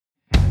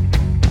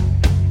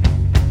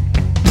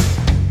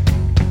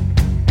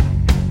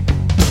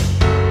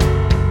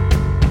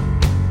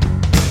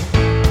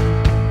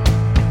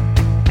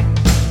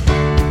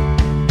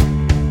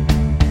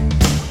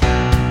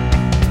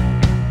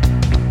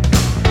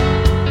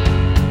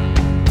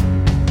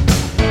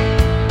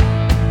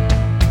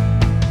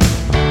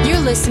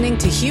listening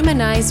to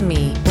Humanize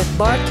Me with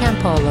Bart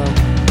Campolo.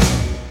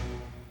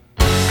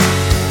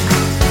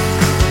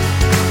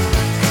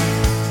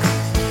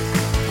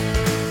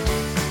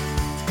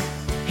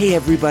 Hey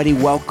everybody,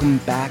 welcome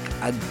back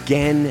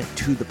again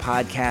to the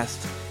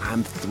podcast.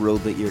 I'm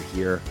thrilled that you're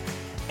here,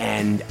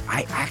 and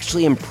I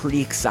actually am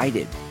pretty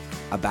excited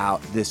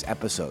about this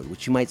episode,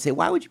 which you might say,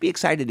 why would you be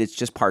excited? It's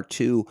just part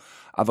 2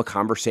 of a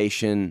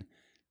conversation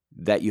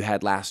that you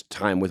had last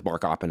time with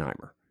Mark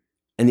Oppenheimer.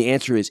 And the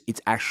answer is,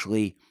 it's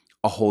actually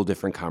a whole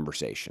different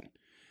conversation.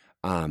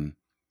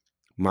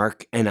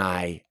 Mark and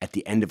I, at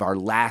the end of our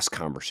last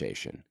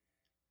conversation,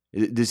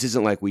 this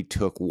isn't like we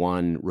took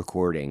one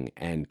recording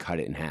and cut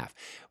it in half.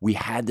 We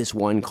had this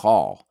one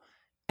call,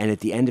 and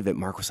at the end of it,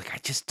 Mark was like, I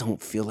just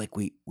don't feel like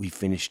we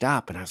finished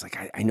up. And I was like,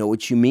 I know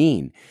what you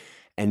mean.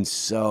 And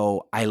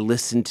so I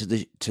listened to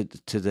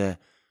the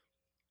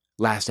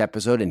last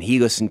episode, and he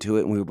listened to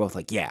it, and we were both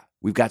like, yeah,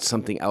 we've got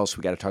something else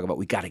we got to talk about.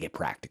 We got to get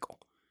practical.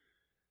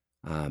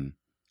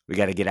 We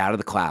got to get out of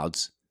the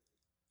clouds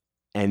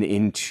and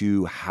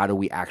into how do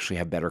we actually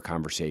have better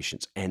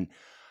conversations. And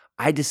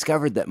I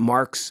discovered that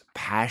Mark's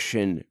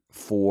passion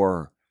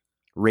for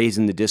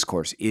raising the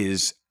discourse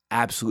is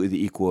absolutely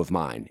the equal of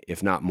mine,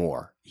 if not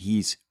more.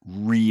 He's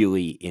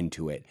really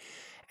into it.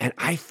 And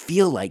I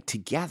feel like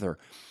together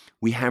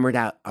we hammered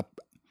out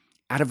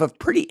of a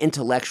pretty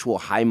intellectual,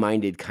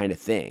 high-minded kind of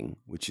thing,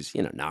 which is,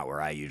 not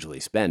where I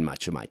usually spend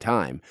much of my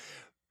time.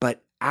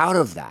 But out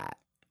of that,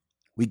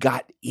 we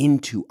got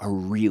into a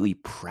really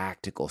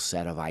practical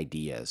set of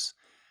ideas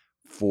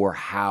for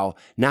how,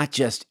 not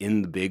just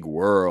in the big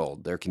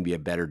world, there can be a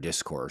better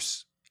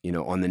discourse,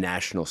 on the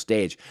national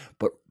stage,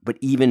 but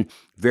even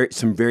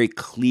some very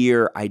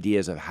clear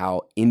ideas of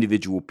how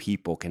individual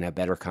people can have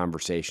better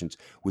conversations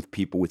with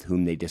people with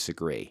whom they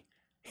disagree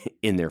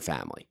in their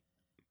family.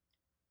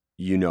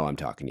 I'm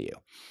talking to you.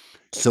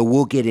 So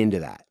we'll get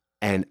into that.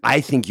 And I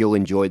think you'll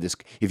enjoy this.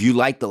 If you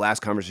liked the last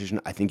conversation,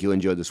 I think you'll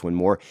enjoy this one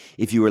more.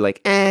 If you were like,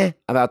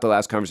 about the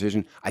last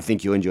conversation, I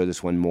think you'll enjoy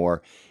this one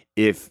more.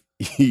 If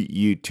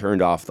you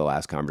turned off the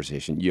last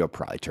conversation, you'll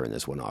probably turn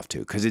this one off too,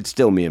 because it's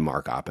still me and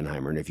Mark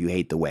Oppenheimer. And if you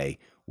hate the way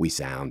we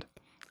sound,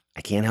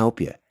 I can't help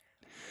you.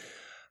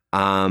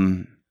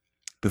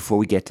 Before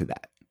we get to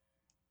that,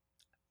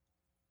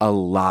 a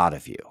lot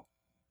of you,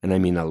 and I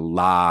mean a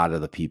lot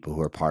of the people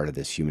who are part of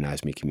this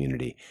Humanize Me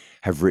community,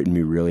 have written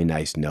me really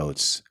nice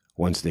notes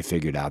once they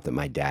figured out that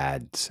my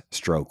dad's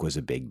stroke was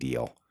a big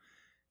deal.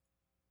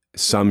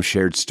 Some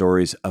shared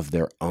stories of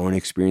their own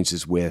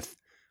experiences with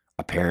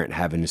a parent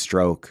having a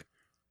stroke,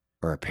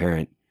 or a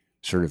parent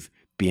sort of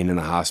being in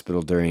the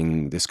hospital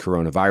during this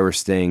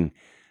coronavirus thing.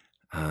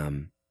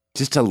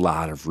 Just a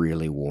lot of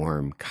really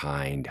warm,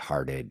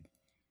 kind-hearted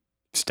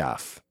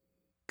stuff.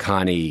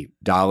 Connie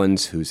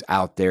Dollins, who's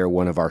out there,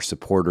 one of our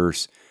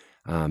supporters,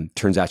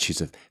 turns out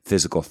she's a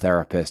physical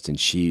therapist, and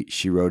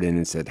she wrote in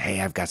and said, hey,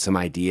 I've got some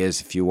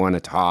ideas if you want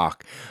to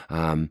talk.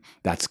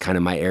 That's kind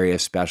of my area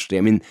of specialty.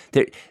 I mean,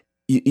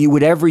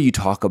 whatever you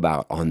talk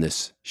about on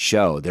this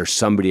show, there's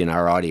somebody in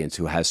our audience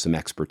who has some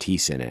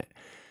expertise in it.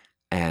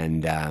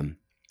 And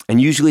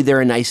usually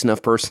they're a nice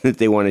enough person that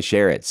they want to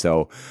share it.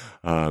 So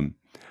I'm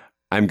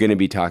going to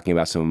be talking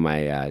about some of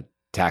my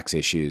tax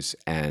issues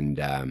and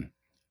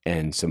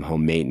some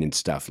home maintenance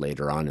stuff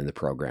later on in the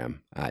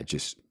program.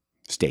 Just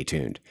stay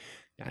tuned.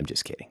 I'm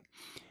just kidding.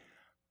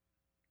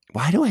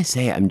 Why do I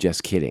say I'm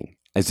just kidding?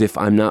 As if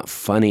I'm not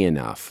funny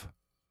enough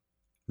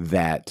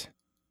that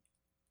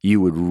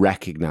you would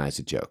recognize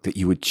a joke, that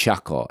you would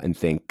chuckle and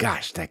think,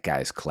 gosh, that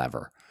guy's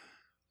clever.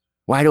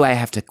 Why do I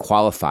have to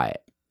qualify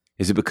it?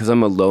 Is it because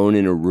I'm alone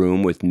in a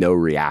room with no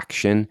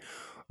reaction?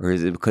 Or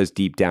is it because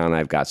deep down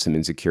I've got some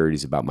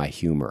insecurities about my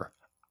humor?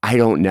 I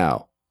don't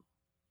know.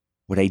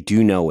 What I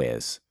do know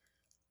is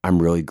I'm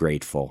really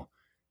grateful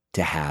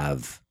to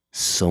have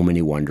so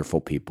many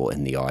wonderful people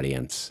in the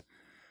audience,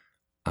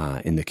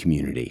 in the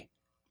community,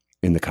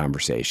 in the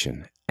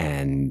conversation.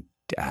 And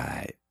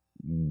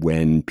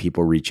when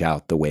people reach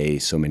out the way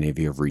so many of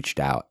you have reached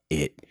out,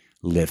 it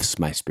lifts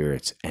my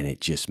spirits and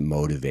it just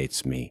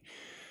motivates me,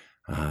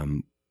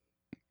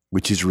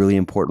 which is really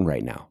important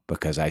right now,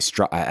 because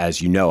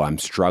as you know, I'm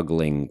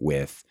struggling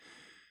with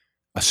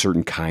a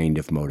certain kind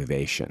of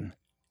motivation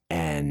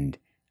and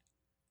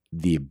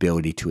the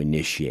ability to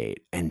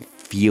initiate, and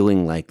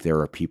feeling like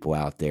there are people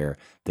out there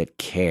that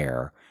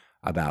care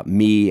about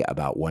me,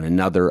 about one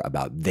another,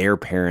 about their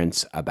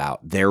parents,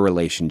 about their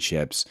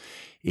relationships.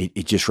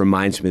 It just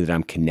reminds me that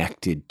I'm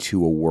connected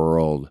to a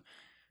world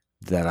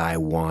that I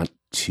want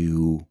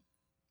to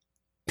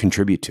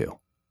contribute to,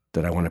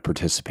 that I want to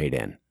participate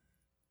in,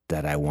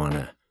 that I want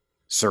to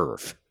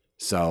serve.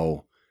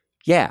 So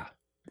yeah,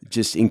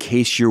 just in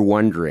case you're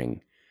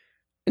wondering,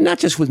 and not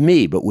just with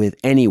me, but with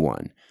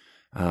anyone,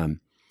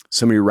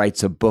 somebody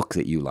writes a book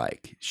that you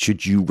like,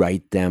 should you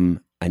write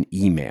them an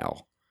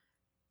email?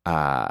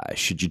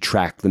 Should you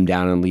track them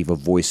down and leave a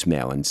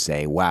voicemail and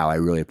say, wow, I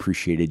really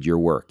appreciated your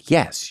work?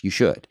 Yes, you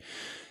should.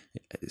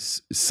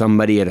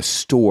 somebody at a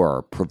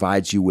store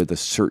provides you with a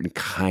certain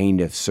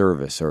kind of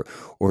service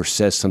or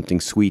says something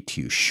sweet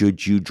to you,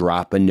 should you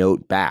drop a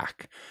note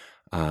back?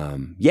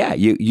 Yeah,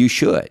 you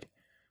should.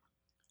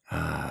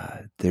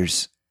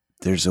 There's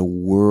a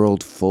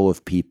world full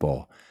of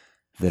people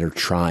that are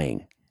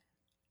trying.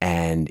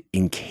 And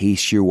in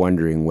case you're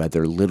wondering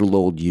whether little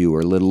old you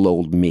or little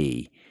old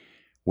me,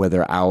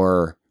 whether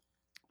our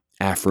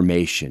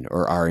affirmation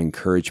or our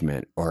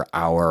encouragement or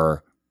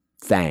our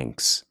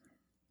thanks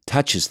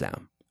touches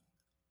them,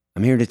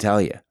 I'm here to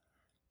tell you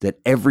that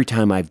every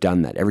time I've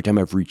done that, every time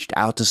I've reached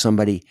out to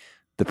somebody,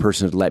 the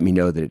person has let me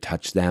know that it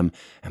touched them.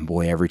 And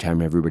boy, every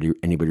time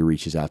anybody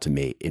reaches out to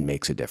me, it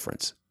makes a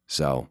difference.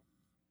 So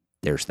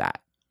there's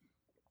that.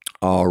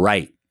 All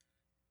right.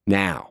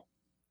 Now,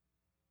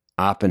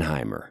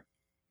 Oppenheimer,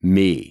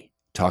 me,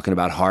 talking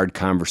about hard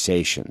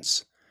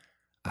conversations.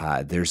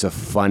 There's a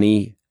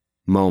funny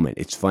moment.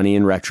 It's funny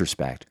in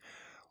retrospect,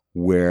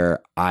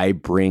 where I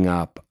bring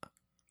up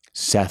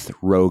Seth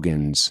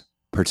Rogen's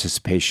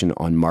participation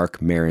on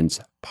Marc Maron's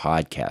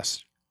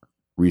podcast,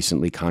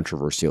 recently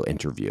controversial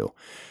interview.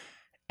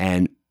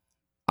 And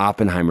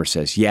Oppenheimer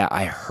says, yeah,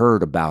 I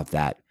heard about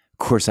that. Of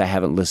course, I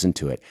haven't listened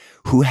to it.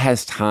 Who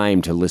has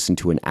time to listen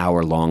to an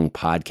hour-long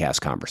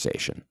podcast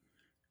conversation?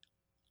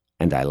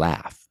 And I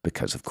laugh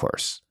because, of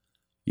course,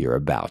 you're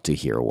about to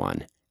hear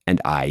one.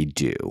 And I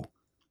do.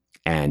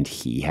 And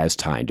he has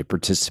time to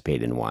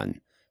participate in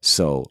one.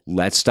 So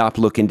let's stop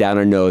looking down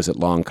our nose at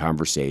long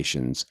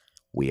conversations.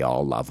 We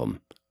all love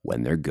them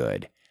when they're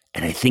good.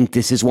 And I think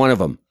this is one of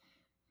them.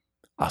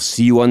 I'll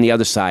see you on the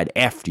other side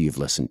after you've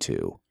listened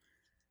to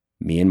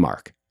me and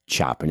Mark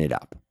chopping it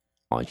up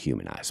on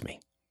Humanize Me.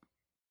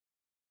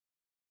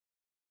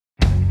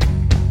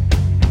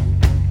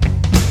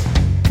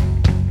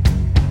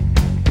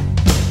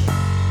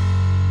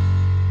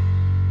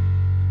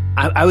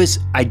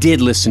 I did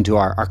listen to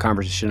our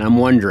conversation. I'm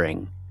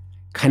wondering,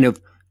 kind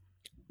of,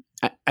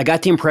 I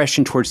got the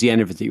impression towards the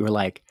end of it that you were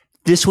like,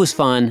 this was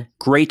fun,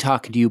 great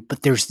talking to you,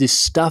 but there's this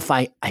stuff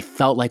I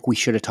felt like we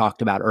should have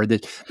talked about, or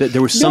that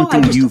there was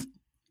something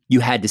you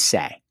had to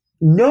say.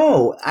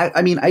 No,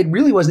 I mean, I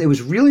really wasn't. It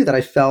was really that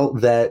I felt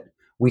that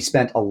we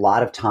spent a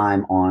lot of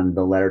time on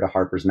the letter to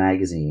Harper's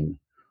Magazine,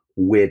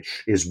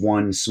 which is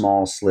one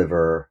small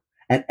sliver,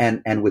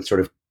 and with sort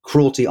of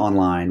cruelty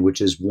online,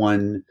 which is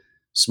one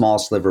small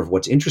sliver of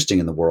what's interesting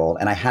in the world.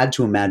 And I had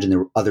to imagine there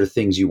were other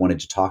things you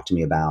wanted to talk to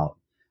me about.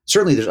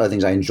 Certainly there's other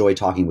things I enjoy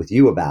talking with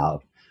you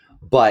about,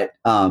 but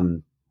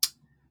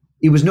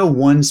it was no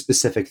one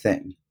specific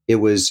thing. It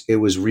was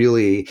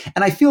really,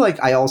 and I feel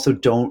like I also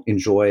don't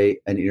enjoy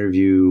an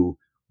interview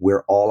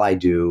where all I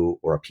do,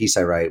 or a piece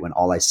I write, when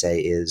all I say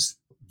is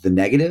the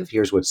negative.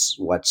 Here's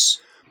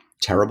what's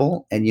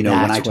terrible. And when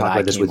I talk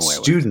about this with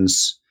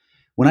students,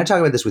 when I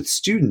talk about this with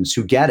students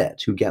who get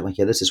like,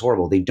 yeah, this is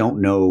horrible. They don't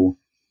know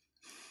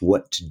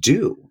what to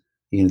do.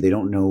 They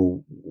don't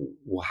know,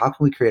 well, how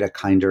can we create a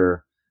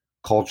kinder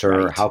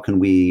culture? Right. How can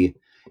we,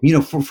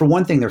 for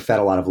one thing, they're fed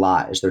a lot of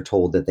lies. They're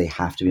told that they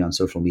have to be on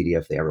social media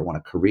if they ever want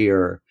a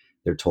career.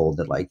 They're told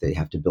that they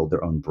have to build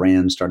their own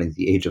brand starting at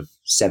the age of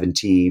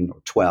 17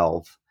 or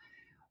 12.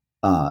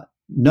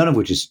 None of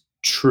which is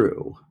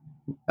true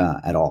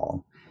at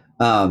all.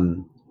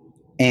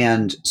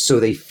 And so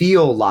they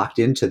feel locked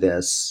into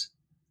this,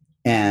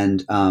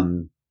 and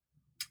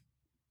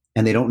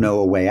they don't know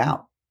a way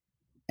out.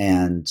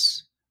 And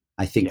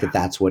I think that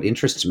that's what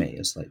interests me,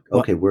 is like,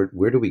 okay,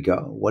 where do we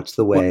go? What's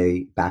the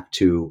way back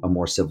to a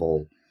more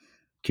civil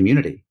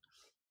community?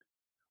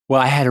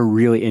 Well, I had a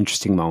really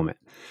interesting moment,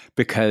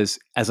 because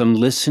as I'm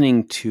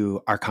listening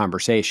to our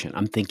conversation,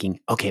 I'm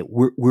thinking, okay,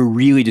 we're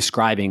really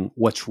describing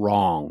what's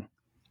wrong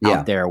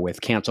out there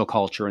with cancel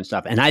culture and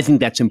stuff. And I think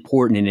that's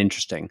important and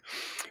interesting.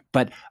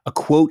 But a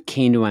quote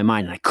came to my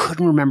mind, and I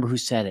couldn't remember who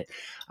said it.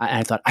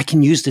 I thought, I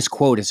can use this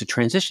quote as a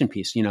transition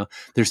piece.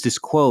 There's this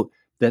quote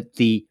that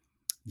the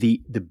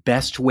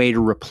best way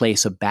to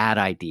replace a bad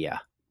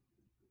idea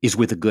is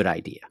with a good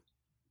idea.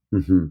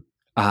 Mm-hmm.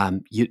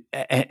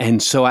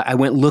 And so I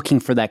went looking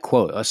for that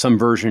quote, some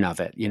version of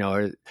it,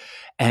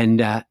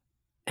 and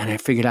I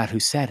figured out who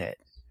said it,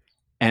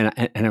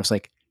 and I was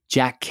like,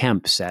 Jack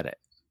Kemp said it.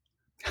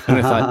 And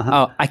I thought,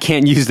 oh, I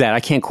can't use that. I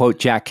can't quote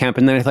Jack Kemp.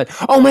 And then I thought,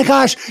 oh my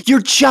gosh,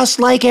 you're just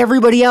like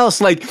everybody else.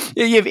 Like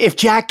if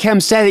Jack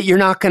Kemp said it, you're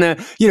not gonna,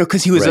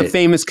 because he was a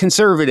famous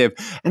conservative.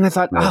 And I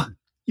thought, oh,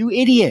 you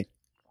idiot.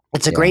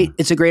 It's a great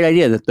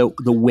idea that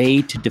the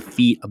way to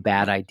defeat a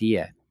bad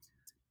idea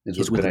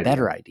is with a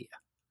better idea.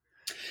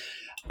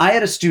 I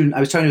was talking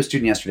to a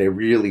student yesterday, a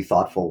really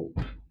thoughtful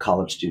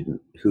college student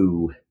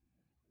who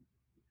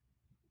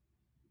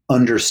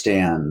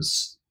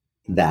understands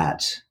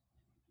that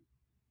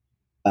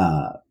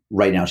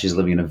right now she's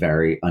living in a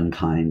very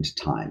unkind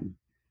time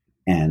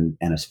and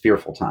a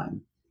fearful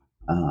time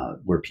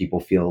where people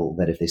feel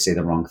that if they say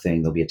the wrong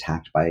thing, they'll be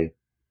attacked by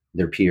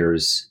their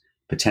peers,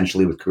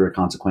 potentially with career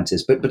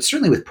consequences, but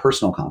certainly with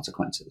personal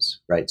consequences,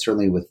 right?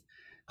 Certainly with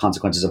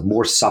consequences of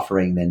more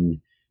suffering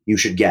than you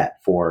should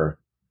get for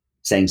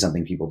saying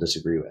something people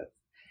disagree with.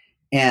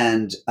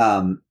 And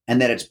and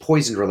that it's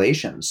poisoned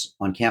relations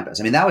on campus.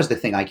 I mean, that was the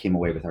thing I came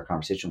away with our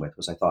conversation with,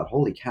 was I thought,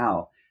 holy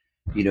cow,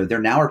 there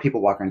now are people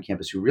walking on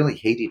campus who really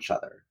hate each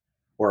other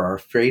or are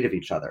afraid of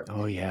each other.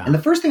 Oh, yeah. And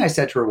the first thing I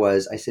said to her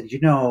was, I said,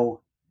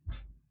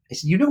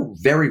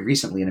 very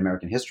recently in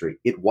American history,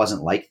 it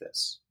wasn't like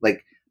this.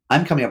 Like,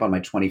 I'm coming up on my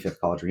 25th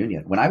college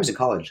reunion. When I was in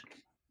college,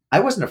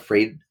 I wasn't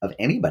afraid of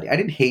anybody. I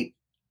didn't hate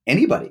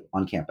anybody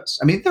on campus.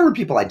 I mean, there were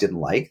people I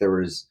didn't like. There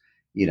was,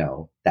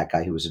 that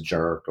guy who was a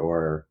jerk,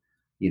 or,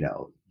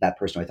 that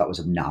person I thought was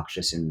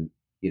obnoxious in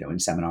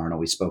seminar and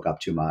always spoke up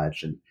too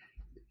much. And,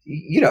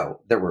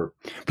 there were.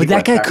 But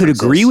that guy could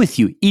agree with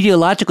you.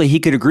 Ideologically, he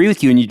could agree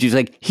with you. And you're just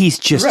like, he's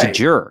just a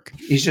jerk.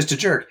 He's just a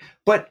jerk.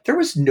 But there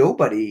was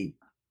nobody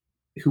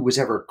who was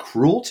ever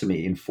cruel to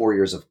me in 4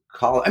 years of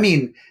college. I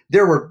mean,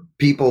 there were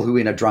people who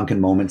in a drunken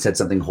moment said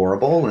something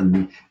horrible,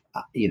 and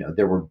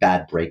there were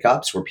bad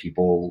breakups where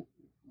people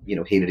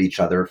hated each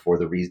other for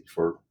the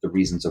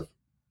reasons of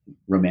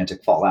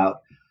romantic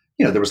fallout.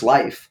 There was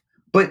life,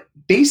 but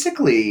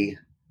basically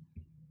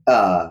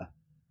everyone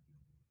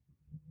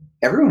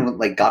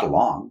like got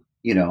along.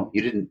 You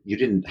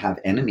didn't have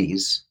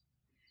enemies,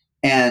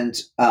 and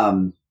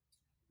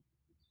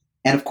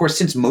of course,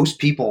 since most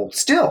people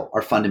still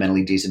are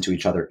fundamentally decent to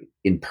each other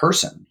in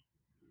person,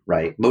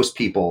 right? Most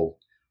people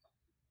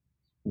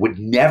would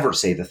never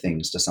say the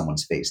things to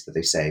someone's face that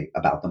they say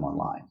about them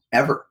online,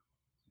 ever.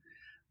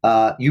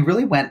 You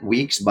really went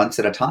weeks, months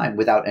at a time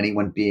without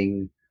anyone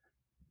being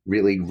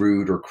really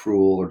rude or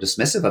cruel or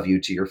dismissive of you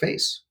to your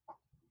face.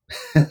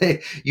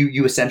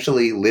 You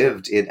essentially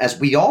lived it, as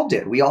we all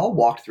did. We all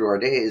walked through our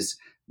days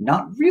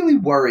not really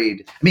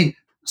worried. I mean,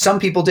 some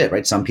people did,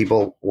 right? Some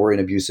people were in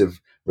abusive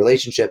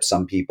relationships.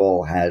 Some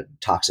people had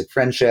toxic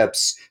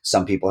friendships.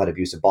 Some people had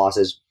abusive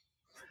bosses.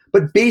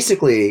 But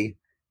basically,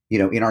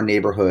 in our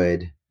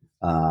neighborhood,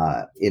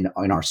 in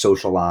our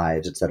social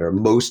lives, et cetera,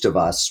 most of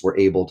us were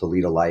able to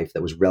lead a life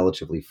that was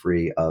relatively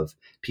free of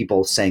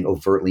people saying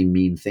overtly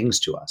mean things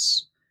to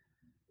us.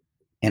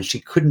 And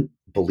she couldn't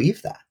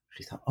believe that.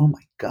 She thought, oh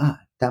my God,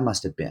 that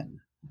must have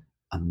been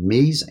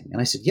amazing. And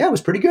I said, yeah, it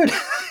was pretty good.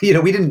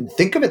 We didn't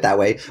think of it that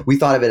way. We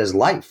thought of it as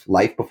life.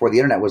 Life before the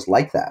internet was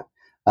like that.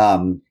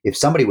 If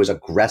somebody was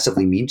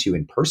aggressively mean to you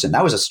in person,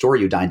 that was a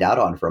story you dined out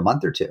on for a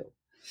month or two.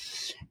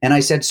 And I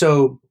said,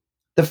 so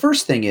the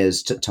first thing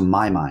is, to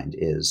my mind,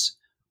 is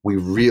we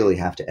really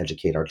have to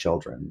educate our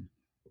children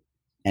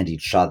and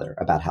each other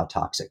about how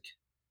toxic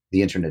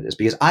the internet is,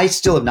 because I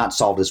still have not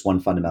solved this one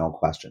fundamental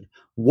question.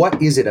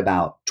 What is it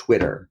about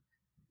Twitter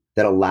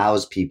that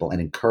allows people and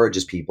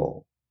encourages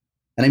people,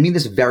 and I mean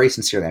this very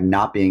sincerely, I'm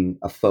not being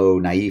a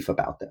faux naive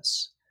about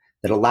this,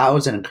 that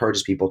allows and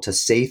encourages people to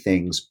say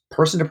things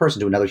person to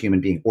person to another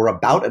human being or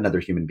about another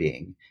human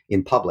being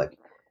in public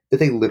that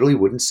they literally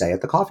wouldn't say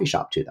at the coffee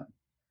shop to them?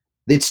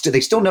 They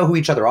still know who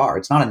each other are.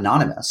 It's not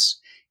anonymous.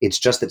 It's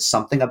just that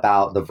something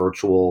about the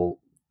virtual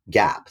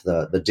gap,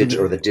 the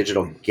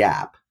digital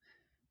gap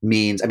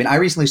means, I mean, I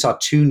recently saw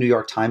 2 New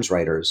York Times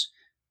writers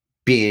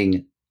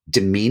being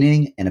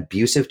demeaning and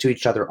abusive to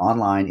each other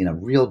online in a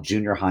real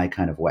junior high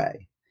kind of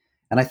way.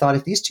 And I thought,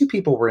 if these 2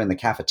 people were in the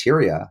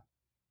cafeteria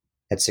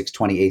at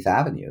 620 8th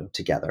Avenue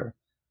together,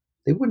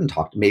 they wouldn't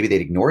talk. Maybe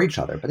they'd ignore each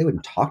other, but they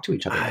wouldn't talk to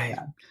each other like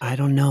that. I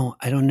don't know.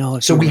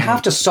 So we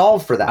have to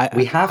solve for that.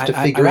 We have to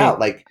figure out,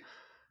 like,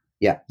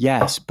 yeah.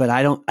 Yes, but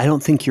I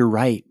don't think you're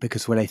right,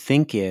 because what I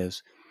think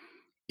is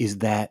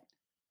that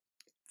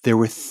there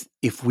were,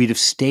 if we'd have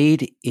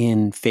stayed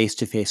in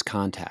face-to-face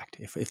contact,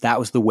 if that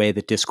was the way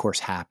that discourse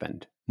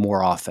happened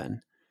more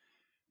often,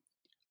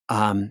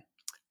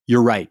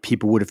 you're right.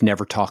 People would have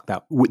never talked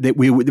that.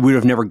 We would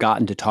have never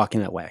gotten to talking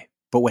that way.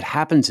 But what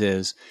happens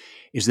is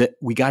that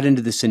we got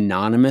into this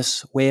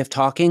anonymous way of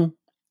talking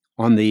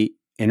on the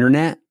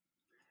internet,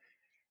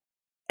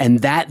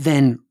 and that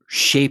then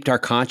shaped our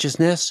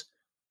consciousness.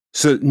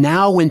 So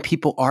now when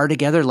people are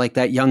together, like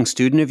that young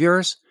student of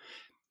yours,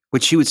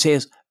 what she would say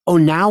is, oh,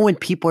 now when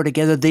people are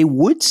together, they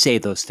would say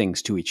those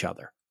things to each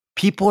other.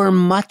 People are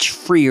much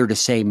freer to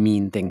say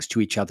mean things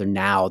to each other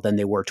now than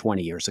they were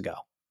 20 years ago.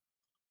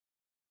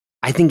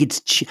 I think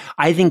it's.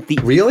 I think the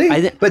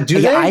really. But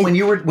do they? When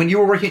you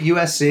were working at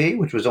USC,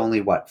 which was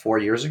only 4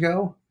 years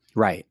ago,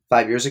 right?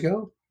 5 years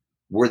ago,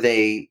 were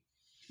they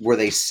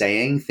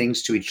saying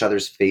things to each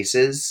other's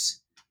faces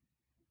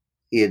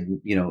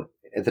in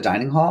at the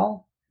dining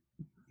hall,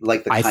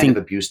 like the kind of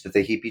abuse that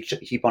they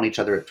heap on each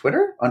other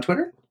on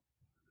Twitter?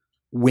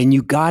 When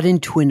you got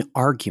into an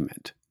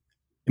argument,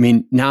 I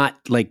mean, not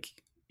like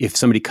if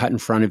somebody cut in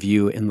front of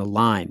you in the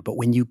line, but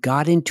when you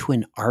got into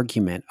an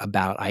argument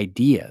about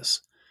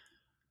ideas,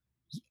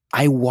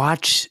 I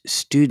watch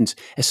students,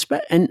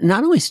 and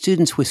not only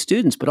students with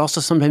students, but also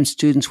sometimes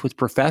students with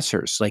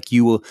professors. Like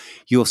you'll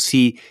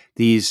see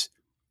these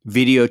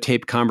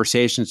videotaped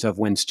conversations of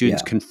when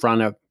students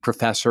confront a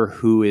professor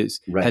who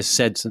has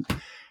said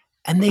something,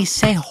 and they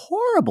say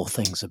horrible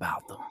things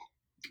about them,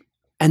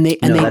 and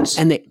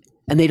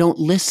they don't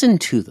listen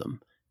to them,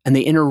 and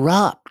they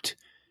interrupt,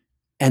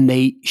 and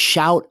they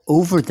shout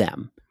over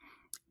them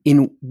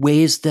in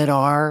ways that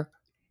are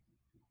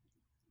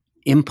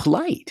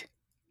impolite.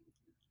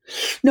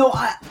 No,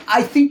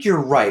 I think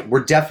you're right.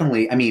 We're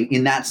definitely, I mean,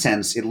 in that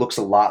sense, it looks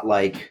a lot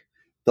like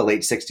the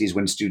late 60s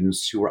when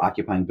students who were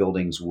occupying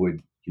buildings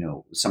would,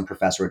 some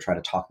professor would try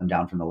to talk them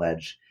down from the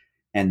ledge,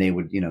 and they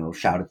would,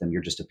 shout at them,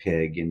 "You're just a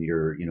pig and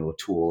you're, a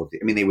tool."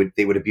 I mean,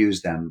 they would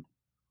abuse them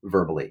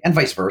verbally and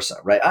vice versa.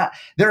 Right.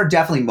 There are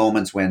definitely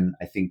moments when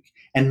I think,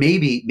 and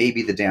maybe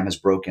the dam has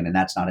broken and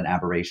that's not an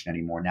aberration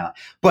anymore now,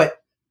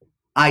 but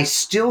I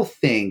still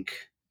think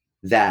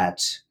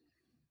that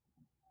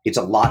it's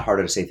a lot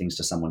harder to say things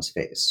to someone's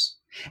face.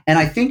 And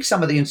I think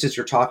some of the instances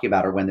you're talking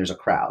about are when there's a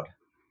crowd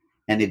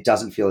and it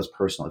doesn't feel as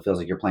personal. It feels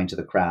like you're playing to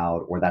the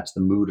crowd, or that's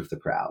the mood of the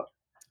crowd.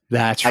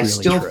 That's really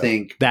true. I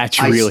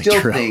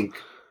still think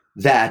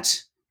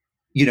that,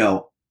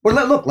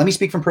 look, let me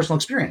speak from personal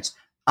experience.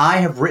 I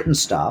have written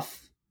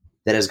stuff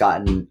that has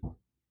gotten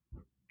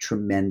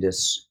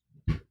tremendous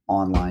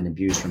online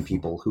abuse from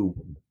people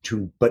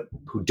but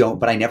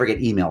I never get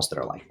emails that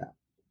are like that.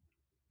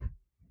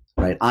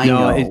 Right. I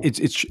know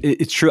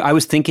it's true. I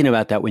was thinking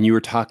about that when you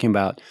were talking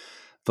about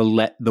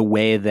the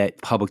way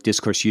that public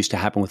discourse used to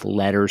happen with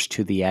letters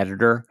to the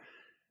editor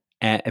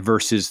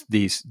versus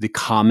the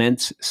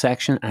comments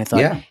section. And I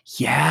thought,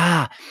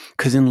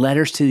 because in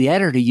letters to the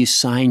editor, you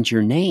signed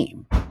your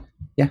name.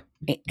 Yeah.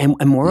 And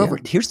moreover,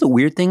 here's the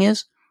weird thing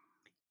is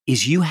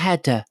you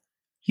had to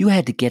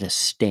get a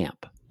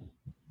stamp.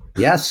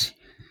 Yes.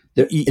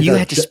 You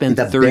had to spend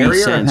 30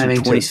 cents or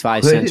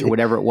 25 cents or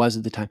whatever it was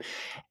at the time.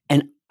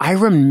 And I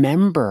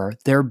remember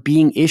there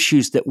being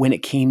issues that when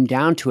it came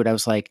down to it, I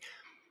was like,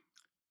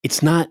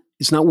 it's not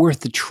worth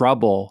the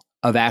trouble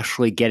of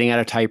actually getting out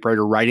a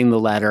typewriter, writing the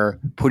letter,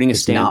 putting a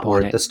stamp on it. It's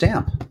not worth the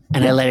stamp.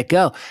 And I let it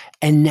go.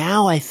 And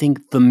now I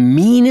think the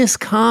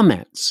meanest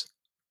comments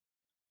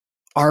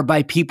are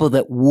by people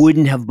that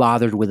wouldn't have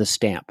bothered with a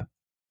stamp.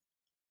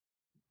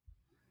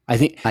 I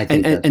think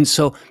and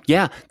so,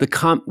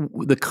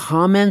 the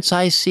comments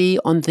I see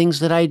on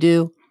things that I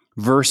do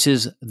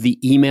versus the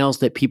emails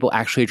that people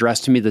actually address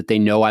to me that they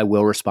know I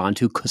will respond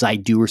to, because I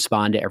do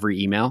respond to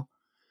every email.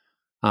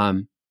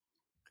 Oh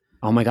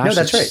my gosh. No,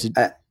 that's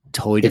right.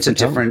 Totally different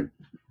tone.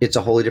 It's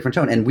a wholly different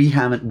tone. And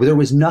there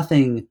was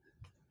nothing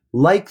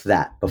like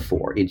that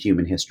before in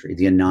human history,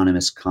 the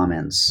anonymous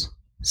comments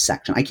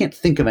section. I can't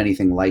think of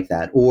anything like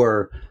that,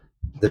 or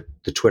the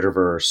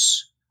Twitterverse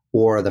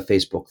or the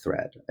Facebook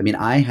thread. I mean,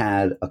 I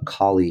had a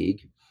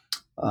colleague,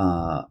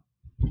 a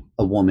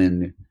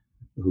woman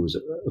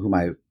whom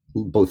I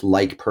both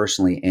like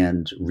personally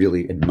and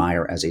really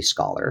admire as a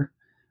scholar,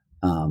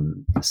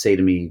 say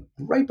to me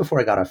right before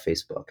I got off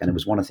Facebook, and it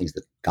was one of the things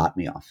that got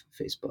me off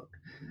Facebook.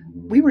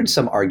 We were in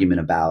some argument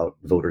about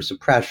voter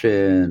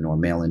suppression or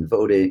mail-in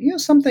voting,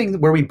 something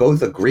where we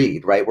both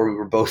agreed, right? Where we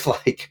were both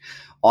like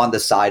on the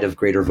side of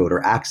greater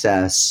voter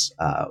access.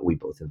 We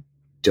both have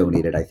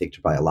donated, I think,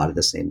 to probably a lot of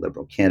the same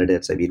liberal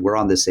candidates. I mean,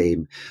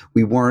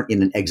 we weren't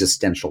in an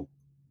existential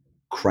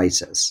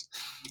crisis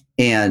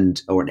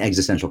or an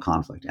existential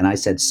conflict. And I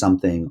said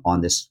something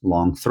on this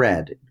long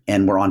thread,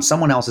 and we're on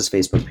someone else's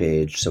Facebook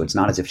page. So it's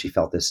not as if she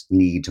felt this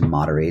need to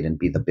moderate and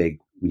be the big,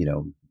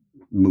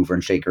 mover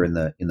and shaker in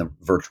the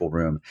virtual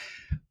room.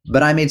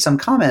 But I made some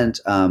comment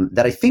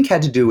that I think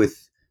had to do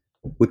with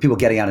people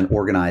getting out and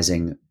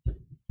organizing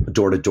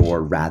door to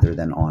door rather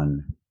than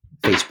on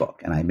Facebook.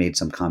 And I made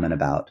some comment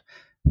about,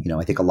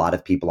 I think a lot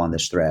of people on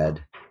this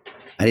thread,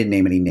 I didn't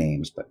name any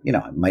names, but,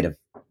 it might have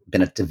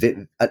been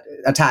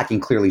attacking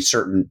clearly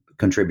certain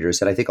contributors,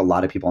 that I think a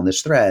lot of people on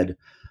this thread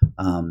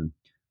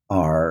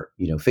are,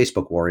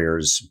 Facebook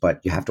warriors,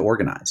 but you have to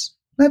organize.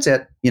 That's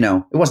it.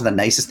 It wasn't the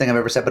nicest thing I've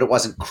ever said, but it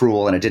wasn't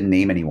cruel, and it didn't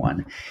name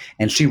anyone.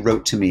 And she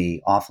wrote to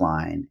me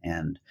offline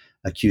and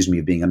accused me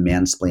of being a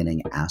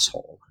mansplaining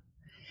asshole.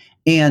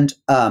 And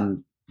I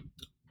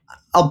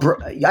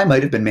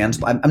might have been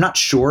I'm not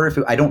sure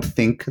I don't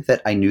think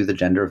that I knew the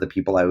gender of the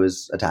people I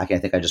was attacking. I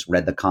think I just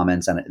read the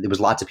comments, and there was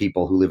lots of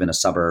people who live in a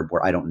suburb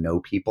where I don't know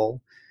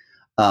people.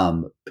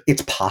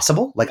 It's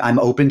possible. Like, I'm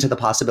open to the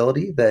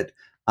possibility that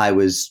I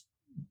was,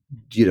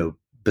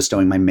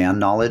 bestowing my man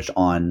knowledge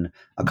on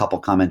a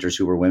couple commenters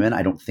who were women.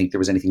 I don't think there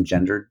was anything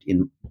gendered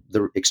in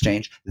the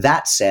exchange.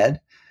 That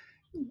said,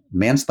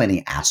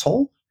 mansplaining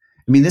asshole.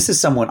 I mean, this is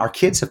someone our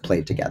kids have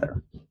played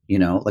together,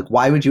 like,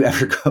 why would you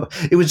ever go?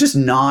 It was just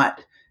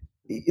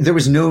there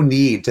was no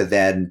need to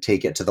then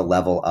take it to the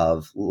level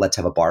of let's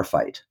have a bar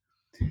fight.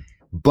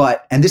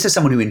 And this is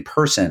someone who in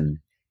person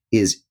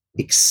is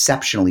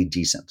exceptionally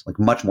decent, like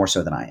much more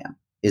so than I am,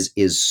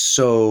 is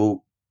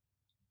so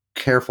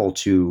careful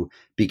to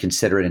be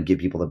considerate and give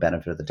people the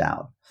benefit of the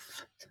doubt.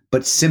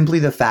 But simply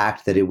the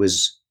fact that it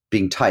was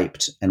being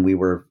typed and we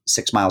were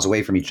 6 miles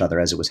away from each other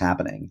as it was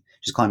happening,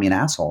 she's calling me an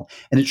asshole.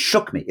 And it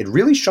shook me. It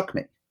really shook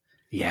me.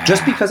 Yeah.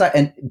 Just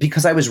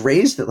because I was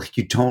raised that, like,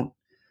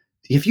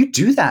 if you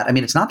do that, I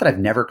mean, it's not that I've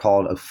never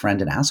called a friend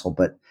an asshole,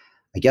 but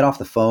I get off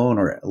the phone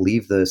or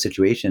leave the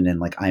situation and,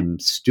 like, I'm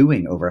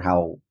stewing over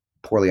how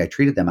poorly I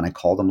treated them, and I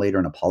call them later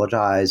and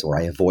apologize, or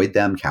I avoid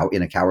them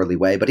in a cowardly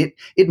way. But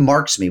it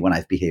marks me when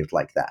I've behaved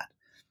like that.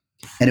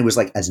 And it was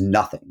like as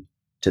nothing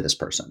to this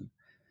person.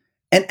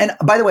 And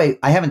by the way,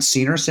 I haven't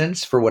seen her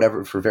since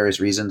for various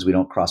reasons. We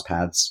don't cross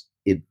paths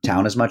in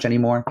town as much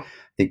anymore. I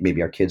think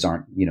maybe our kids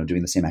aren't,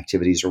 doing the same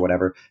activities or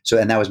whatever. So,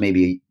 and that was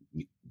maybe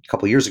a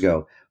couple of years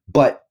ago.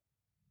 But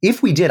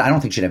if we did, I don't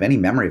think she'd have any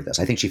memory of this.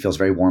 I think she feels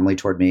very warmly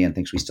toward me and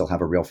thinks we still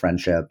have a real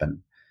friendship.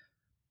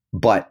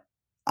 But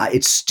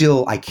it's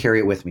still, I carry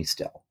it with me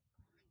still.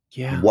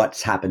 Yeah.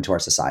 What's happened to our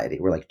society?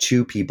 We're like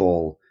two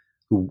people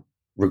who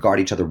regard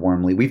each other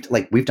warmly.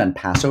 We've done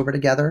Passover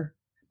together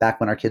back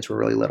when our kids were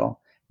really little.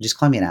 You just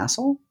call me an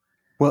asshole?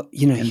 Well,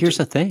 here's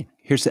the thing.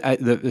 Here's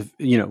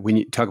when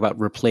you talk about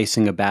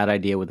replacing a bad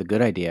idea with a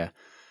good idea,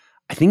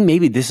 I think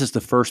maybe this is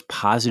the first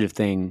positive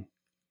thing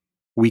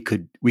we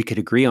could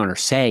agree on or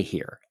say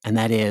here, and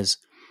that is,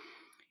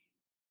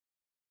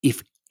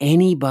 if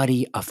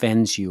anybody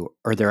offends you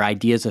or their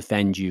ideas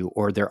offend you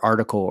or their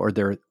article or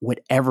their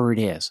whatever it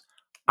is,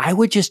 I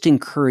would just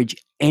encourage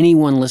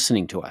anyone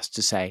listening to us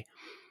to say,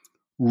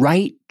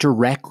 write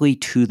directly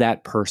to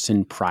that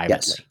person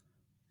privately.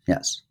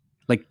 Yes.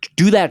 Like,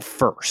 do that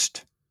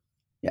first.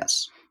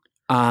 Yes.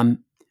 And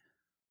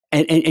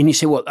you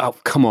say, well, oh,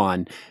 come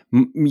on,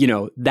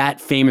 that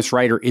famous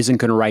writer isn't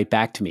going to write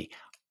back to me.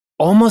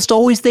 Almost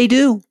always they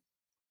do.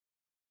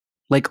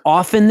 Like,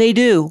 often they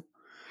do.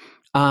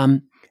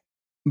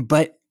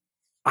 But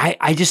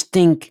I just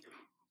think,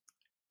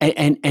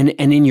 and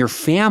in your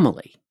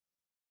family,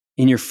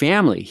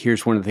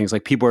 here's one of the things,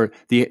 like, people are,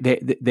 they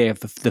have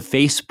the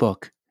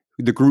Facebook,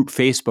 the group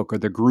Facebook or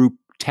the group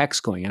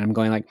text going, and I'm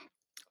going like,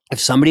 if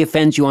somebody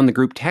offends you on the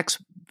group text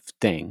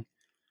thing,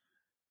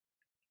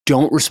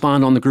 don't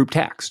respond on the group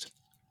text.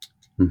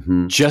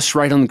 Mm-hmm. Just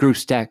write on the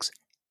group's text,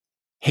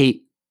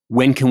 hey,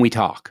 when can we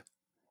talk?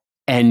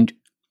 And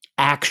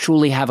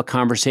actually have a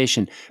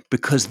conversation,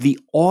 because the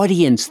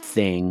audience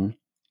thing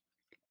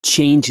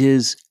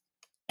changes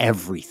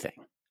everything.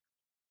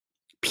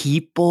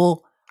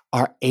 People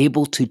are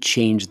able to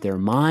change their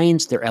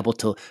minds. They're able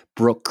to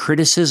brook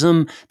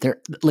criticism. They're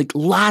like,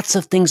 lots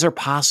of things are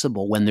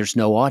possible when there's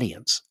no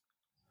audience.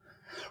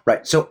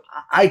 Right. So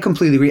I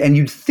completely agree. And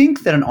you'd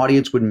think that an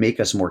audience would make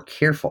us more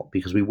careful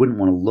because we wouldn't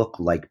want to look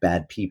like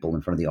bad people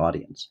in front of the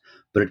audience.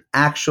 But it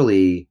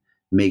actually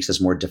makes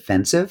us more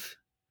defensive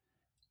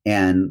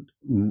and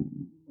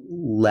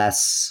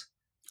less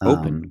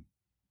open.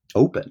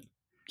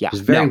 Yeah. It's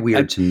very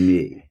weird to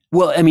me.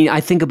 Well, I mean,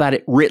 I think about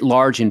it writ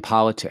large in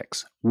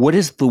politics. What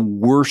is the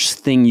worst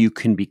thing you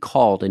can be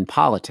called in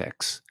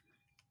politics?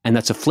 And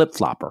that's a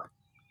flip-flopper.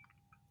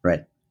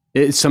 Right.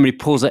 Somebody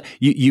pulls that,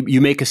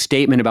 you make a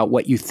statement about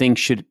what you think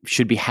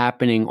should be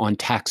happening on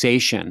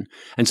taxation,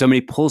 and somebody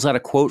pulls out a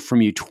quote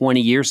from you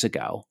 20 years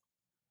ago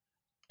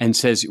and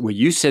says, well,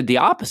 you said the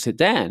opposite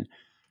then.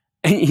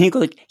 And you go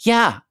like,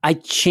 yeah, I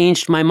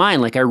changed my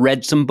mind. Like, I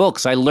read some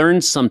books. I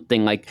learned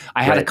something. Like,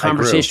 I had a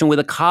conversation with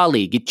a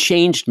colleague. It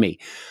changed me.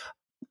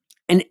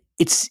 And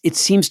it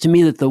seems to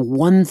me that the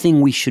one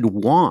thing we should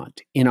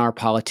want in our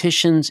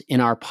politicians,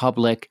 in our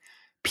public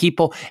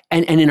people,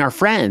 and in our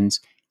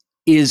friends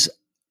is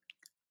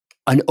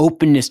an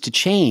openness to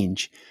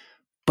change.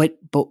 But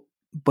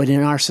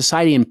in our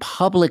society, in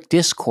public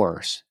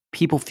discourse,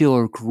 people feel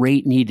a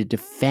great need to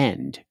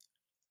defend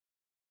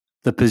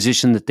the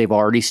position that they've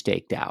already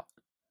staked out.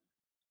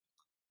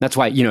 That's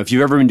why, if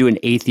you've ever been doing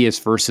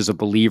atheist versus a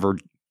believer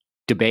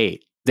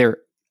debate,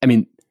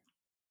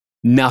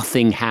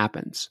 nothing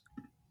happens.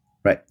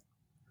 Right.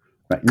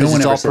 No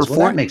one ever says, well,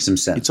 that makes some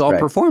sense. It's all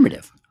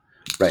performative.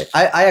 Right.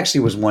 I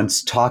actually was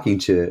once talking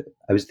to,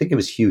 I think it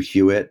was Hugh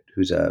Hewitt,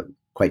 who's a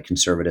quite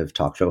conservative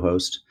talk show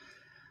host.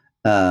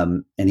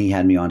 And he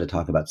had me on to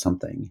talk about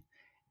something.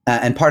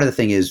 And part of the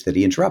thing is that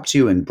he interrupts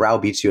you and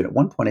browbeats you. And at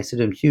one point I said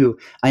to him, Hugh,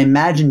 I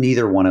imagine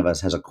neither one of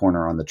us has a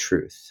corner on the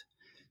truth.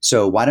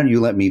 So why don't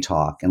you let me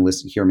talk and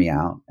hear me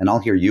out, and I'll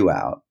hear you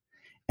out.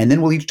 And then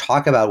we'll each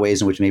talk about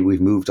ways in which maybe we've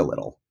moved a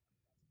little.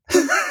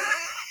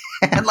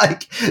 And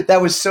like,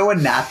 that was so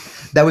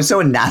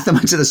anathema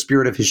to the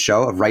spirit of his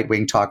show of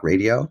right-wing talk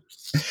radio.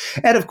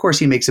 And of course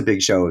he makes a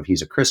big show of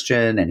he's a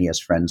Christian and he has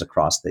friends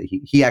across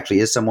he actually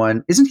is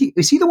someone, isn't he?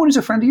 Is he the one who's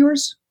a friend of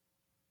yours?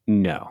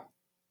 No,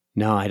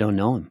 I don't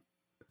know him.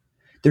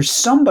 There's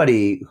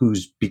somebody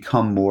who's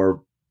become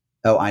more,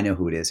 I know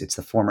who it is. It's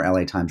the former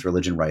LA Times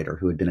religion writer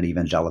who had been an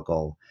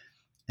evangelical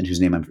and whose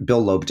name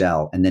Bill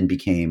Lobdell, and then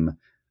became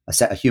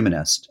a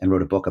humanist and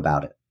wrote a book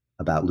about it,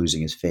 about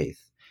losing his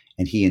faith.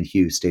 And he and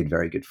Hugh stayed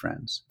very good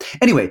friends.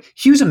 Anyway,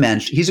 Hugh's a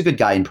mensch. He's a good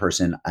guy in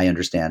person, I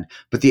understand.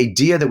 But the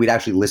idea that we'd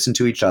actually listen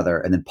to each other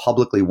and then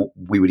publicly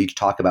we would each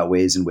talk about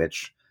ways in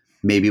which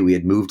maybe we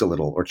had moved a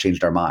little or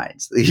changed our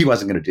minds. He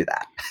wasn't going to do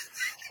that.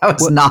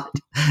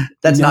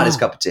 That's not his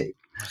cup of tea.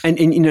 And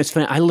it's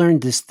funny. I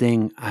learned this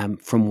thing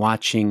from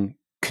watching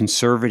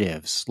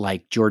conservatives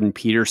like Jordan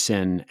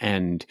Peterson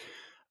and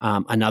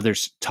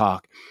others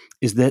talk,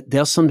 is that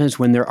they'll sometimes,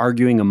 when they're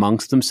arguing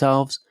amongst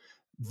themselves,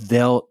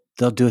 they'll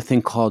do a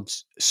thing called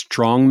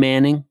strong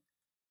manning,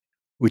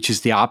 which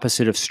is the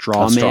opposite of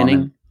straw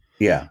manning.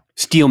 Yeah.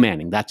 Steel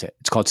manning. That's it.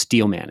 It's called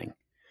steel manning.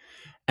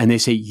 And they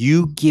say,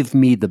 you give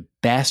me the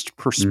best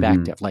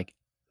perspective. Mm-hmm. Like,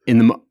 Yep.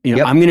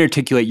 I'm going to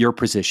articulate your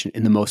position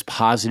in the most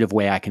positive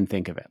way I can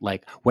think of it.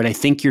 Like, what I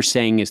think you're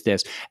saying is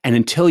this, and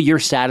until you're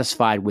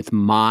satisfied with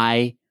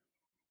my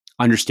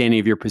understanding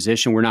of your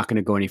position, we're not going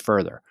to go any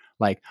further.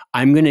 Like,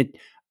 I'm going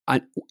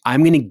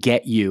to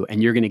get you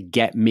and you're going to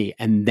get me,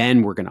 and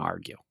then we're going to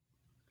argue.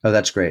 Oh,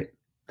 that's great.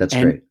 That's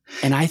great.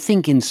 And I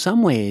think in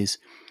some ways,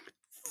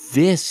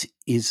 this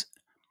is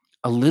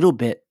a little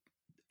bit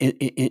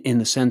in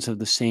the sense of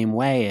the same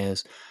way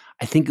as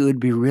I think it would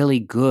be really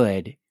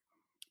good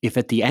if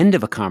at the end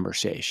of a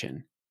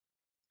conversation,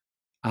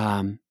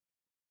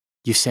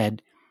 you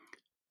said,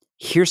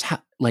 here's how,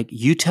 like,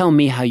 you tell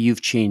me how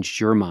you've changed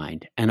your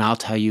mind, and I'll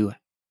tell you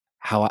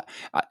how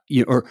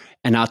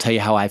and I'll tell you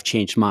how I've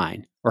changed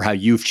mine, or how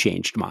you've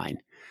changed mine.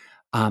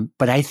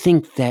 But I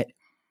think that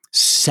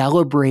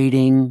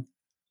celebrating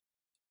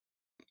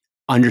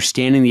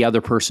understanding the other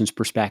person's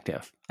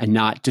perspective and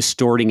not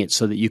distorting it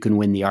so that you can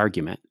win the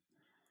argument,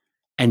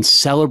 and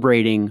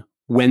celebrating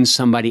when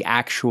somebody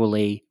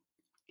actually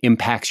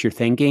impacts your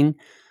thinking,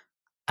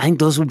 I think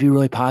those would be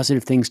really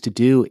positive things to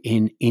do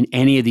in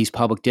any of these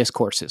public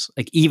discourses.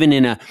 Like, even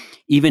in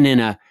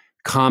a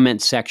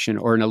comment section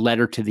or in a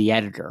letter to the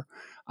editor,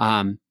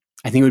 I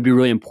think it would be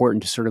really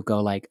important to sort of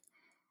go like,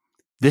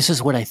 this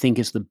is what I think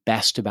is the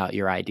best about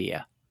your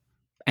idea,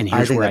 and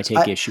here's where I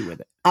take issue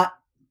with it.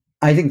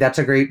 I think that's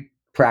a great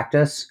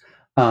practice.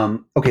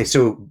 Okay,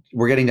 so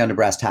we're getting down to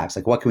brass tacks.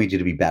 Like, what can we do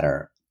to be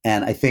better?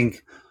 And I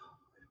think,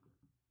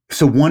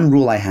 so one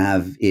rule I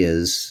have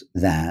is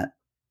that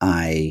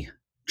I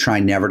try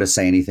never to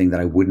say anything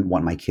that I wouldn't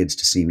want my kids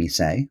to see me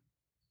say.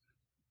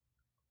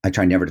 I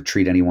try never to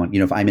treat anyone,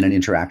 if I'm in an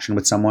interaction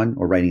with someone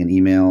or writing an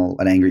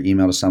angry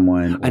email to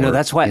someone. I know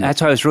that's why I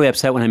was really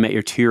upset when I met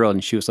your 2-year-old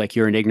and she was like,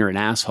 "You're an ignorant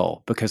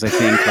asshole," because I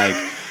think like,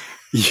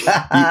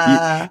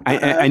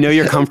 I know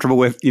you're comfortable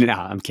with,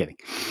 I'm kidding.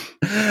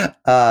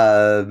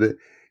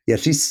 Yeah,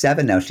 she's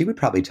 7 now. She would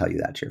probably tell you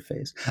that to your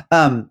face.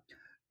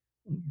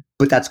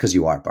 But that's because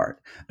you are, Bart.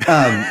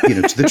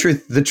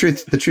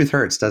 The truth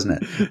hurts, doesn't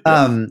it?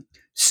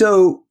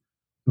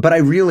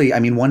 But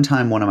one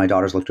time one of my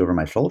daughters looked over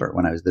my shoulder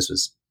this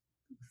was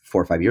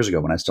 4 or 5 years ago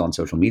when I was still on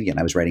social media, and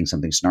I was writing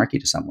something snarky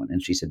to someone,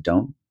 and she said,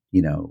 don't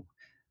do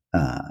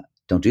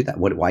that.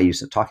 Why are you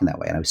talking that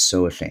way? And I was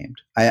so ashamed.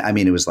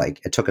 It was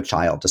like, it took a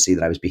child to see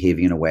that I was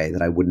behaving in a way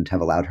that I wouldn't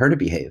have allowed her to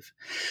behave.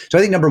 So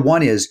I think number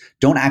one is,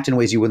 don't act in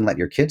ways you wouldn't let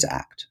your kids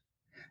act.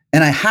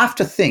 And I have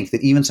to think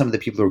that even some of the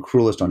people who are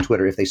cruelest on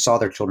Twitter, if they saw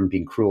their children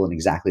being cruel in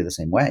exactly the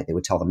same way, they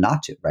would tell them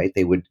not to, right?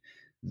 They would,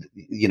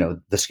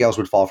 the scales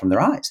would fall from their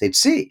eyes. They'd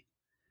see.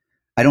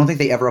 I don't think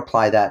they ever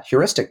apply that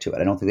heuristic to it.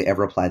 I don't think they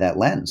ever apply that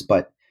lens,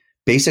 but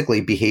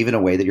basically behave in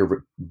a way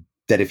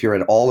that if you're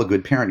at all a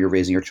good parent, you're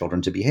raising your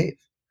children to behave.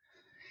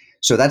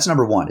 So that's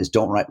number one, is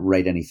don't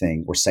write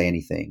anything or say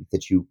anything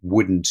that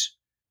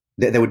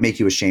that would make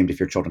you ashamed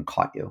if your children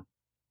caught you.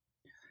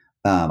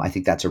 I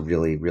think that's a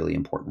really, really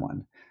important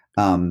one.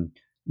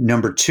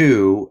 Number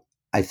two,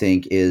 I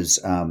think is,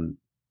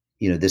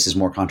 this is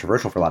more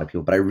controversial for a lot of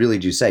people, but I really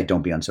do say,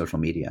 don't be on social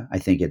media.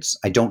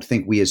 I don't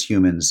think we as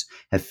humans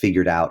have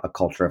figured out a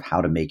culture of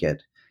how to make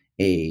it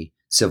a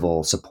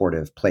civil,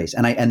 supportive place.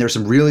 And there's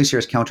some really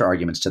serious counter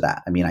arguments to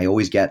that. I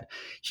always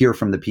hear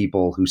from the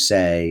people who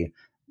say,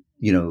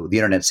 the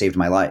internet saved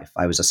my life.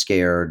 I was a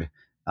scared,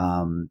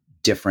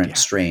 different,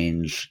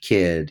 strange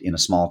kid in a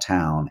small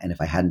town. And if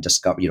I hadn't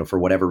discovered, for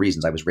whatever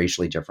reasons, I was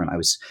racially different. I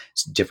was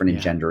different in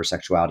gender or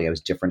sexuality. I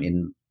was different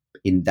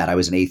in that I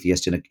was an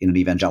atheist in an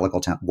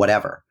evangelical town,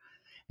 whatever.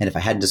 And if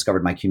I hadn't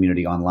discovered my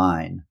community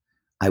online,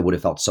 I would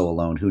have felt so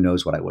alone. Who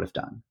knows what I would have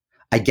done?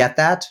 I get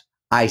that.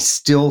 I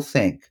still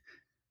think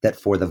that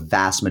for the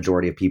vast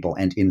majority of people,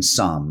 and in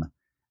some,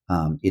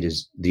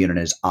 the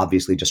internet is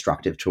obviously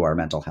destructive to our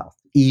mental health,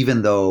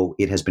 even though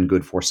it has been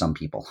good for some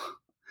people.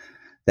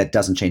 That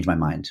doesn't change my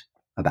mind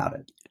about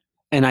it.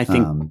 And I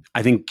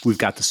think we've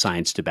got the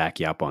science to back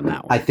you up on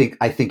that one. I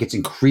think it's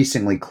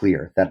increasingly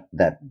clear that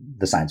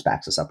the science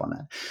backs us up on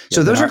that.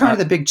 So those are kind of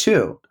the big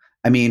two.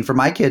 For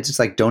my kids, it's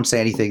like, don't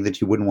say anything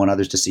that you wouldn't want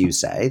others to see you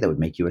say that would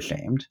make you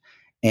ashamed,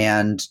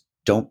 and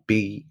don't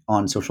be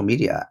on social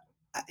media.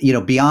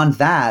 Beyond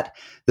that,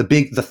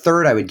 the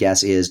third, I would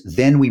guess, is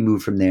then we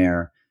move from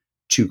there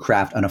to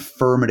craft an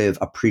affirmative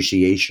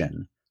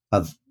appreciation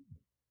of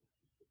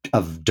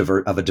a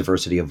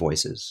diversity of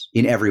voices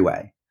in every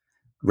way.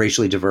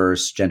 Racially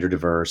diverse, gender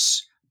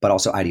diverse, but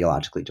also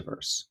ideologically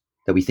diverse.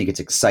 That we think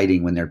it's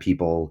exciting when there are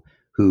people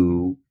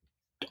who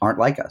aren't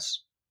like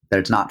us. That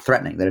it's not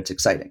threatening. That it's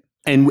exciting.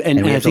 And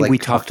I think we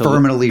talked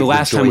affirmatively the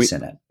last time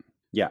in it.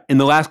 Yeah, in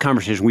the last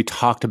conversation, we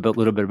talked a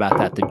little bit about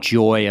that. The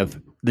joy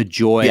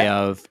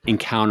of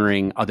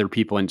encountering other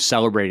people and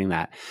celebrating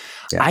that.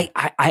 Yeah.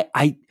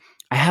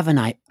 I have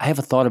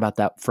a thought about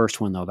that first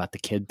one though, about the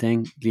kid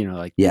thing.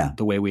 The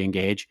way we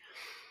engage,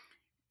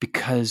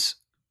 because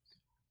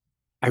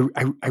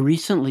I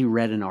recently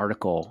read an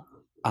article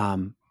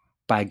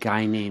by a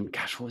guy named,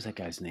 what was that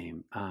guy's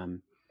name?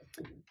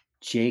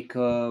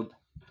 Jacob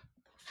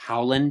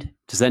Howland.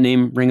 Does that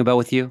name ring a bell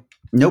with you?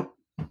 Nope.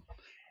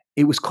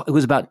 It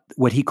was about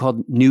what he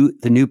called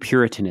the new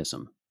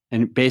Puritanism.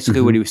 And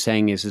basically what he was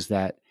saying is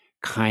that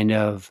kind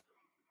of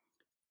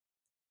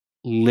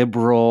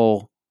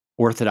liberal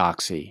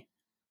orthodoxy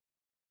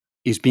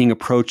is being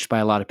approached by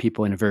a lot of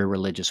people in a very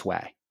religious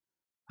way.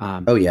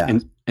 And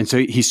so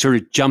he sort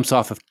of jumps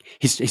off of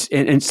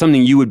and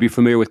something you would be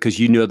familiar with because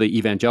you know the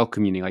evangelical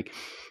community. Like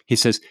he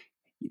says,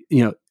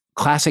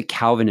 classic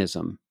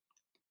Calvinism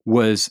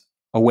was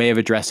a way of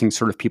addressing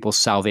sort of people's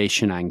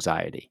salvation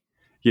anxiety.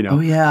 Oh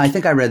yeah, I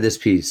think I read this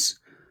piece.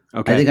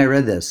 Okay, I think I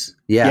read this.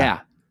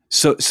 Yeah.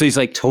 So he's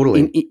like,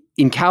 totally.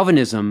 In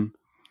Calvinism,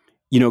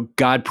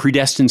 God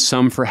predestined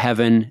some for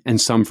heaven and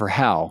some for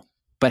hell,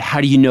 but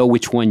how do you know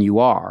which one you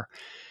are?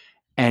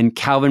 And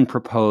Calvin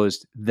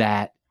proposed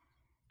that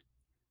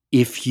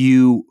if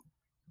you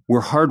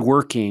were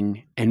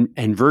hardworking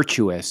and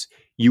virtuous,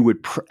 you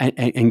would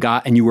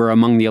and you were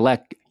among the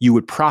elect, you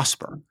would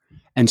prosper,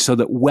 and so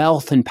that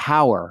wealth and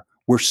power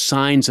were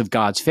signs of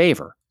God's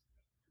favor.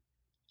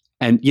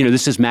 And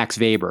this is Max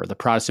Weber, the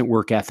Protestant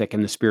work ethic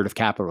and the spirit of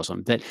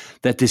capitalism.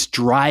 That this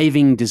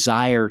driving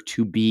desire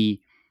to be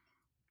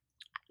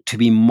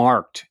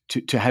marked,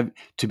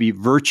 to be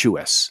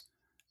virtuous,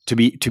 to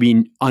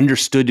be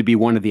understood to be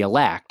one of the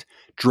elect,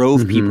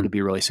 drove people to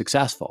be really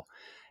successful.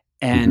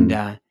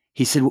 And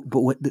he said,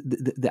 but what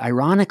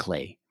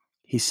ironically,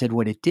 he said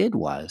what it did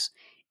was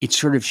it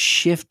sort of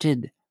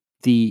shifted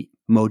the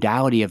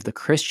modality of the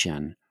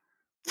Christian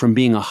from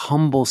being a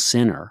humble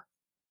sinner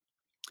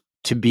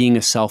to being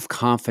a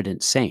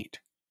self-confident saint.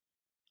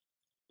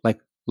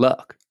 Like,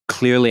 look,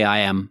 clearly I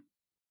am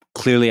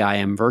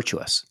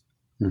virtuous.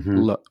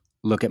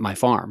 Look at my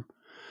farm.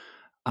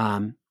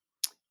 And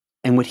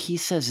what he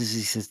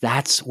says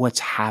that's what's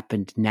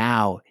happened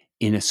now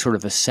in a sort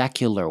of a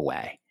secular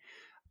way.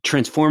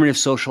 Transformative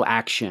social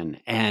action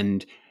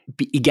and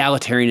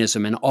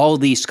egalitarianism and all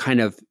these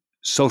kind of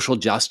social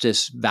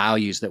justice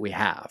values that we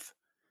have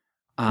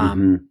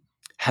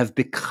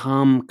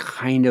become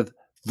kind of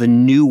the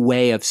new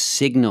way of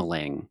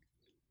signaling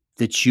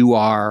that you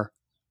are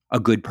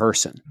a good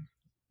person.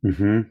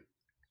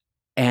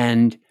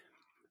 And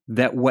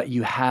that what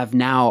you have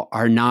now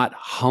are not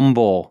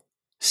humble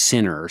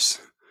sinners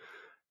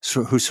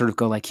who sort of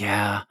go like,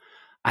 yeah,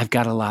 I've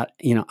got a lot,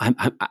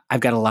 I've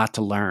got a lot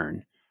to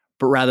learn,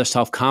 but rather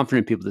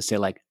self-confident people that say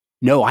like,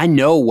 no, I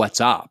know what's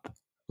up.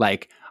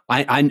 Like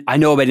I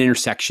know about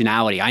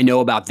intersectionality. I know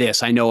about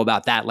this. I know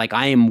about that. Like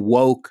I am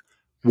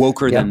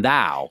woker than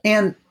thou.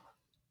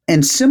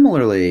 And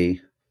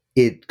similarly,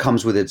 it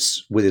comes with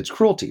its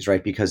cruelties,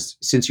 right? Because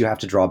since you have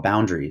to draw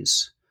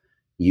boundaries,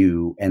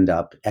 you end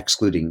up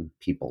excluding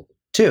people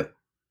too,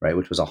 right?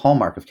 Which was a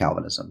hallmark of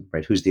Calvinism,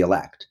 right? Who's the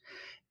elect?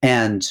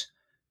 And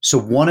so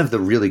one of the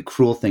really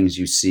cruel things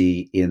you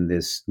see in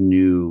this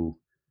new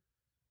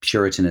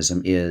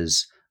Puritanism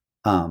is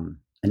an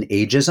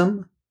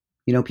ageism.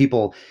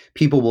 People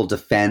will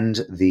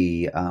defend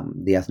the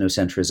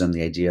ethnocentrism,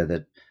 the idea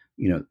that,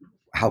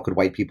 how could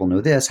white people know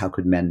this? How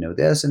could men know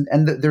this?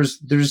 And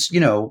there's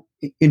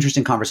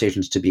interesting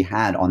conversations to be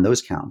had on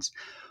those counts.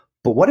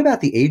 But what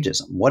about the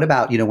ageism? What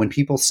about, when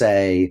people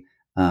say,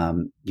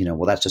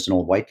 well, that's just an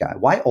old white guy.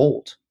 Why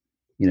old?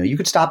 You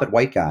could stop at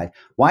white guy.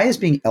 Why is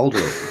being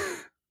elderly?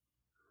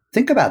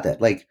 Think about that.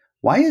 Like,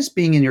 why is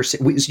being in your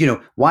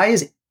 60s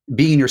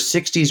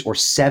or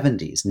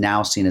 70s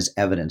now seen as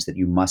evidence that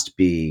you must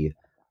be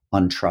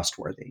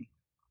untrustworthy?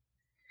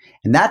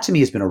 And that to me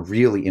has been a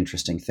really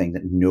interesting thing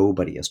that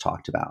nobody has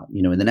talked about.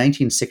 In the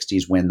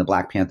 1960s, when the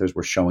Black Panthers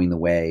were showing the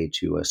way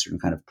to a certain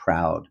kind of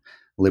proud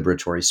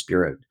liberatory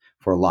spirit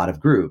for a lot of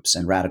groups,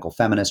 and radical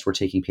feminists were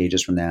taking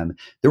pages from them,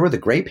 there were the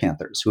Gray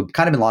Panthers, who have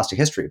kind of been lost to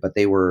history, but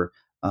they were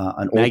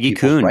an old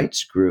people's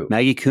rights group.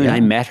 Maggie Kuhn, I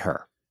met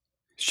her.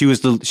 She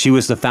was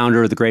the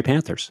founder of the Gray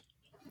Panthers.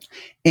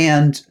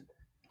 And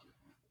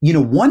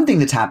one thing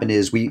that's happened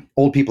is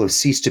old people have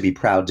ceased to be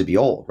proud to be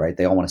old, right?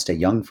 They all want to stay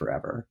young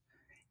forever.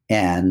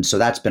 And so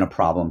that's been a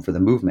problem for the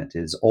movement.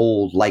 Is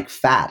old like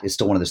fat is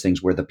still one of those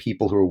things where the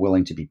people who are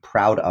willing to be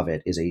proud of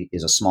it is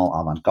a small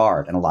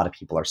avant-garde, and a lot of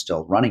people are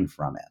still running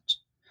from it.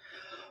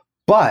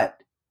 But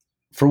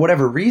for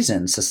whatever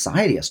reason,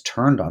 society has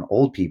turned on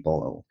old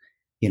people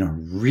in a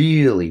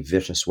really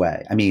vicious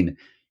way. I mean,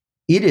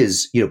 it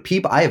is,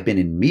 people, I have been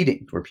in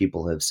meetings where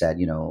people have said,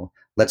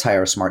 let's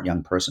hire a smart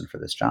young person for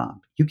this job.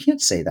 You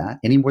can't say that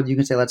any more than you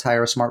can say, let's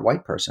hire a smart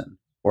white person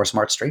or a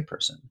smart straight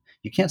person.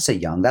 You can't say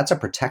young. That's a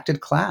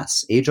protected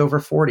class. Age over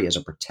 40 is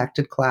a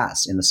protected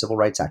class in the Civil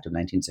Rights Act of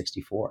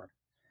 1964.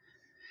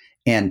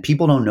 And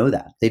people don't know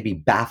that. They'd be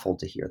baffled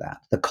to hear that.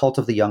 The cult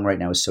of the young right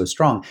now is so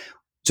strong.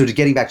 So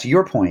getting back to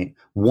your point,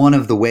 one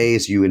of the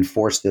ways you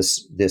enforce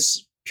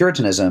this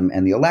Puritanism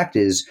and the elect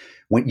is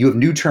when you have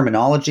new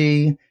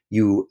terminology,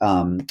 you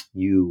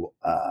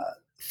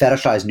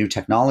fetishize new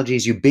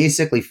technologies. You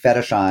basically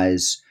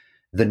fetishize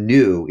the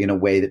new in a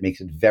way that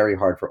makes it very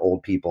hard for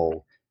old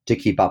people to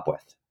keep up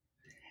with.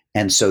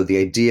 And so the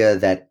idea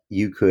that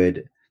you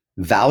could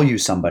value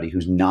somebody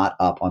who's not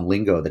up on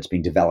lingo that's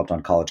being developed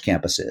on college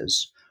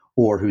campuses,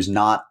 or who's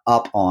not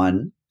up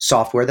on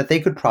software that they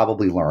could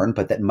probably learn,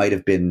 but that might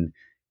have been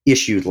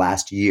issued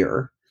last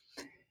year,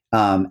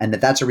 and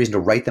that's a reason to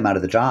write them out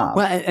of the job.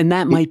 Well, and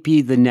that might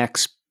be the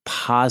next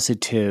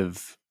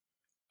positive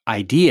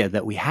idea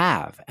that we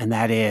have, and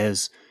that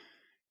is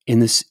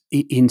in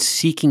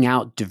seeking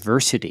out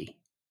diversity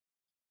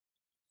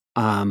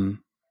in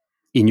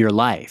your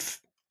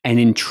life, and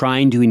in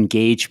trying to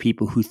engage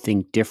people who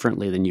think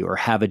differently than you or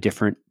have a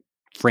different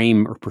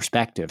frame or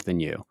perspective than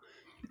you.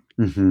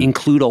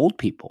 Include old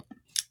people.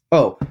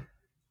 Oh,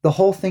 the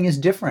whole thing is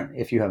different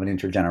if you have an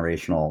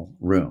intergenerational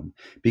room,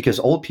 because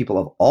old people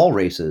of all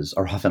races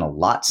are often a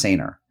lot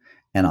saner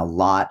and a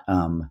lot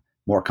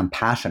more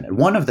compassionate.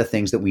 One of the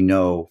things that we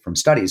know from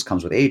studies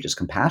comes with age is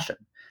compassion.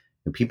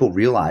 And people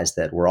realize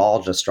that we're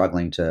all just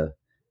struggling to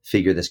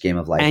figure this game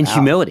of life and out.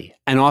 Humility,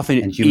 and often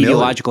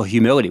ideological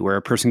humility, where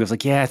a person goes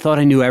like, "Yeah, I thought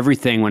I knew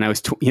everything when I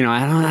was, I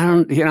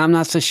don't, I'm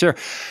not so sure."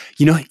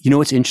 You know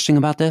what's interesting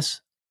about this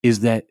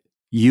is that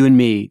you and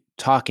me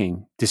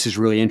talking. This is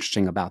really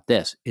interesting about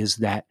this is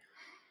that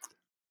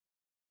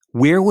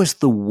where was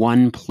the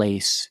one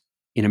place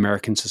in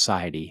American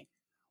society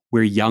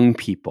where young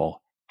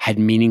people had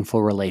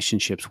meaningful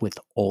relationships with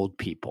old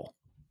people?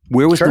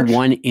 Where was the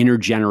one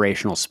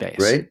intergenerational space?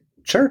 Right,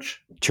 church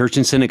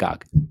and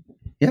synagogue.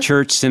 Yeah.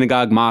 Church,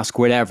 synagogue, mosque,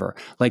 whatever.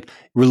 Like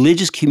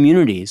religious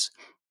communities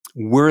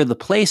were the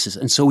places.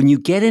 And so when you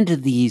get into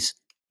this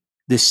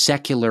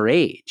secular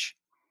age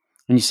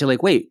and you say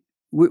like, wait,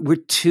 we're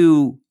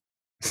two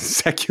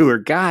secular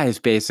guys,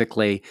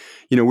 basically,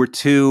 we're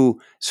two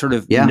sort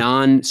of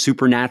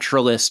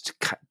non-supernaturalist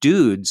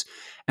dudes.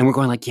 And we're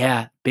going like,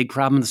 yeah, big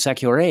problem in the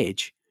secular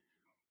age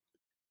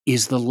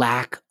is the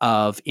lack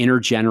of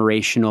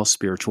intergenerational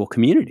spiritual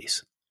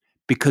communities.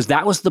 Because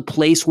that was the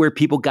place where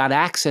people got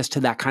access to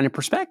that kind of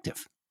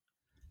perspective.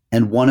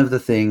 And one of the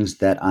things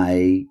that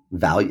I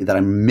value, that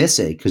I'm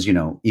missing, because,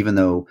 even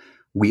though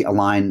we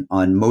align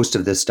on most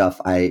of this stuff,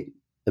 I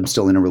am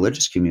still in a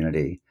religious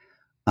community,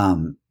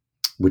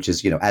 which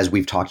is, as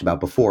we've talked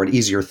about before, an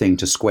easier thing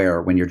to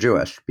square when you're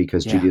Jewish,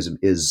 because Judaism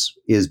is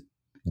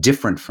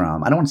different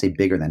from, I don't want to say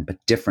bigger than, but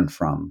different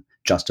from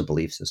just a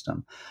belief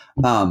system.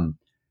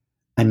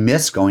 I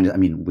miss going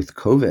to, with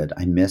COVID,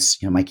 I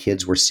miss, my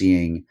kids were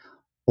seeing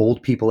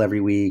old people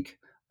every week,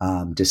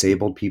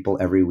 disabled people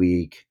every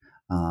week,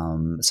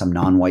 some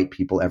non-white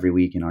people every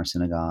week in our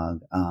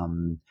synagogue.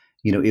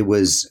 It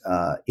was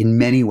in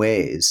many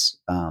ways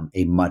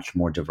a much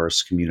more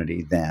diverse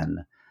community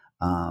than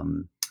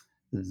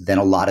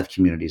a lot of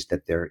communities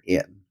that they're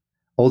in.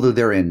 Although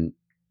they're in,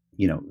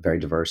 very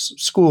diverse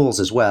schools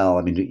as well.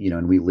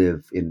 And we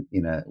live in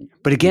a.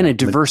 But again, a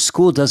diverse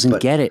school doesn't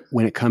get it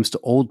when it comes to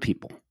old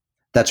people.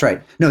 That's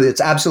right. No,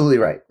 that's absolutely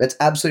right. That's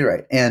absolutely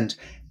right.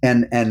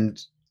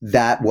 And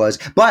that was,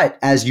 but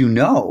as you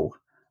know,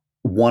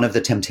 one of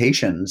the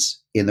temptations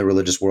in the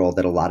religious world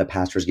that a lot of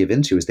pastors give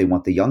into is they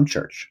want the young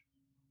church,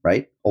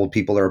 right? Old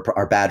people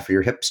are bad for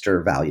your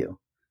hipster value.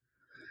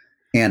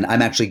 And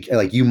I'm actually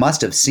like, you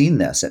must have seen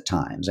this at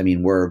times.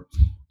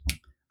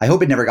 I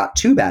hope it never got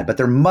too bad, but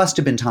there must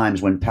have been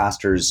times when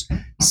pastors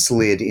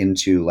slid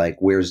into like,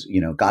 where's,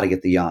 got to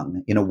get the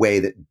young in a way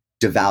that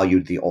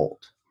devalued the old.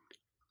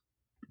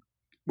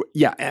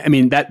 Yeah,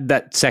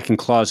 that second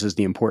clause is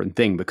the important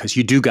thing, because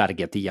you do got to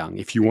get the young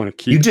if you want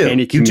to keep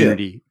any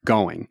community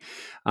going.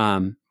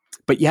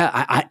 But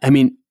yeah,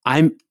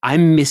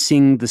 I'm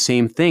missing the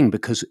same thing,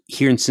 because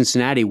here in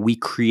Cincinnati we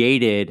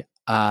created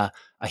a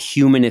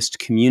humanist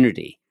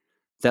community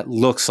that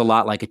looks a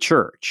lot like a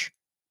church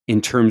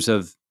in terms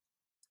of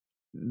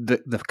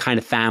the kind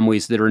of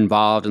families that are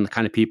involved and the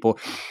kind of people.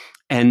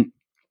 And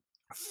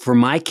for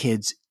my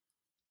kids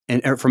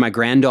and for my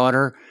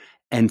granddaughter,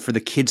 and for the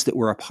kids that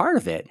were a part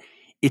of it,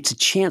 it's a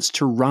chance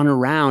to run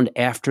around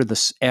after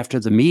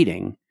the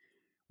meeting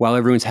while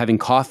everyone's having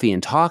coffee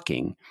and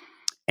talking,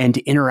 and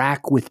to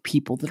interact with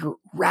people that are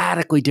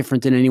radically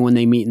different than anyone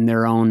they meet in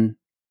their own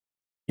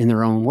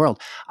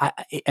world.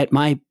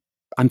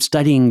 I'm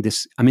studying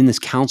this. I'm in this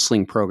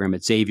counseling program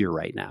at Xavier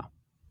right now,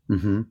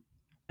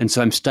 and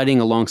so I'm studying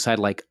alongside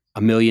like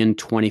 1 million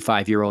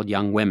 25-year-old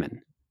young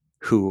women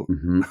who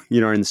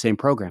are in the same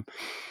program.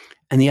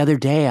 And the other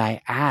day,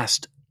 I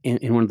asked.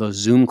 In one of those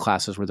Zoom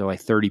classes where there were like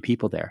 30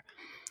 people there,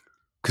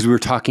 because we were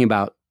talking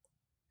about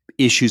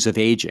issues of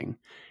aging.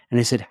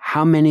 And I said,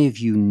 how many of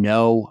you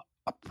know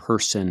a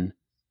person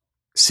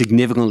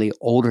significantly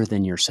older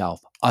than yourself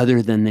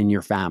other than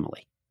your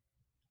family?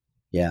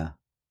 Yeah.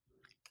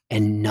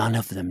 And none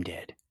of them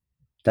did.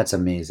 That's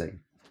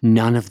amazing.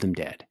 None of them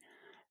did.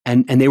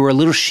 And they were a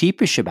little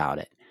sheepish about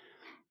it.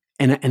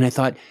 And I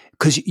thought,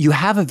 because you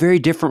have a very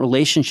different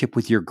relationship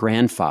with your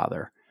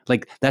grandfather.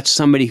 Like that's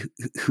somebody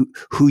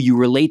who you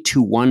relate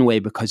to one way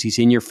because he's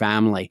in your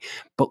family,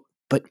 but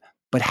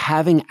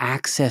having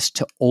access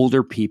to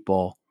older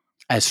people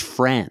as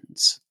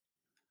friends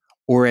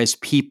or as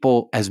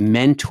people, as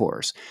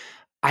mentors,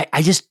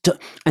 I just,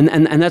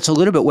 and that's a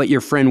little bit what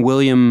your friend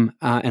William,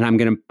 and I'm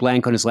going to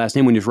blank on his last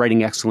name when he was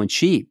writing Excellent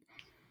Sheep.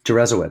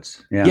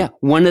 Deresiewicz. Yeah. Yeah.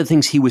 One of the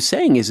things he was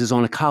saying is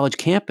on a college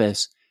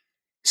campus,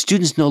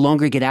 students no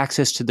longer get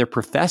access to their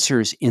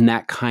professors in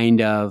that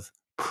kind of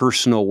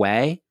personal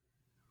way.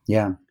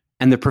 Yeah.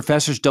 and the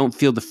professors don't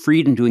feel the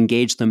freedom to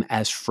engage them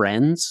as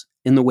friends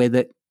in the way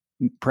that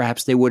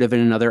perhaps they would have in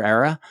another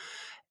era.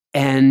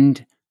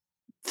 And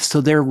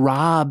so they're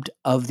robbed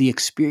of the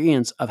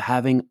experience of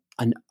having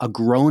a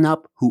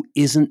grown-up who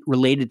isn't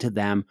related to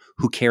them,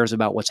 who cares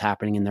about what's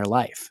happening in their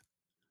life.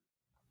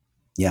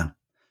 Yeah.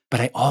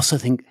 But I also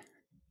think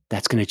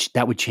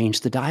that would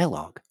change the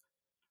dialogue.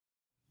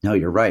 No,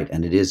 you're right.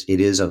 And it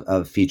is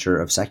a feature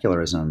of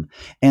secularism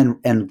and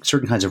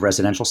certain kinds of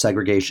residential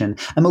segregation.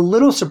 I'm a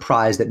little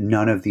surprised that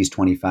none of these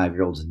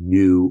 25-year-olds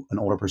knew an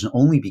older person,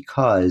 only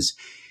because,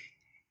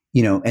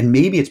 and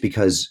maybe it's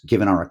because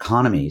given our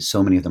economy,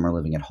 so many of them are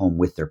living at home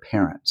with their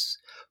parents.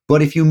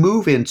 But if you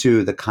move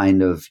into the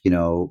kind of,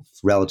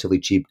 relatively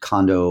cheap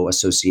condo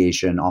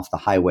association off the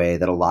highway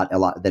that a lot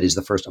that is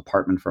the first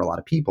apartment for a lot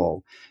of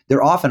people,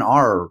 there often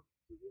are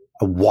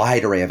a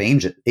wide array of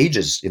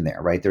ages in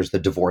there, right? There's the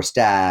divorced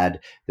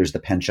dad, there's the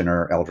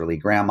pensioner, elderly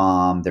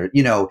grandmom. There,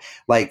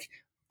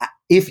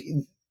 if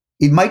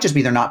it might just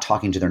be they're not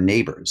talking to their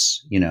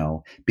neighbors,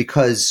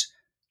 because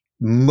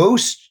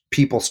most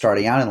people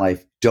starting out in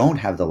life don't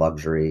have the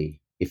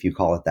luxury, if you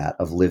call it that,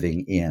 of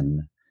living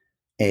in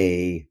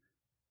a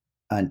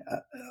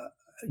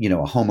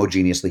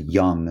homogeneously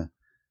young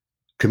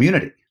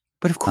community.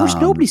 But of course,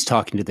 nobody's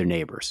talking to their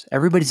neighbors.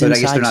 Everybody's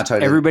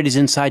inside. Everybody's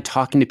inside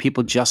talking to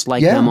people just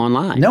like them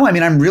online. No, I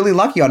mean, I'm really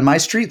lucky on my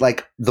street.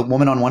 Like the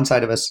woman on one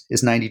side of us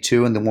is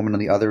 92 and the woman on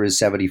the other is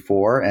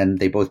 74, and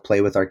they both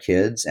play with our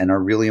kids and are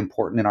really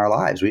important in our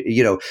lives.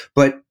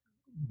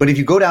 But if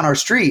you go down our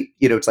street,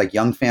 it's like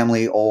young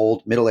family,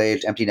 old,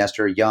 middle-aged, empty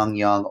nester,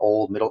 young,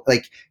 old, middle.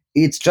 Like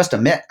it's just a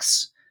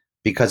mix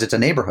because it's a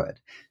neighborhood.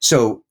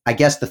 So I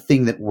guess the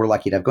thing that we're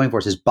lucky to have going for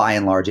us is, by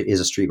and large, it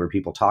is a street where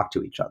people talk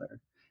to each other.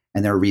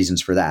 And there are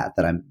reasons for that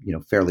I'm,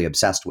 fairly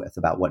obsessed with,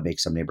 about what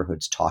makes some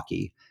neighborhoods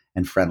talky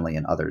and friendly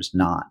and others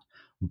not.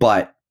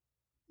 But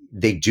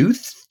they do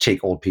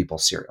take old people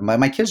serious.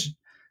 My kids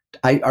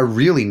are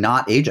really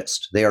not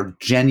ageist. They are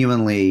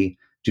genuinely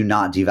do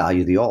not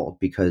devalue the old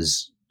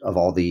because of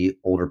all the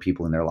older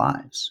people in their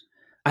lives.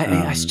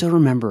 I still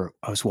remember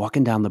I was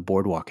walking down the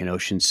boardwalk in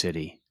Ocean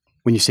City.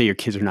 When you say your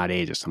kids are not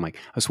ageist, I'm like,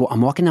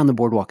 I'm walking down the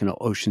boardwalk in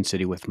Ocean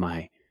City with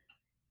my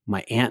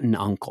aunt and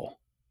uncle,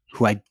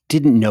 who I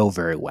didn't know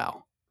very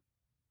well.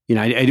 We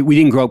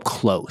didn't grow up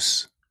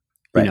close,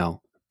 right.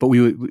 But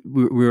we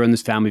were on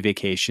this family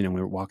vacation and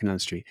we were walking down the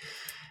street,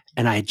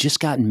 and I had just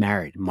gotten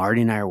married.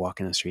 Marty and I are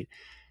walking down the street,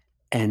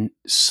 and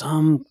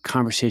some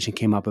conversation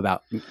came up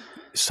about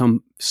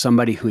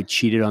somebody who had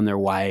cheated on their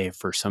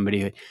wife or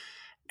somebody,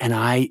 and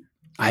I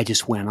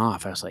just went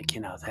off. I was like,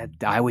 that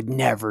I would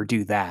never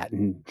do that.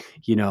 And,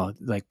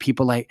 like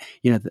people like,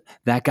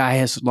 that guy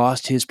has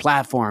lost his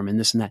platform and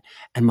this and that.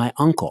 And my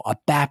uncle, a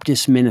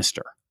Baptist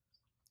minister,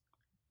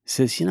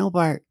 says,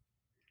 Bart,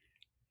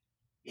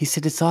 he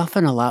said, it's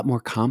often a lot more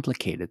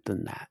complicated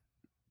than that.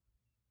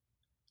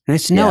 And I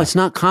said, no, it's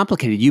not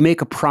complicated. You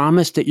make a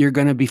promise that you're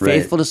going to be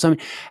faithful to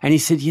somebody. And he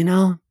said,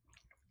 I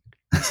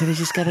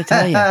just got to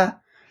tell you,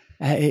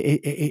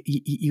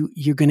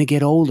 you're going to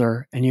get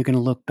older and you're going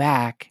to look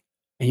back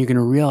and you're going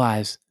to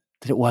realize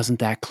that it wasn't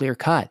that clear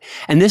cut.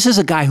 And this is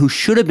a guy who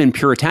should have been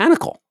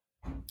puritanical,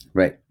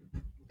 right?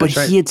 But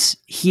he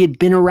had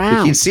been around.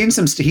 But he'd seen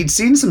some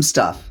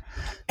stuff.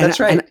 That's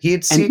right. He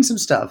had seen some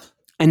stuff.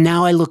 And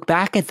now I look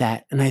back at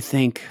that and I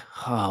think,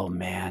 oh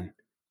man,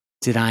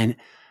 who did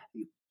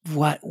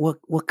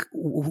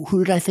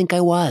I think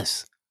I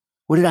was?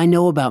 What did I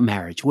know about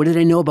marriage? What did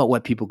I know about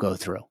what people go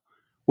through?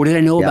 What did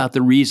I know about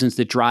the reasons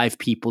that drive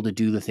people to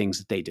do the things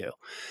that they do?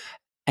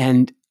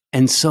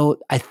 And so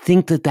I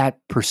think that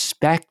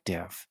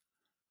perspective,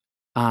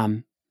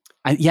 I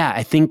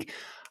think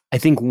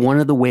one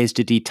of the ways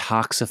to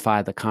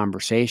detoxify the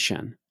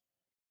conversation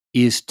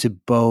is to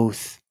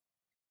both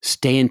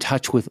stay in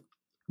touch with,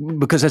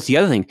 because that's the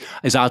other thing,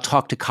 is I'll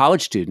talk to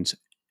college students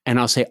and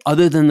I'll say,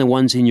 other than the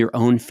ones in your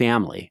own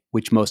family,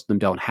 which most of them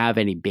don't have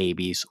any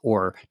babies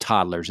or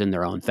toddlers in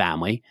their own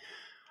family,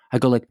 I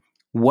go like,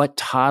 what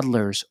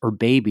toddlers or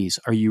babies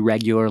are you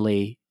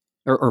regularly,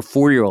 or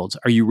 4-year-olds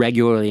are you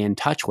regularly in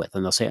touch with?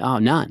 And they'll say, oh,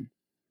 none.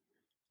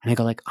 And I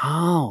go like,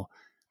 oh,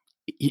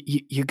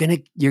 you're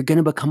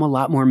gonna become a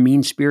lot more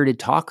mean-spirited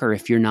talker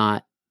if you're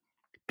not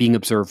being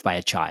observed by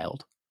a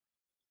child.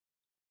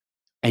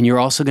 And you're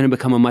also going to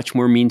become a much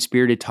more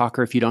mean-spirited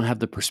talker if you don't have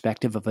the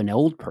perspective of an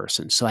old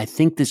person. So I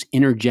think this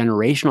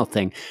intergenerational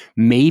thing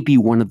may be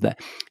one of the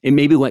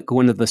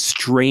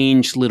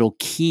strange little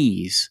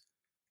keys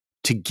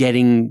to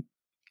getting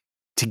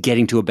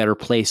to a better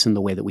place in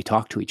the way that we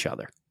talk to each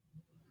other.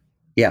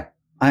 Yeah.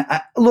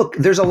 I look,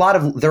 there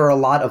are a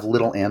lot of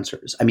little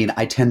answers. I mean,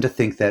 I tend to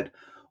think that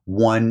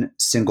one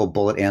single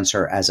bullet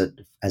answer as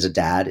a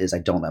dad is I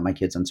don't let my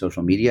kids on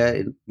social media,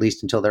 at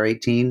least until they're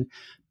 18,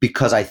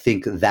 because I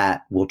think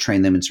that will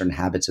train them in certain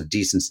habits of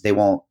decency.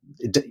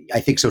 I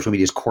think social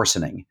media is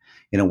coarsening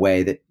in a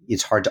way that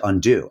it's hard to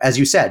undo. As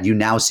you said, you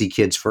now see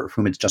kids for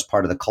whom it's just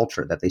part of the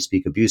culture that they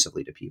speak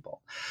abusively to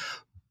people.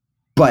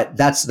 but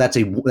that's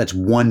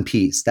one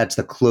piece. That's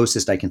the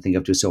closest I can think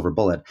of to a silver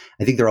bullet.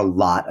 I think there are a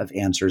lot of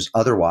answers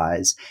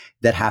otherwise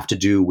that have to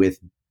do with,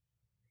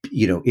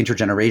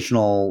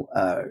 intergenerational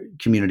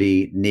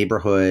community,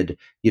 neighborhood,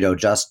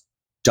 just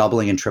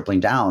doubling and tripling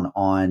down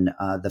on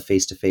the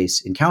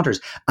face-to-face encounters.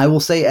 I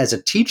will say as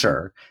a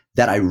teacher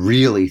that I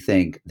really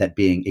think that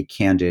being a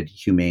candid,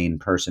 humane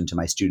person to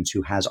my students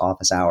who has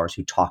office hours,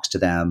 who talks to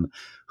them,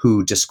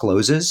 who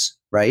discloses,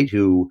 right,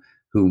 who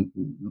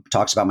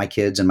talks about my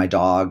kids and my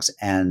dogs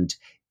and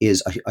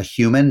is a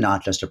human,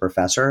 not just a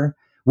professor,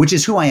 which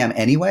is who I am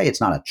anyway.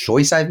 It's not a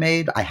choice I've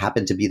made. I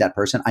happen to be that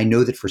person. I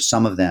know that for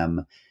some of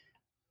them,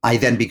 I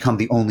then become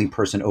the only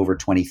person over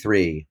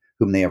 23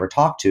 whom they ever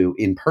talk to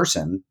in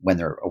person when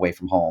they're away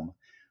from home,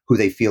 who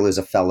they feel is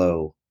a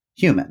fellow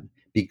human,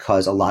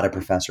 because a lot of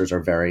professors are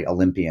very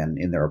Olympian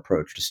in their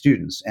approach to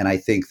students. And I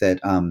think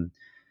that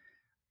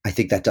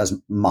does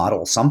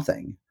model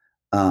something.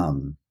 I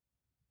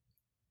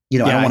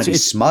don't want to be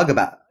smug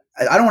about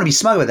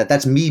that.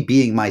 That's me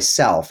being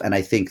myself. And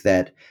I think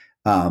that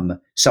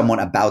someone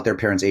about their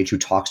parents' age who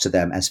talks to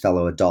them as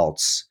fellow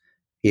adults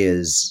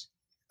is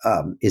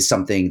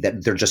something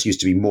that there just used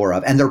to be more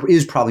of. And there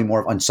is probably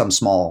more of on some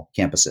small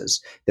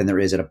campuses than there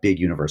is at a big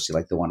university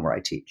like the one where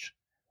I teach.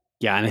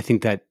 Yeah. And I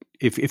think that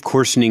if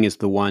coarsening is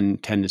the one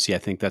tendency, I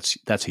think that's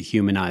a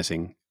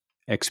humanizing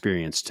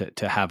experience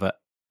to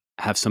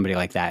have somebody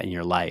like that in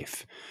your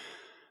life.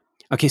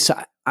 Okay.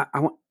 So I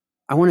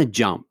want to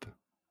jump.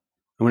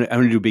 I want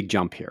to do a big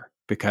jump here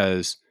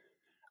because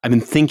I've been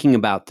thinking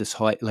about this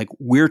whole, like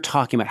we're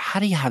talking about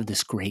how do you have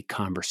this great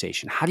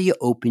conversation? How do you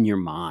open your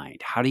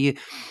mind? How do you,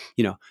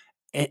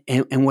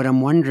 and what I'm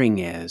wondering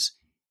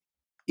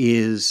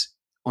is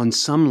on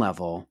some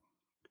level,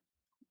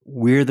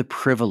 we're the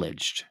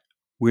privileged,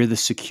 we're the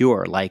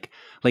secure, and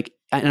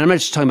I'm not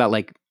just talking about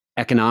like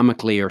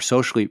economically or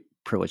socially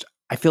privileged.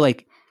 I feel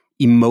like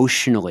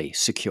emotionally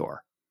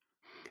secure.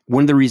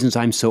 One of the reasons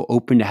I'm so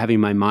open to having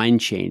my mind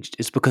changed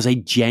is because I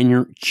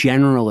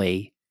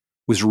generally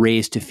was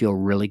raised to feel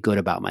really good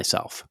about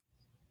myself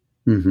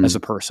as a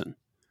person.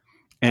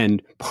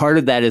 And part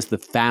of that is the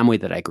family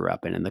that I grew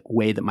up in and the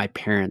way that my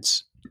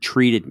parents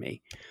treated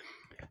me.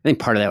 I think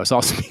part of that was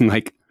also being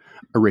like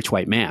a rich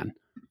white man,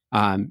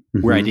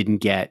 where I didn't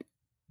get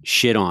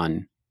shit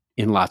on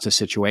in lots of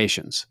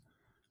situations.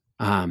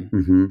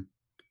 And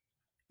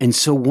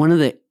so one of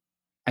the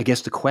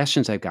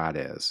questions I've got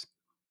is,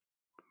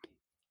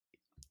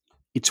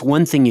 it's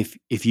one thing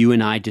if you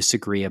and I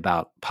disagree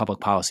about public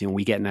policy and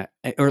we get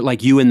or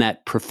like you and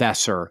that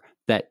professor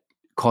that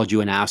called you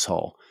an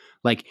asshole,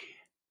 like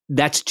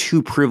that's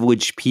two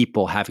privileged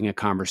people having a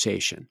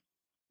conversation.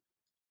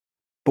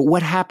 But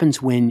what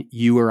happens when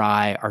you or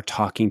I are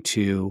talking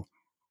to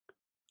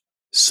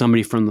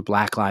somebody from the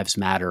Black Lives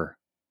Matter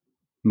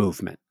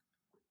movement?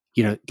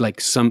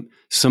 Like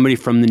somebody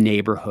from the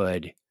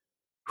neighborhood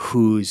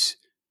who's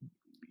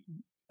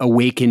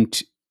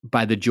awakened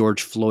by the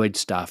George Floyd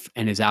stuff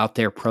and is out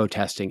there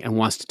protesting and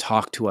wants to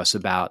talk to us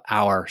about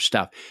our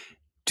stuff.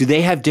 Do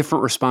they have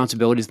different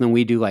responsibilities than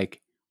we do? Like,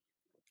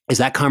 is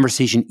that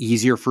conversation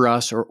easier for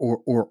us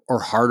or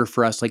harder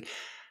for us? Like,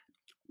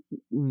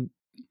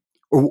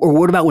 or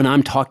what about when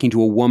I'm talking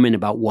to a woman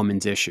about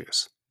women's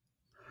issues?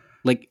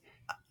 Like,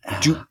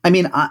 do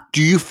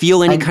you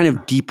feel any kind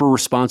of deeper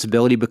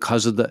responsibility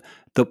because of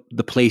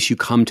the place you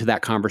come to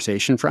that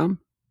conversation from?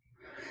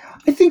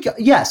 I think,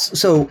 yes.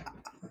 So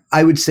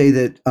I would say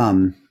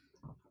that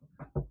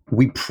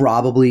we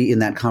probably in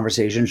that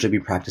conversation should be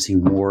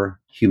practicing more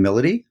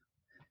humility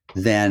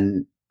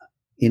than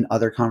in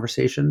other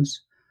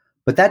conversations.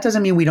 But that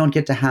doesn't mean we don't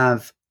get to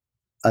have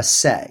a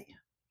say.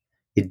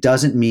 It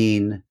doesn't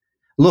mean,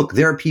 look,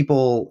 there are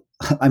people,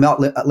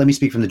 let me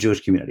speak from the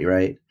Jewish community,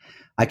 right?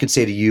 I could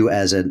say to you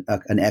as an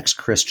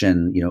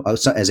ex-Christian,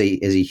 as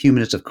a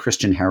humanist of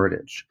Christian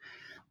heritage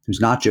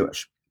who's not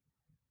Jewish,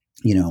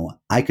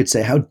 I could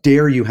say, how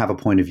dare you have a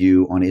point of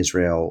view on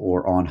Israel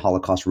or on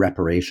Holocaust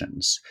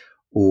reparations,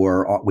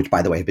 which,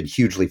 by the way, have been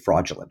hugely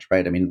fraudulent,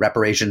 right? I mean,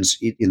 reparations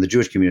in the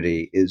Jewish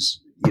community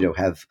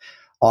have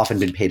often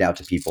been paid out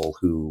to people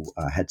who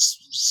had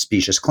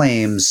specious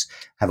claims,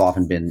 have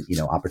often been,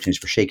 opportunities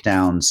for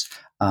shakedowns.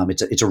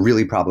 It's a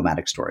really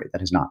problematic story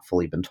that has not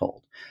fully been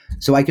told.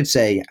 So I could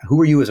say,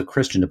 who are you as a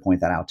Christian to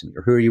point that out to me?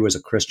 Or who are you as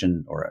a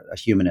Christian or a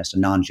humanist, a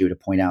non-Jew, to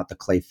point out the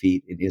clay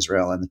feet in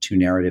Israel and the two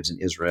narratives in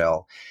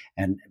Israel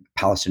and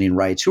Palestinian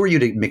rights? Who are you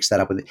to mix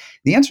that up with it?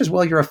 The answer is,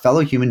 well, you're a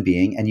fellow human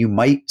being and you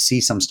might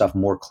see some stuff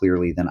more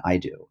clearly than I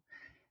do.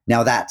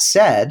 Now, that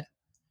said,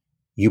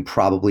 you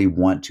probably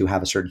want to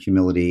have a certain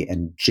humility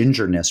and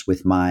gingerness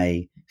with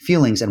my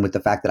feelings and with the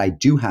fact that I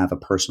do have a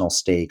personal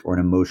stake or an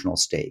emotional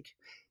stake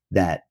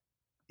that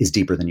is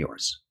deeper than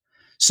yours.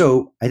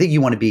 So I think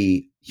you want to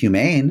be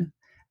humane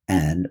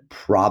and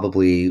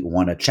probably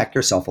want to check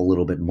yourself a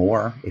little bit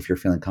more if you're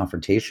feeling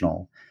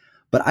confrontational.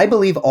 But I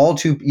believe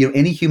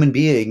any human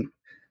being,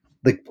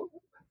 like,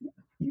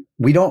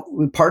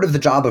 part of the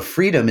job of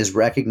freedom is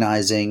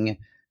recognizing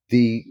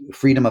the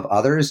freedom of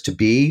others to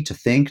be, to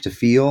think, to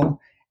feel,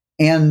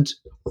 and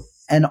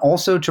and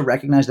also to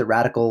recognize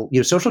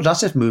that social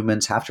justice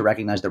movements have to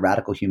recognize the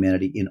radical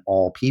humanity in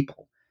all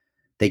people.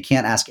 They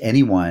can't ask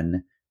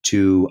anyone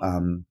to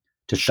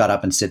shut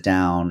up and sit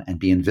down and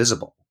be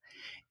invisible.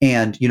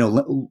 And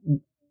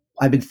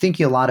I've been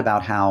thinking a lot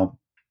about how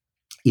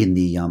in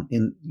the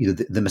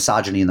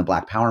misogyny in the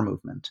Black Power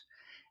movement,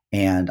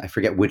 and I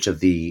forget which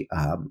of the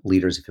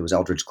leaders, if it was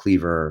Eldridge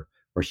Cleaver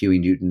or Huey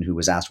Newton, who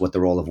was asked what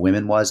the role of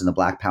women was in the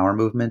Black Power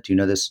movement. Do you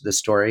know this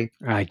story?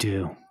 I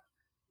do.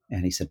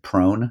 And he said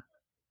prone,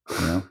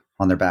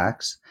 on their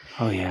backs.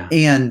 Oh yeah.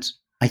 And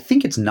I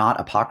think it's not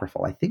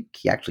apocryphal. I think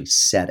he actually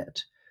said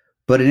it.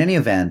 But in any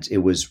event, it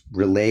was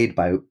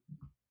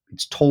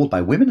it's told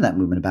by women in that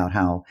movement about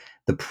how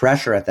the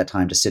pressure at that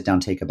time to sit down,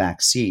 take a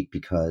back seat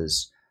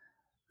because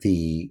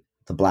the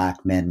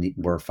Black men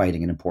were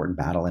fighting an important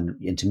battle,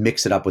 and to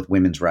mix it up with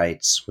women's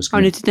rights was.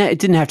 And it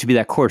didn't have to be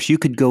that coarse. You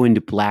could go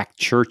into Black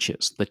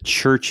churches, the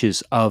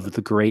churches of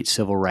the great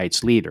civil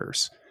rights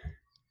leaders,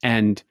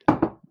 and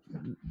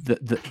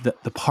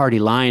the party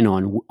line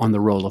on the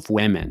role of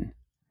women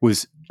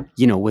was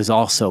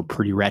also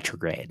pretty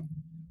retrograde.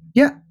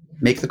 Yeah,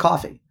 make the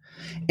coffee,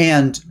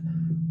 and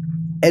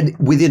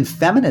within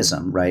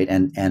feminism, right?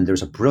 And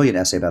there's a brilliant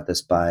essay about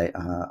this by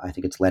I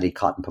think it's Letty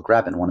Cotton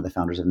Pogrebin, one of the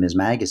founders of Ms.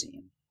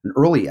 Magazine. An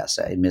early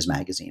essay in Ms.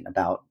 Magazine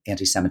about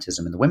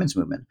anti-Semitism in the women's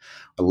movement.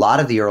 A lot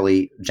of the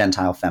early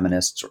Gentile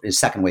feminists, or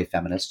second wave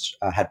feminists,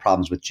 had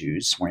problems with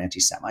Jews, were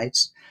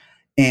anti-Semites,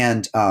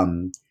 and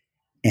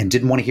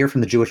didn't want to hear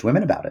from the Jewish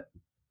women about it,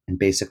 and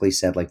basically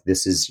said, like,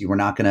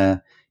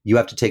 you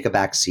have to take a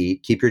back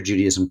seat, keep your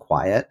Judaism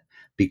quiet,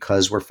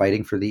 because we're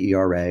fighting for the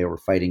ERA, or we're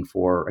fighting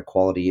for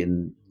equality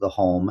in the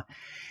home,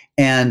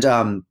 and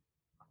and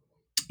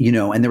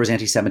there was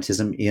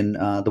anti-Semitism in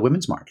the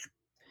Women's March.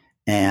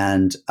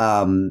 And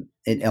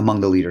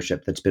among the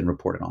leadership that's been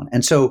reported on.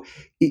 And so,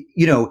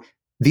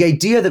 the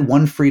idea that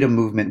one freedom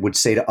movement would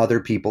say to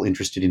other people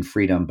interested in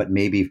freedom, but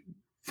maybe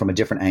from a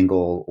different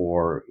angle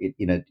or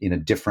in a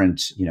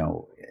different, in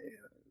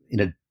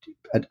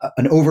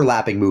an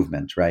overlapping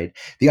movement, right?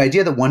 The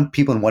idea that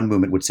people in one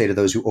movement would say to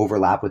those who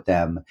overlap with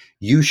them,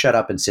 you shut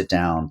up and sit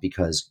down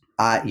because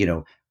I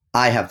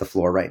have the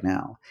floor right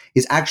now,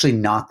 is actually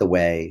not the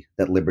way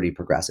that liberty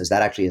progresses.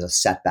 That actually is a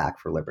setback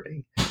for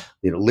liberty.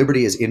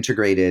 Liberty is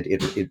integrated.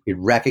 It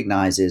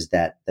recognizes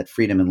that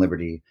freedom and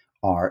liberty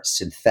are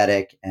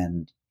synthetic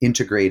and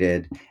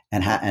integrated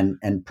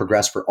and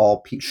progress for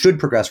should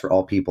progress for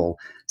all people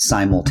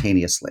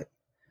simultaneously.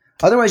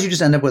 Otherwise, you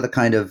just end up with a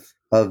kind of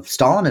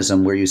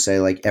Stalinism where you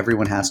say, like,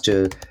 everyone has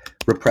to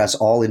repress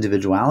all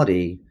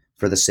individuality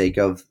for the sake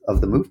of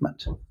the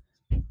movement.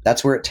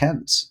 That's where it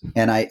tends,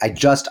 and I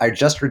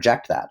just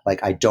reject that.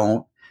 Like, I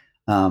don't,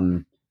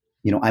 I'm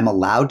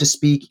allowed to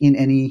speak in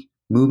any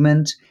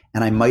movement,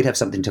 and I might have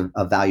something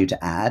of value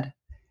to add.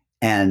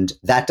 And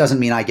that doesn't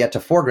mean I get to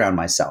foreground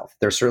myself.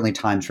 There's certainly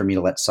times for me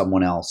to let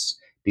someone else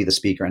be the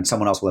speaker, and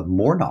someone else will have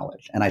more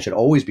knowledge. And I should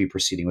always be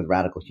proceeding with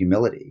radical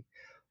humility.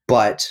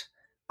 But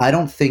I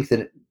don't think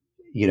that,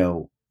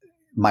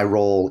 my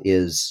role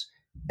is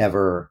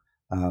ever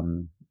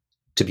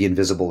to be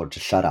invisible or to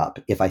shut up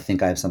if I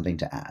think I have something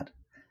to add.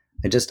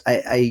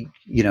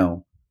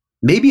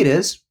 Maybe it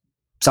is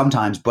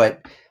sometimes,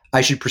 but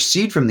I should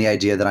proceed from the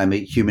idea that I'm a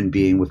human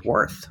being with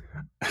worth.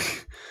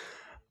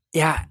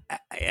 Yeah,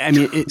 I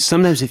mean,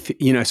 sometimes it's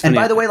funny. And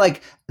by the way,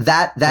 like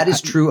that is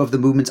true of the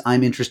movements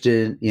I'm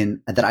interested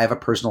in, that I have a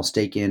personal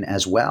stake in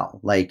as well.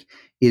 Like,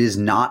 it is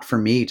not for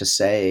me to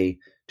say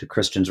to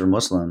Christians or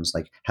Muslims,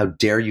 like, how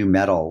dare you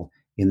meddle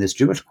in this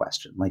Jewish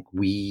question? Like,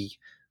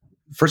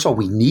 first of all,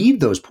 we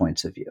need those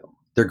points of view.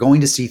 They're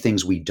going to see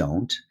things we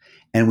don't,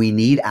 and we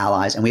need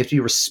allies, and we have to be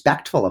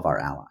respectful of our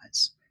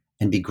allies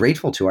and be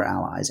grateful to our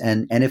allies.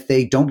 And if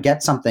they don't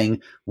get something,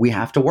 we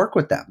have to work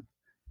with them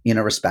in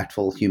a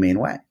respectful, humane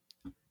way.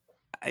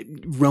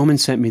 Roman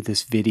sent me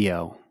this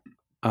video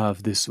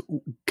of this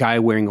guy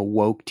wearing a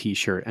woke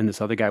t-shirt and this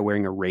other guy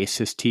wearing a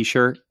racist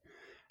t-shirt.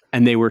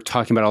 And they were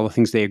talking about all the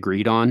things they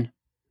agreed on.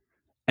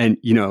 And,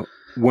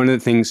 one of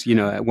the things,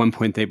 at one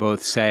point they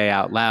both say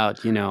out loud,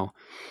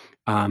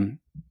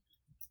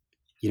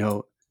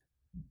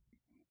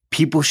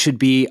 people should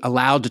be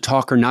allowed to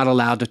talk or not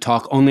allowed to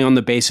talk only on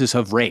the basis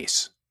of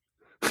race.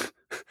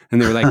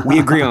 And they were like, we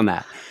agree on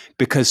that.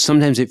 Because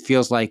sometimes it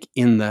feels like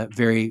in the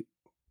very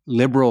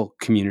liberal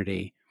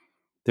community,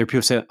 there are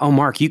people say, oh,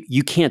 Mark,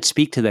 you can't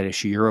speak to that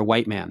issue. You're a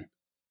white man.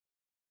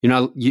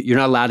 You're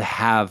not allowed to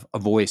have a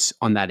voice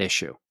on that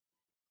issue.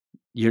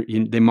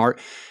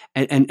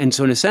 And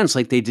so in a sense,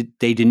 like they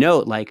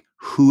denote like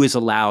who is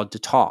allowed to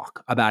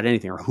talk about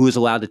anything, or who is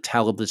allowed to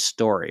tell the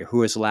story, or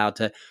who is allowed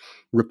to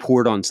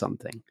report on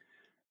something.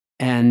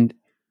 And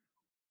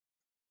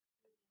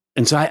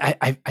so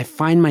I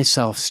find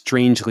myself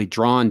strangely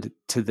drawn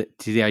to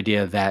the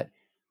idea that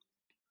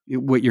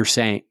what you're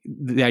saying,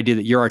 the idea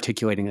that you're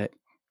articulating, that,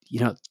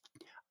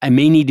 I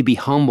may need to be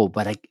humble,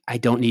 but I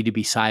don't need to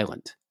be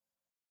silent.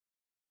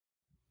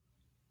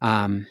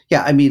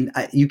 Yeah, I mean,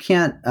 you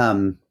can't.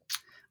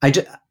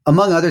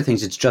 among other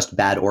things, it's just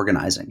bad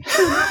organizing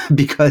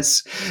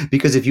because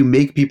if you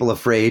make people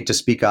afraid to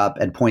speak up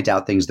and point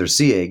out things they're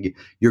seeing,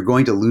 you're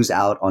going to lose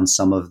out on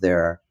some of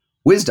their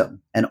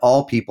wisdom, and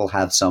all people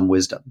have some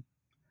wisdom.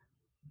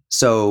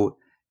 So,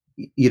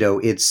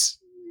 it's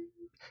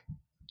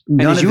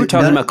and as you were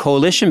talking about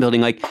coalition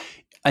building, like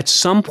at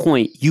some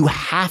point you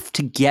have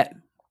to get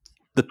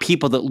the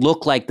people that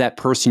look like that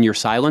person you're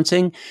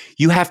silencing,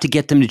 you have to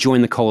get them to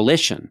join the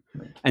coalition.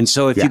 And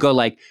so if you go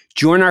like,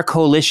 join our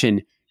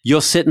coalition,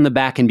 you'll sit in the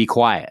back and be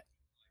quiet.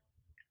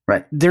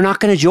 Right. They're not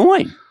going to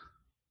join.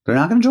 They're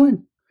not going to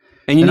join.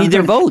 And you need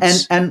their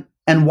votes. And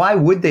why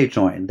would they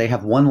join? They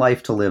have one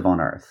life to live on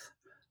Earth.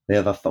 We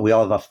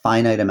all have a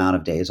finite amount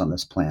of days on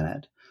this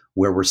planet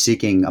where we're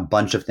seeking a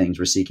bunch of things.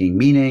 We're seeking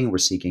meaning, we're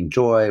seeking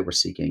joy, we're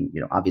seeking,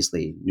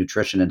 obviously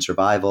nutrition and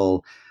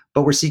survival,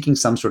 but we're seeking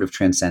some sort of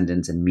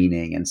transcendence and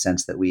meaning and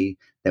sense that we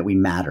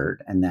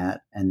mattered and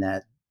that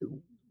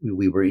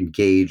we were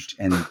engaged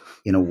and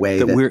in a way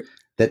that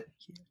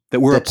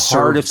we're a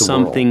part of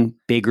something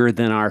bigger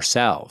than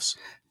ourselves.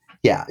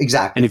 Yeah,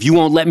 exactly. And if you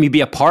won't let me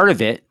be a part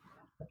of it.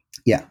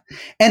 Yeah.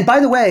 And by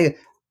the way,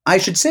 I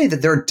should say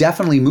that there are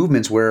definitely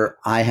movements where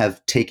I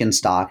have taken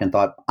stock and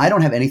thought, I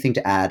don't have anything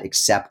to add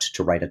except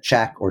to write a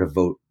check or to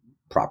vote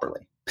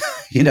properly.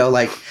 And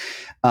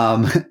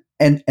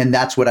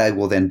that's what I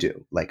will then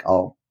do. Like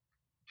I'll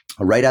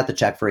write out the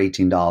check for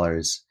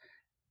 $18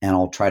 and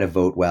I'll try to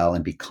vote well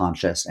and be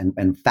conscious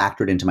and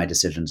factor it into my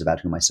decisions about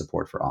whom I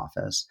support for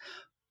office.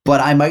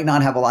 But I might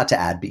not have a lot to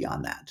add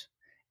beyond that.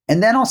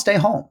 And then I'll stay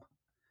home,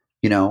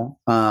 and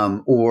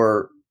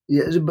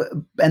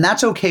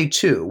that's okay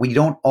too. We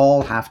don't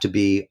all have to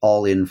be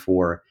all in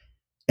for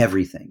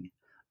everything.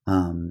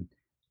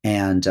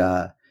 There's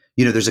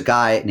a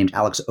guy named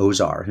Alex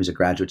Ozar, who's a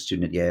graduate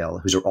student at Yale,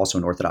 who's also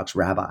an Orthodox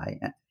rabbi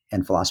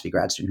and philosophy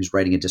grad student, who's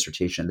writing a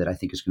dissertation that I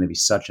think is going to be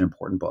such an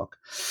important book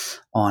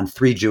on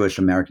three Jewish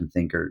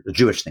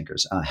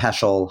thinkers,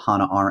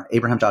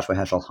 Abraham Joshua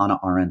Heschel, Hannah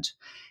Arendt,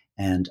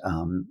 and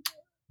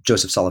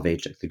Joseph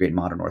Soloveitchik, the great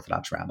modern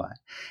Orthodox rabbi.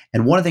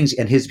 And one of the things,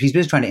 and he's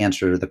busy trying to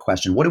answer the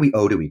question, what do we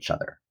owe to each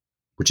other?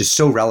 Which is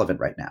so relevant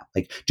right now.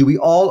 Like, do we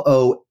all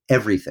owe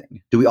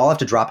everything? Do we all have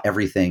to drop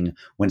everything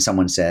when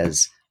someone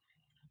says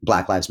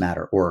Black Lives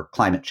Matter or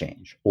climate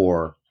change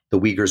or the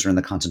Uyghurs are in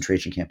the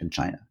concentration camp in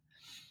China?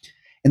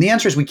 And the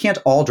answer is we can't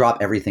all drop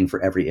everything for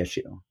every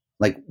issue.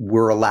 Like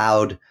we're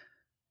allowed,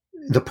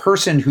 the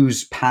person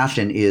whose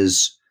passion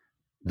is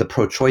the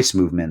pro-choice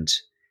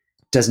movement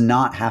does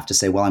not have to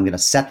say, well, I'm going to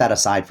set that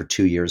aside for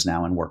 2 years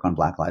now and work on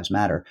Black Lives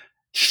Matter.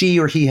 She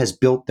or he has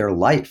built their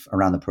life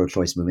around the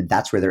pro-choice movement.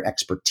 That's where their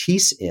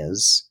expertise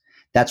is.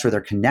 That's where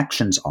their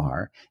connections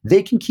are.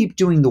 They can keep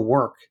doing the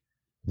work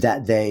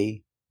that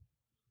they've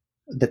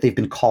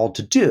been called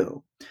to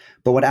do.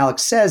 But what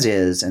Alex says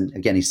is, and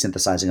again, he's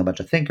synthesizing a bunch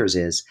of thinkers,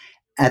 is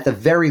at the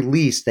very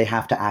least, they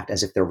have to act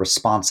as if they're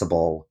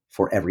responsible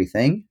for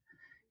everything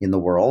in the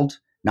world,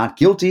 not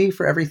guilty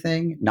for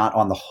everything, not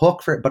on the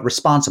hook for it, but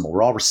responsible.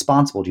 We're all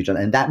responsible to each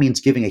other. And that means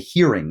giving a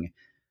hearing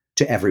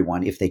to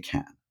everyone if they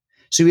can.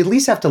 So you at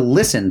least have to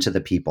listen to the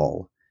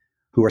people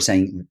who are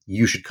saying,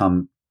 you should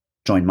come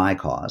join my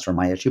cause or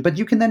my issue, but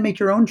you can then make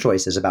your own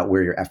choices about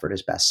where your effort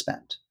is best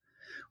spent,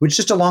 which is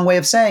just a long way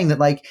of saying that,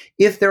 like,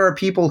 if there are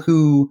people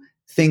who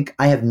think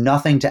I have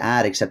nothing to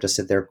add except to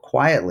sit there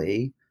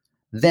quietly,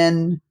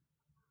 then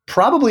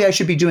probably I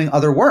should be doing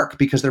other work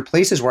because there are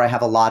places where I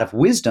have a lot of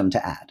wisdom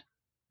to add.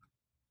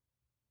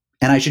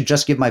 And I should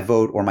just give my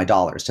vote or my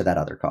dollars to that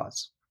other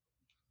cause.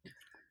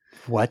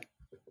 What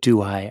do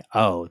I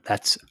owe?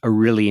 That's a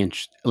really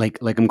interesting,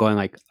 like I'm going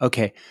like,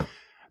 okay,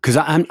 because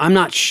I'm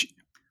not,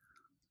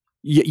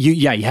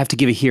 you have to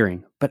give a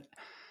hearing, but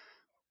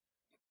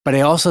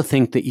I also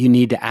think that you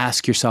need to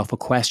ask yourself a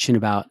question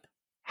about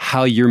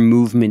how your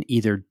movement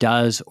either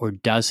does or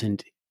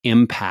doesn't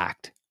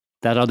impact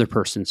that other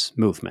person's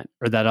movement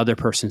or that other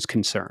person's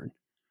concern.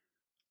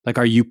 Like,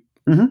 are you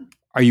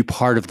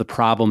part of the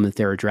problem that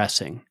they're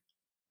addressing?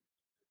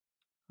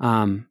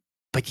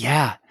 But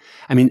yeah,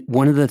 I mean,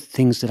 one of the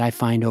things that I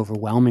find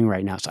overwhelming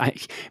right now. So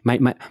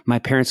my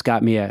parents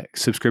got me a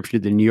subscription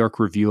to the New York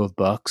Review of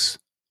Books.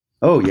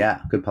 Oh yeah,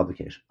 good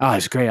publication. Oh,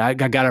 it's great. I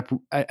got up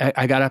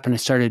and I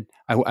started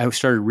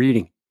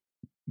reading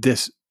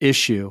this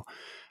issue,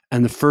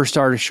 and the first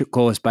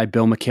article is by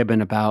Bill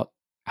McKibben about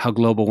how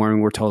global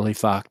warming, we're totally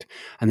fucked.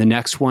 And the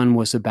next one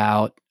was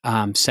about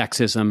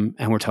sexism,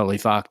 and we're totally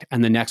fucked.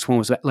 And the next one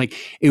was like,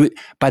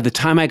 by the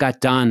time I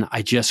got done,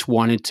 I just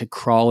wanted to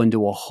crawl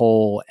into a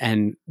hole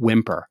and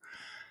whimper.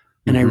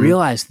 And I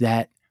realized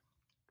that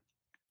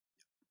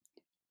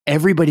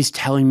everybody's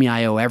telling me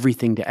I owe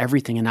everything to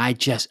everything. And I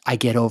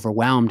get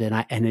overwhelmed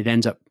and it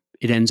ends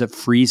up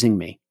freezing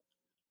me.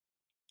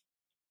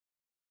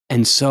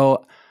 And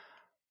so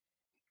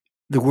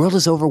the world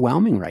is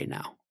overwhelming right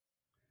now.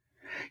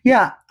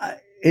 Yeah,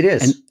 it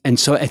is. And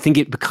so I think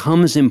it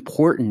becomes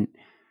important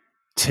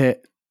to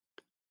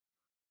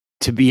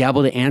be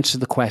able to answer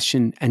the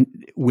question and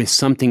with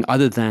something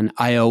other than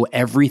I owe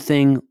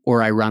everything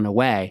or I run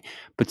away,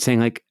 but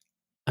saying like,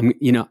 I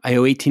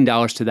owe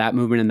 $18 to that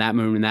movement and that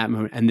movement and that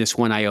movement, and this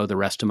one I owe the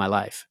rest of my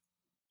life.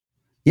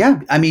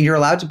 Yeah, I mean, you're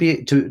allowed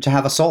to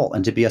have a soul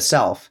and to be a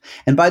self.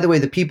 And by the way,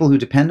 the people who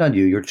depend on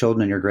you, your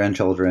children and your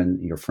grandchildren,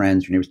 your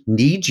friends, your neighbors,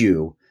 need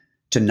you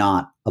to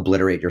not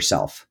obliterate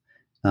yourself.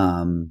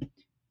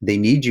 They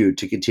need you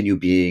to continue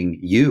being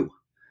you,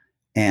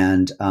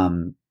 and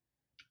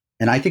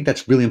I think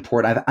that's really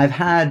important. I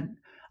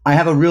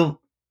have a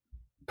real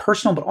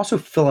personal but also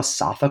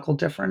philosophical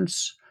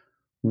difference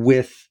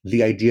with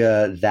the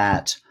idea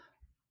that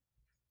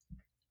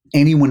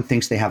anyone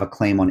thinks they have a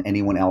claim on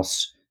anyone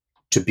else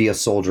to be a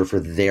soldier for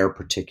their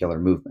particular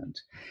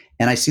movement.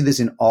 And I see this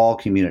in all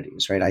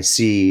communities, right? I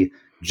see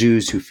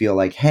Jews who feel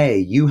like, hey,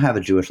 you have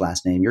a Jewish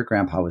last name, your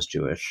grandpa was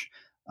Jewish.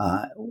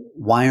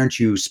 Why aren't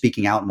you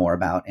speaking out more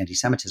about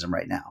anti-Semitism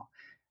right now?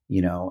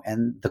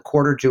 And the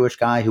quarter Jewish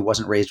guy who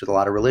wasn't raised with a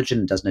lot of religion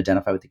and doesn't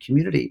identify with the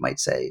community might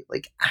say,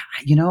 like,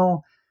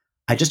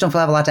 I just don't feel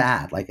I have a lot to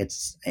add. Like,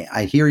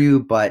 I hear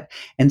you,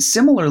 and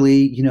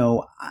similarly,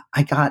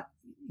 I got,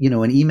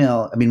 an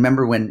email. I mean,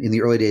 remember when in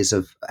the early days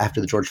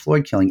after the George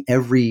Floyd killing,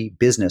 every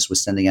business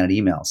was sending out an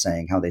email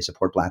saying how they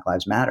support Black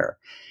Lives Matter.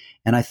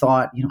 And I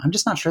thought, I'm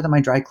just not sure that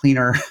my dry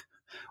cleaner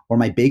or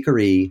my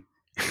bakery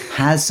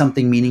has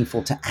something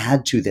meaningful to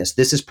add to this.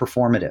 This is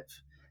performative.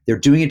 They're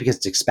doing it because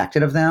it's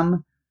expected of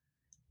them.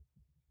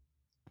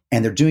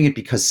 And they're doing it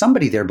because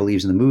somebody there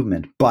believes in the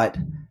movement. But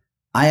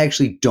I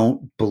actually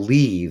don't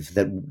believe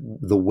that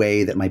the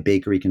way that my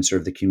bakery can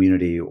serve the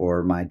community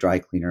or my dry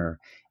cleaner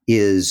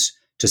is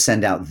to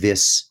send out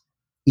this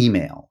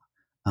email,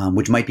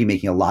 which might be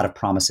making a lot of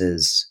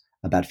promises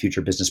about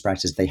future business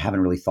practices they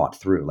haven't really thought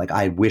through. Like,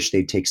 I wish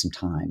they'd take some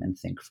time and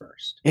think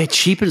first. It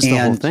cheapens the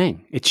whole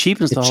thing. It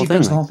cheapens the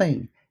whole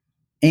thing.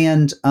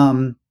 And,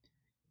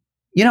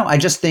 I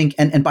just think,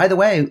 and by the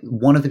way,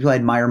 one of the people I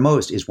admire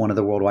most is one of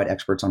the worldwide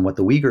experts on what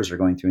the Uyghurs are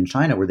going through in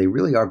China, where they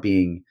really are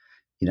being,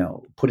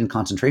 put in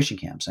concentration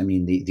camps. I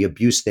mean, the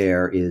abuse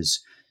there is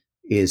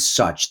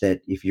such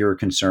that if you're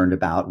concerned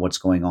about what's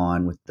going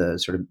on with the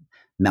sort of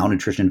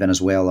malnutrition in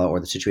Venezuela or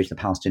the situation of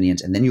the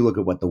Palestinians, and then you look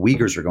at what the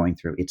Uyghurs are going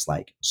through, it's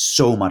like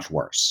so much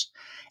worse,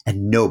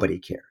 and nobody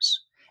cares.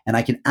 And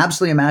I can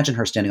absolutely imagine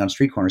her standing on a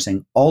street corner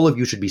saying, all of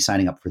you should be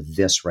signing up for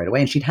this right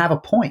away. And she'd have a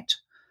point.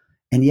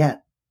 And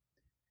yet,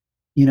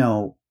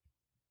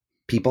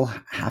 people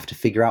have to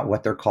figure out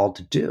what they're called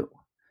to do.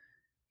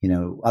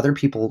 Other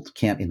people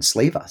can't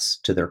enslave us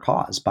to their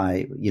cause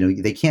by,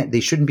 they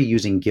shouldn't be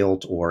using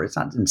guilt, or it's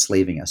not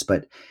enslaving us,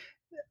 but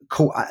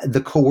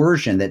the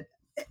coercion that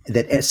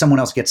someone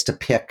else gets to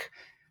pick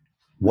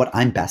what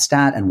I'm best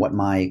at and what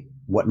my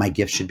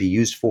gift should be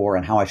used for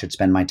and how I should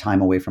spend my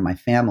time away from my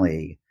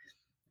family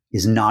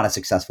is not a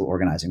successful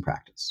organizing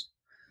practice.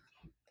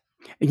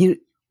 And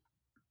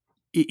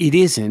it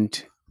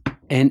isn't.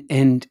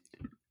 And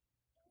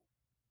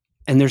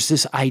there's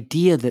this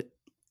idea that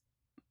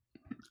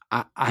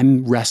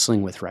I'm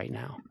wrestling with right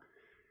now,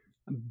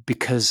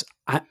 because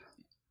I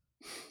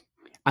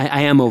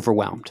am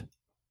overwhelmed.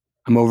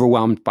 I'm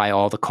overwhelmed by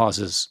all the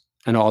causes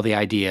and all the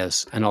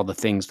ideas and all the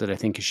things that I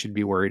think you should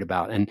be worried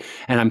about. And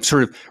I'm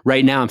sort of,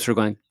 right now, I'm sort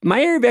of going,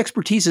 my area of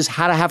expertise is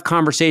how to have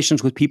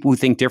conversations with people who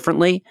think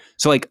differently.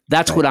 So like,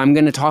 that's what I'm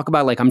going to talk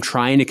about. Like, I'm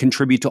trying to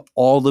contribute to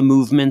all the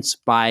movements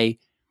by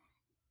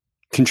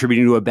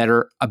contributing to a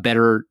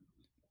better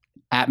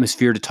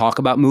atmosphere to talk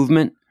about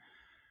movement.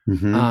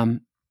 Mm-hmm.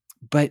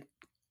 But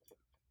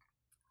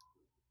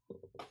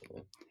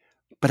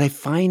I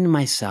find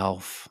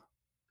myself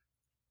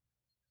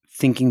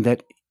thinking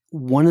that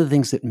one of the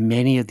things that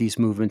many of these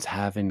movements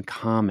have in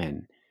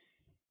common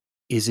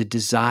is a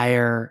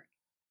desire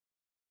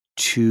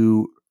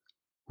to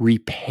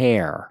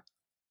repair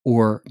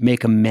or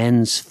make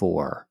amends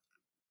for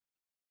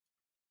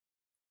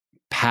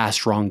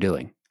past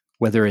wrongdoing,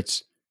 whether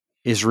it's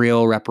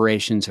Israel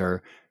reparations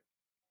or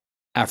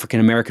African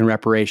American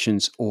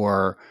reparations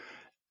or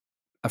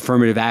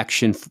affirmative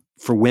action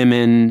for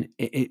women,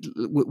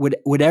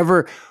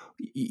 whatever,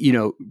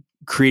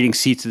 creating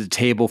seats at the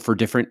table for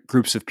different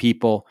groups of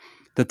people,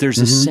 that there's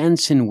a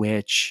sense in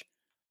which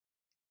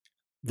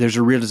there's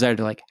a real desire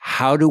to, like,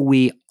 how do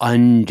we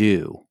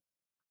undo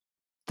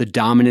the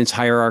dominance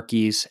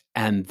hierarchies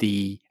and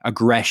the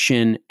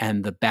aggression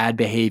and the bad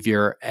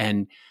behavior?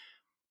 And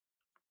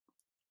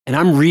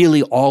I'm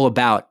really all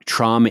about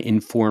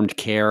trauma-informed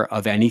care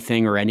of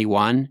anything or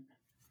anyone.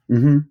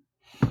 Mm-hmm.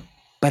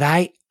 But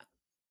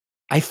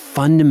I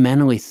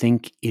fundamentally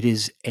think it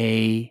is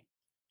a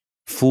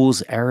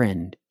fool's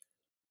errand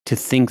to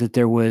think that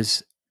there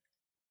was,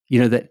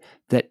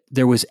 that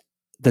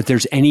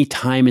there's any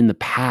time in the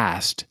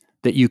past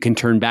that you can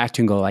turn back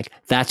to and go, like,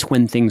 that's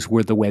when things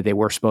were the way they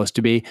were supposed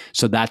to be.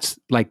 So that's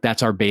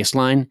our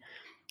baseline.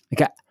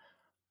 Like,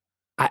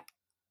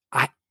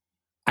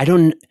 I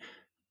don't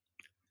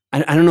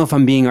know if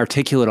I'm being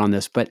articulate on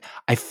this, but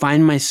I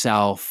find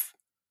myself,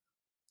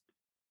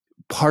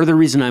 part of the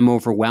reason I'm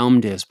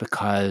overwhelmed is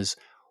because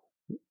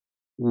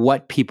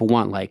what people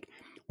want, like,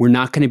 we're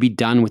not going to be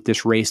done with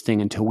this race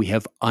thing until we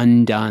have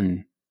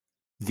undone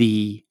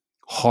the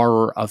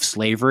horror of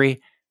slavery.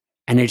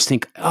 And I just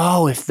think,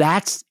 oh, if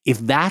that's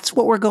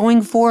what we're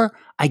going for,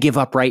 I give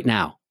up right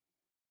now.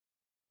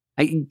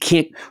 I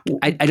can't.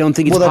 I don't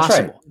think it's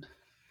possible.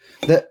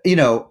 Right.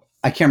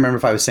 I can't remember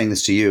if I was saying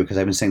this to you because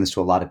I've been saying this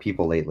to a lot of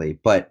people lately.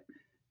 But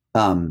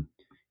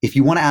if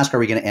you want to ask, are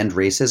we going to end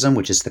racism,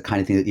 which is the kind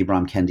of thing that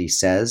Ibram Kendi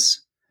says,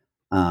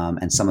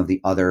 and some of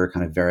the other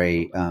kind of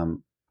very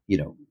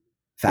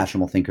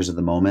fashionable thinkers of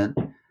the moment,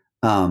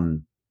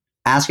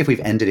 ask if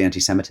we've ended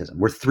anti-Semitism.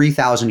 We're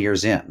 3,000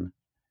 years in,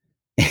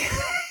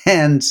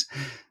 and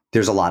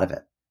there's a lot of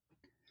it,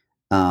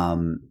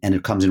 and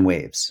it comes in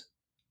waves.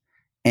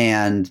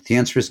 And the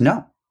answer is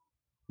no.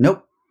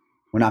 Nope.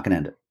 We're not going to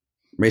end it.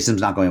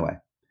 Racism's not going away.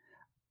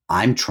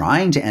 I'm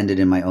trying to end it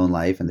in my own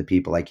life and the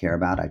people I care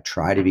about. I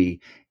try to be,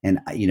 and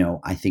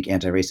I think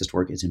anti-racist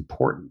work is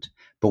important.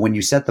 But when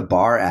you set the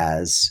bar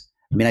as,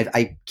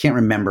 I can't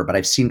remember, but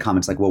I've seen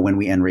comments like, well, when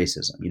we end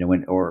racism,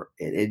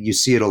 you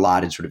see it a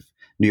lot in sort of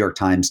New York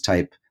Times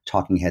type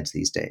talking heads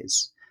these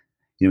days,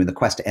 in the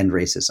quest to end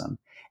racism.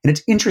 And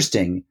it's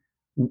interesting.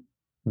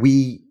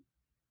 We're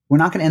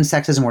not going to end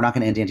sexism. We're not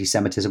going to end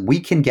anti-Semitism. We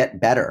can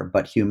get better,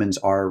 but humans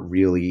are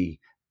really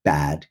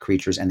bad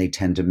creatures, and they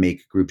tend to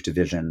make group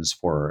divisions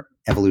for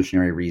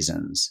evolutionary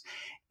reasons.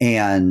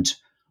 And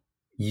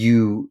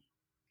maybe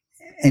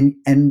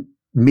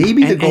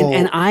the goal.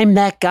 And I'm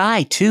that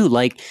guy too.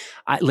 You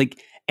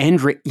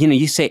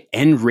say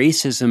end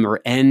racism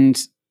or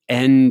end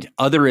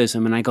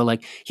otherism, and I go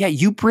like, yeah,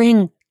 you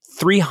bring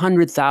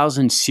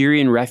 300,000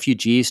 Syrian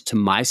refugees to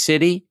my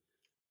city,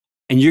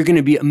 and you're going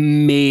to be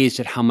amazed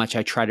at how much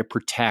I try to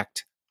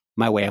protect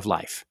my way of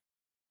life.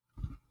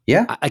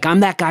 Yeah.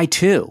 I'm that guy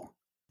too.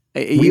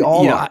 We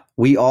all are.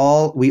 We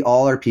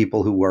all are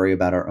people who worry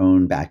about our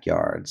own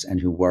backyards and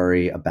who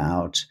worry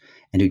about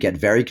and who get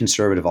very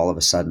conservative all of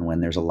a sudden when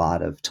there's a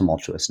lot of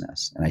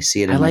tumultuousness. And I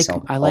see it in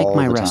myself. I like all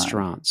my the time.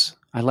 restaurants.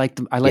 I like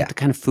the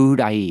kind of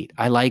food I eat.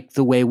 I like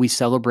the way we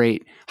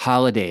celebrate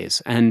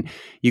holidays. And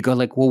you go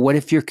like, well, what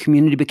if your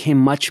community became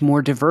much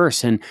more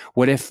diverse? And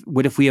what if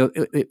we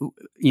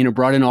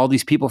brought in all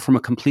these people from a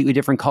completely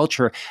different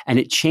culture and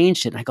it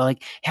changed it? And I go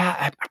like,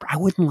 yeah, I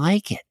wouldn't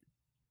like it.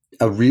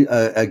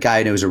 A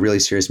guy I know who's a really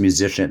serious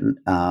musician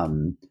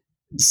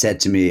said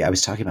to me, I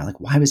was talking about like,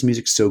 why was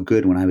music so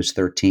good when I was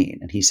 13?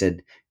 And he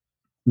said,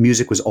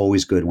 music was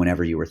always good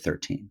whenever you were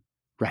 13.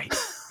 Right.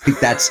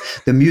 That's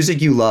the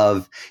music you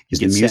love is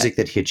the music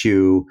that hit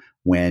you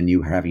when you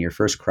were having your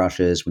first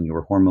crushes, when you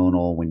were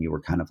hormonal, when you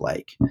were kind of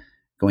like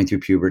going through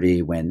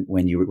puberty, when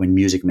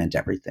music meant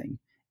everything.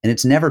 And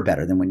it's never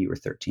better than when you were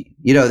 13.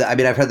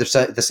 I've heard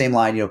the same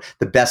line,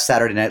 the best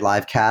Saturday Night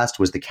Live cast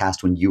was the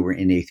cast when you were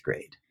in 8th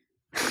grade.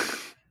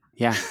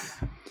 Yeah.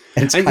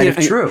 And it's kind of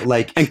true.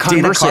 Like and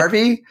Dana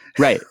Carvey.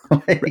 Right.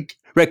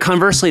 Right.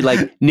 Conversely,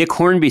 like Nick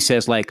Hornby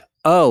says like,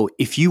 oh,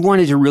 if you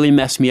wanted to really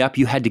mess me up,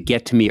 you had to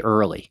get to me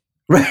early.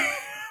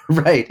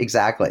 Right.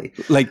 Exactly.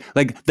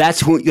 Like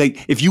that's what,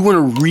 like, if you want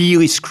to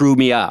really screw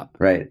me up,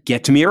 right,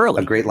 get to me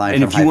early. A great line.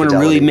 And from if you want to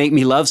Fidelity. really make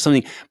me love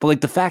something, but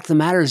like the fact of the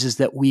matter is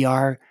that we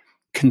are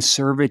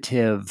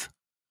conservative,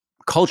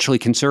 culturally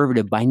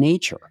conservative by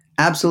nature.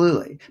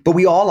 Absolutely. But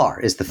we all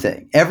are, is the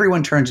thing.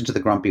 Everyone turns into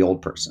the grumpy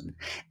old person.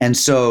 And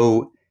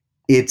so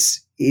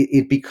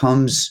it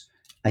becomes,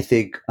 I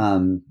think,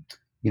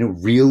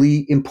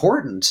 really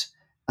important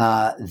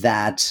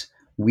that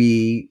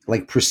we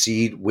like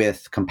proceed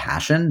with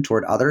compassion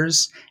toward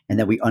others, and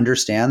that we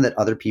understand that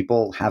other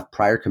people have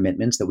prior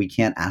commitments that we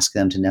can't ask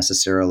them to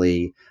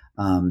necessarily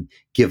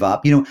give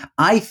up.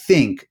 I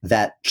think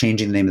that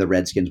changing the name of the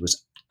Redskins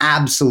was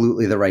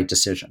absolutely the right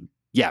decision.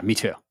 Yeah, me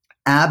too.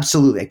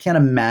 Absolutely. I can't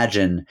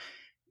imagine,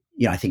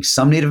 I think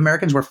some Native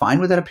Americans were fine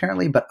with it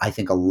apparently, but I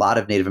think a lot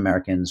of Native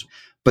Americans,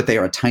 but they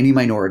are a tiny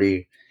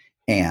minority.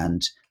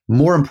 And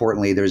more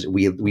importantly,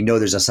 we know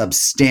there's a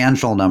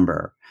substantial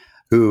number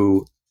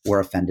who were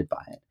offended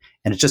by it.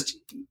 And it's just,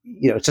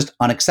 it's just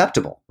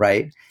unacceptable,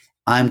 right?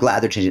 I'm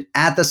glad they're changing it.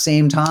 At the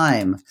same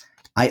time,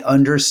 I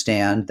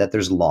understand that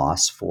there's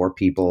loss for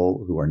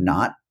people who are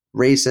not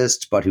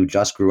racist, but who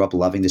just grew up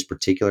loving this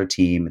particular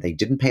team. They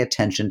didn't pay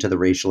attention to the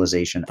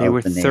racialization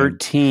of the name.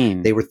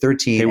 13. They were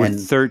 13. They were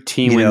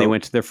 13 when they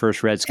went to their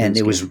first Redskins and it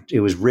game.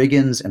 was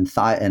Riggins and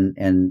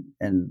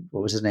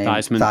what was his name?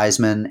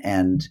 Theismann.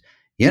 And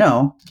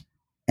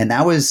and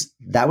that was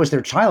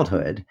their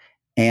childhood.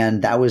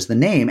 And that was the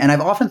name. And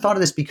I've often thought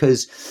of this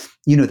because,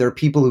 there are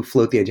people who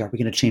float the idea, are we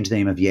going to change the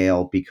name of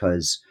Yale?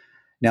 Because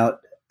now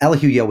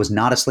Elihu Yale was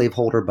not a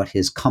slaveholder, but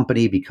his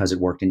company, because it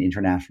worked in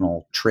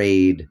international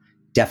trade,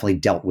 definitely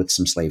dealt with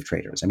some slave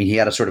traders. I mean, he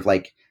had a sort of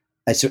like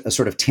a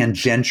sort of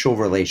tangential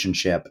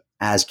relationship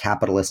as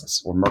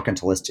capitalists or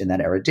mercantilists in that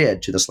era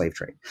did to the slave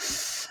trade.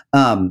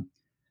 And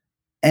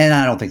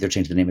I don't think they're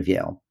changing the name of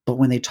Yale. But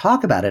when they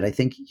talk about it, I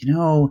think,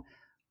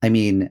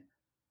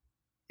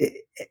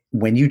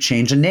 when you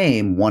change a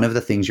name, one of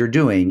the things you're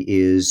doing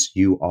is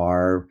you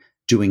are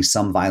doing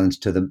some violence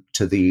to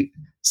the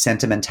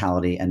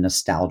sentimentality and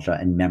nostalgia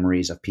and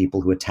memories of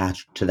people who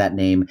attach to that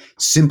name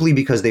simply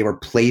because they were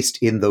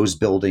placed in those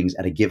buildings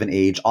at a given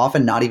age,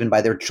 often not even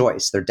by their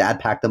choice. Their dad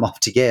packed them off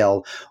to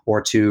Yale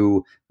or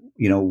to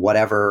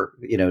whatever,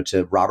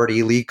 to Robert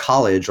E. Lee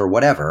College or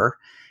whatever,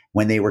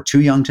 when they were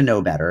too young to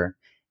know better,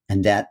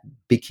 and that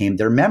became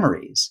their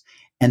memories,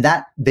 and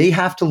that they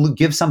have to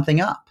give something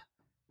up.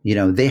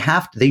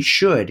 They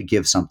should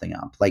give something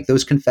up. Like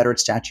those Confederate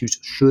statues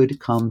should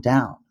come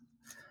down.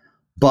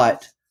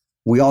 But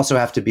we also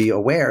have to be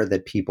aware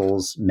that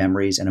people's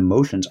memories and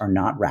emotions are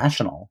not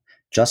rational,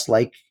 just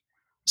like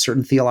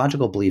certain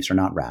theological beliefs are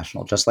not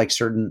rational, just like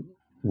certain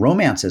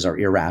romances are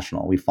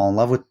irrational. We fall in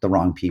love with the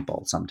wrong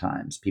people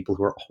sometimes, people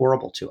who are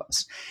horrible to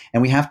us.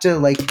 And we have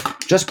to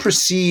just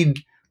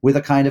proceed with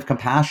a kind of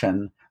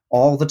compassion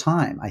all the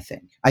time, I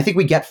think. I think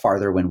we get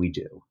farther when we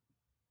do.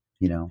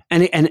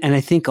 And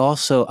I think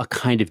also a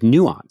kind of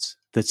nuance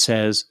that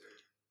says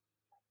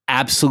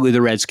absolutely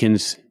the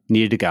Redskins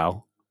needed to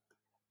go,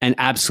 and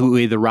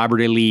absolutely the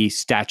Robert E. Lee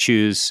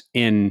statues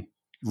in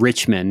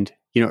Richmond,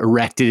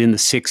 erected in the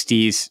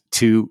 60s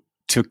to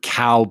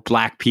cow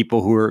black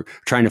people who were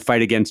trying to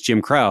fight against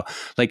Jim Crow.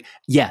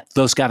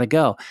 Those got to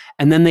go.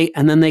 And then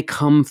they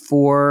come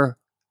for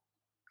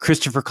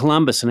Christopher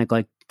Columbus, and I go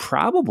like,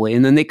 probably.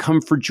 And then they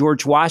come for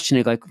George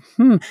Washington. I go like,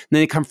 And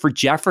then they come for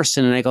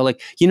Jefferson, and I go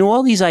like,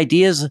 all these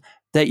ideas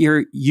that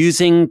you're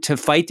using to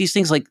fight these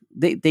things, like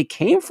they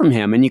came from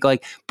him. And you go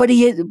like, but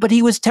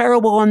he was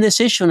terrible on this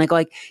issue. And I go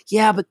like,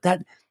 yeah, but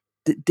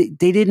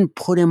they didn't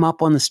put him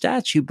up on the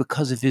statue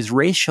because of his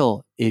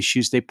racial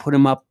issues. They put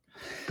him up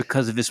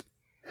because of his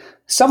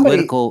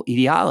political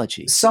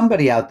ideology.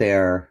 Somebody out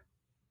there,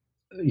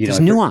 there's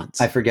nuance.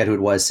 I forget who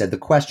it was, said the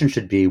question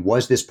should be,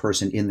 was this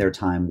person in their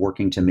time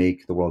working to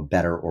make the world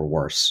better or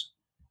worse?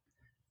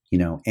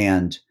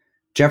 And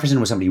Jefferson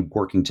was somebody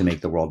working to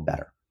make the world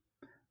better.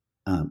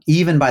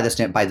 Even by the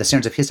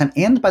standards of his time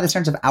and by the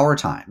standards of our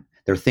time.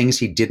 There are things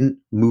he didn't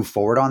move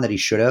forward on that he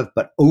should have,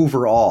 but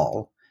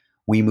overall,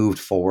 we moved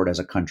forward as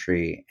a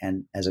country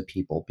and as a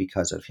people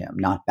because of him,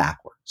 not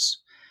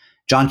backwards.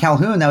 John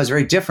Calhoun, that was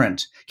very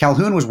different.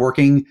 Calhoun was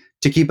working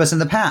to keep us in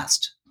the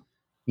past.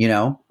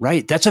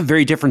 Right. That's a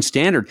very different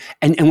standard.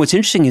 And what's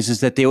interesting is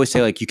that they always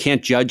say, like, you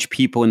can't judge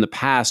people in the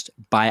past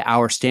by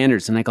our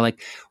standards. And I go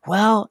like,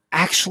 well,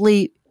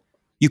 actually,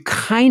 you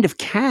kind of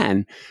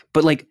can.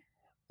 But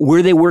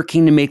were they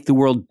working to make the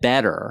world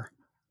better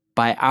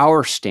by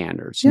our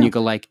standards? And you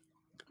go like,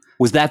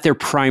 was that their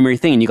primary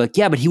thing? And you go like,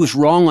 yeah, but he was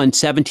wrong on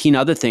 17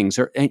 other things.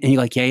 And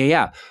you're like,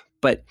 yeah.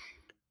 But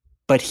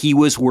he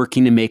was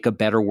working to make a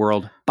better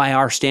world by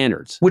our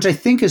standards. Which I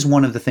think is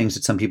one of the things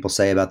that some people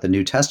say about the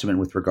New Testament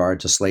with regard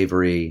to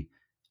slavery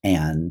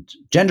and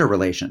gender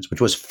relations,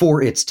 which was,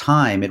 for its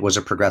time, it was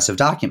a progressive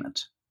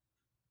document,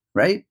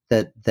 right?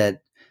 That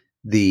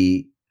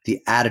the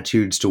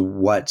attitudes to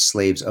what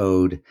slaves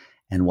owed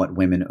and what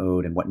women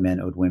owed and what men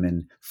owed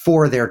women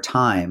for their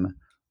time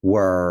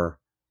were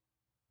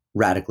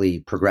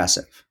radically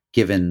progressive,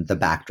 given the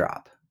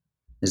backdrop.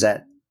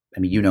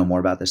 You know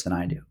more about this than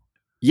I do.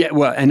 Yeah,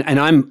 well, and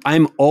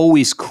I'm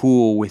always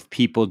cool with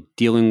people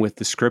dealing with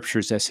the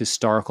scriptures as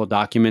historical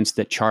documents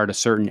that chart a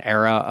certain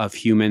era of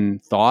human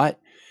thought.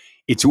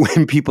 It's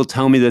when people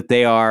tell me that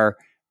they are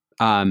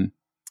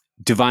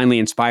divinely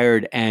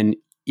inspired and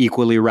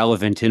equally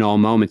relevant in all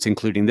moments,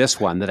 including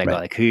this one, that I go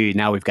like, hey,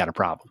 now we've got a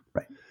problem.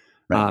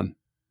 Right.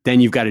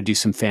 Then you've got to do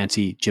some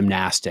fancy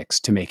gymnastics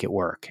to make it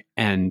work.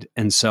 And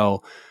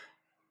so,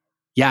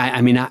 yeah,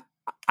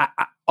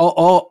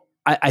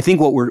 I think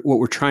what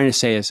we're trying to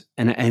say is,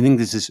 and I think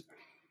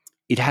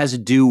it has to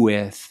do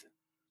with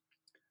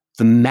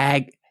the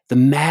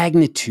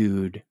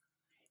magnitude.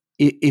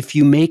 If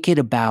you make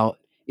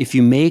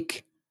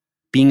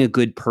being a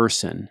good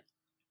person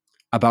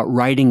about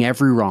righting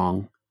every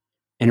wrong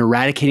and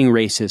eradicating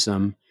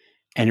racism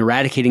and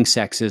eradicating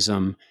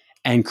sexism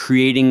and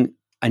creating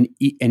an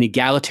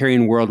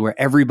egalitarian world where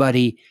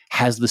everybody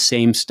has the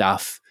same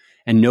stuff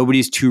and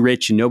nobody's too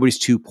rich and nobody's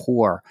too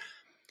poor,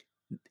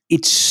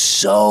 it's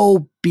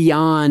so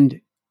beyond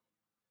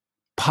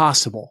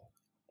possible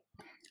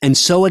and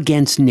so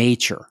against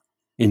nature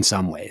in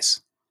some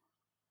ways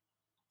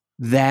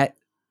that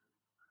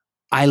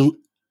I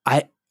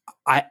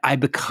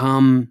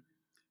become,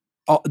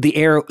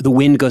 the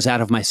wind goes out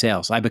of my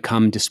sails. I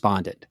become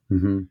despondent.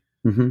 Mm-hmm.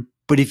 Mm-hmm.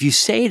 But if you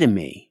say to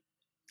me,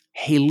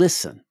 hey,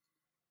 listen,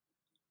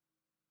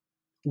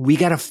 we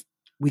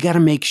gotta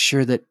make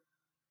sure that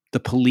the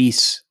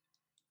police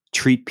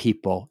treat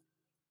people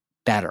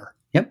better.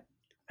 Yep.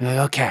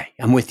 Okay,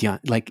 I'm with you.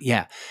 Like,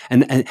 yeah.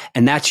 And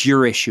that's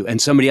your issue.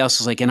 And somebody else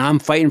is like, and I'm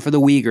fighting for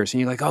the Uyghurs.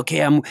 And you're like, okay,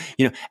 and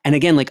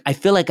again, like, I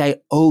feel like I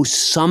owe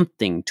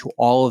something to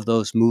all of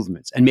those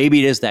movements. And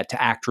maybe it is that,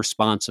 to act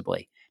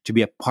responsibly, to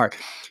be a part.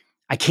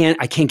 I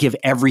can't give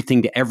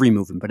everything to every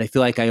movement, but I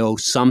feel like I owe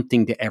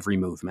something to every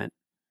movement,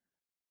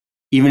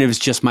 even if it's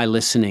just my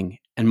listening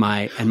and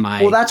my.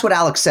 Well, that's what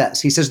Alex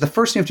says. He says the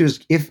first thing you have to do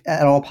is, if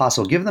at all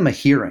possible, give them a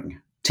hearing,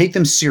 take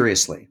them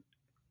seriously,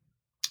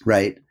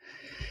 right?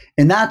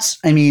 And that's,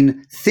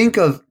 think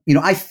of,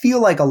 I feel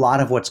like a lot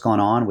of what's gone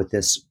on with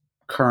this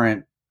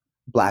current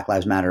Black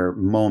Lives Matter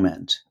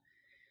moment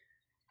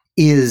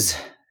is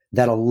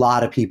that a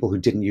lot of people who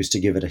didn't used to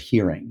give it a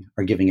hearing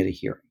are giving it a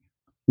hearing.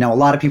 Now, a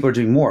lot of people are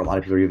doing more. A lot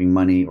of people are giving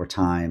money or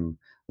time,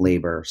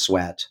 labor,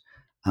 sweat,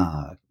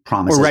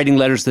 promises. Or writing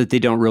letters that they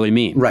don't really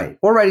mean. Right.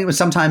 Or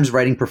sometimes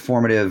writing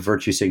performative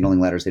virtue signaling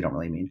letters they don't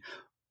really mean.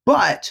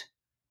 But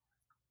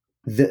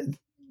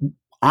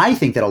I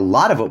think that a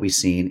lot of what we've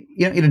seen,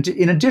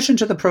 in addition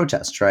to the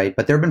protests, right?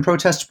 But there have been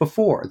protests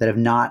before that have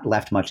not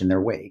left much in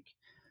their wake.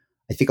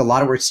 I think a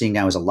lot of what we're seeing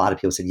now is a lot of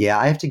people said, yeah,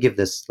 I have to give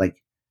this, I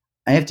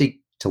have to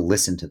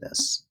listen to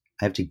this.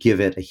 I have to give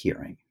it a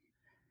hearing.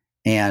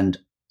 And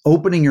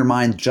opening your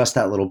mind just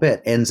that little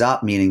bit ends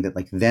up meaning that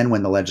then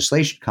when the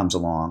legislation comes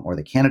along or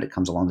the candidate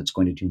comes along that's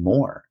going to do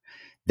more,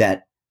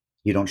 that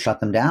you don't shut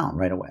them down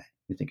right away.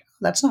 You think, oh,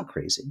 that's not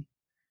crazy.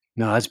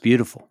 No, that's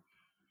beautiful.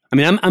 I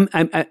mean,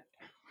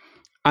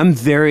 I'm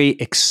very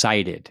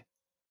excited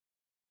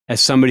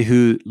as somebody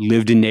who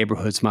lived in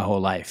neighborhoods my whole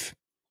life.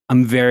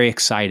 I'm very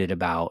excited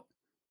about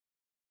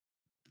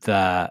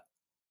the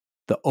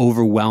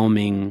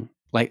overwhelming,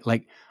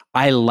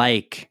 I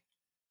like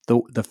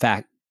the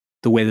fact,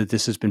 the way that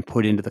this has been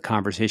put into the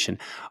conversation.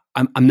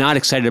 I'm not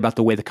excited about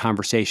the way the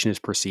conversation is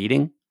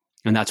proceeding.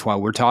 And that's why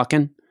we're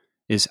talking,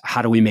 is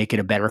how do we make it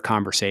a better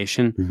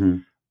conversation? Mm-hmm.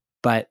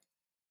 But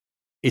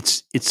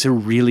it's a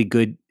really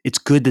good, it's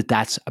good that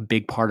that's a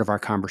big part of our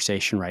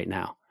conversation right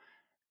now.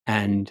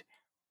 And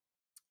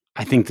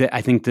I think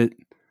that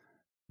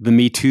the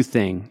Me Too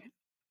thing,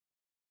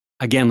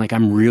 again,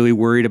 I'm really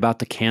worried about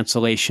the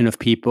cancellation of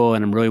people,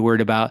 and I'm really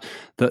worried about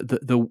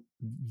the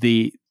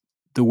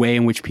way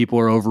in which people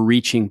are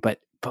overreaching. But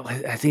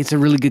I think it's a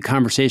really good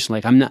conversation.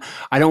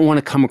 I don't want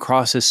to come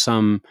across as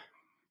some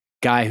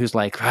guy who's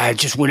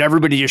just would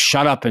everybody just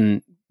shut up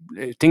and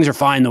things are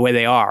fine the way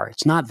they are.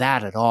 It's not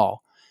that at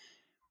all.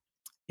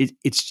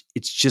 It's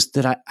just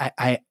that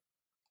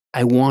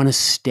I want to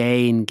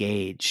stay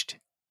engaged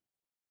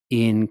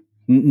in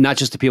not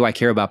just the people I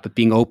care about, but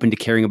being open to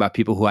caring about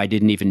people who I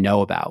didn't even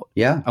know about.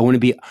 Yeah. I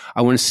want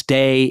to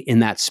stay in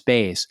that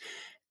space.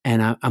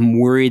 And I'm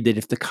worried that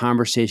if the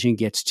conversation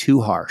gets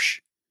too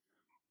harsh,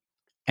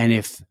 and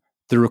if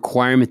the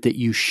requirement that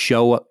you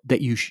show up,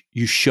 that you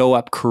show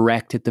up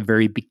correct at the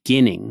very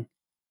beginning,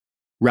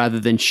 rather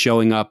than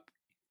showing up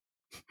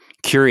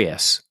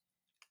curious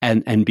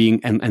and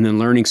then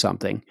learning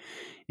something,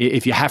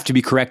 if you have to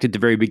be correct at the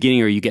very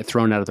beginning or you get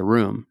thrown out of the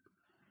room,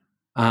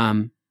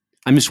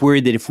 I'm just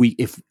worried that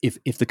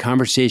if the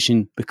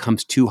conversation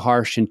becomes too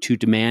harsh and too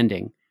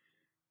demanding,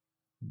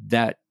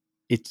 that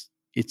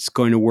it's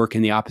going to work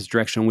in the opposite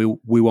direction.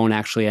 We won't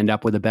actually end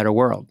up with a better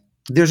world.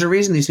 There's a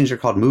reason these things are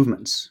called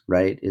movements,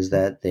 right? Is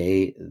that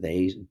they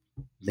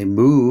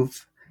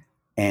move,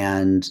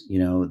 and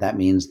that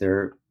means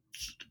they're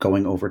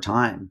going over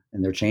time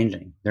and they're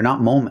changing. They're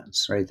not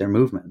moments, right? They're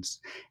movements.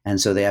 And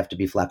so they have to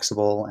be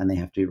flexible, and they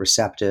have to be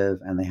receptive,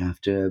 and they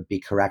have to be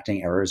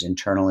correcting errors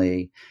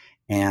internally.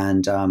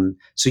 And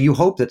so you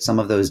hope that some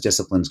of those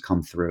disciplines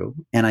come through.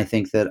 And I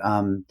think that,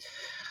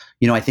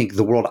 I think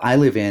the world I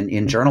live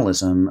in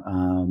journalism,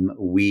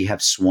 we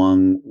have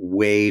swung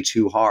way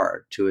too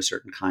hard to a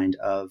certain kind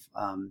of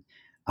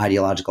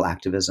ideological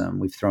activism.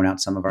 We've thrown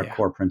out some of our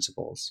core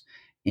principles.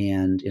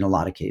 And in a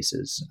lot of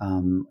cases,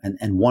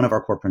 and one of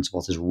our core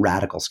principles is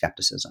radical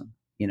skepticism.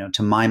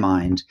 To my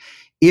mind,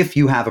 if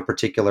you have a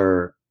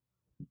particular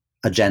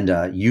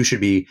agenda, you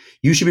should be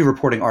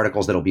reporting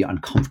articles that'll be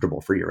uncomfortable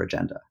for your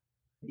agenda.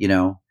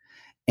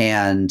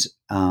 And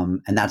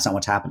that's not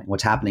what's happening.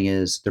 What's happening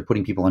is they're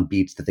putting people on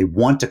beats that they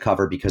want to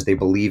cover because they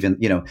believe in.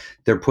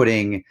 They're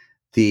putting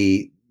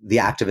the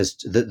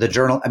activist, the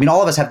journal. I mean,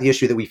 all of us have the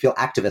issue that we feel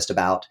activist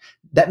about.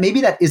 That maybe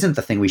that isn't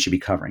the thing we should be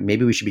covering.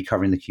 Maybe we should be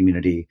covering the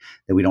community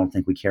that we don't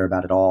think we care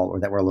about at all, or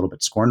that we're a little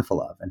bit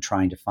scornful of, and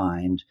trying to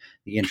find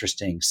the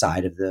interesting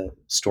side of the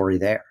story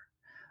there.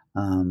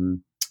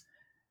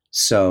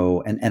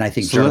 So, and I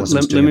think journalism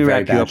is doing a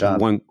very bad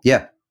job.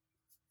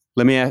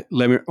 Let me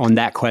on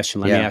that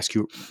question. Let me ask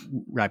you,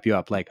 wrap you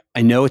up.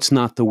 I know it's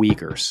not the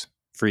Uyghurs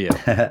for you.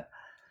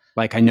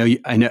 I know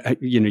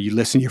you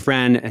listen to your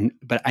friend,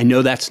 but I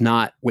know that's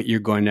not what you're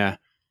going to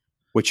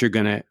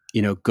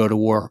go to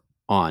war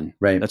on.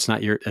 Right. That's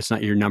not your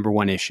number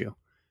one issue.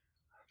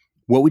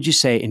 What would you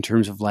say in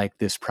terms of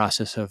this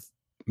process of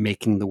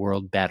making the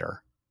world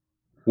better?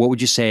 What would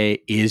you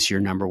say is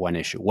your number one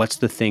issue? What's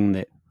the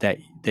thing that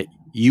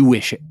you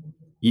wish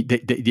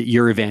that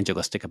you're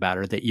evangelistic about,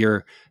 or that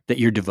you're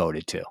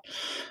devoted to?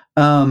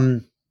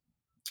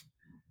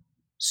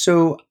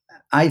 So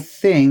I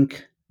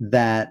think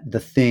that the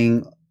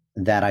thing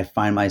that I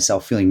find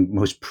myself feeling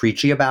most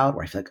preachy about,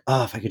 where I feel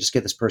if I could just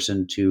get this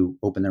person to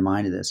open their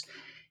mind to this,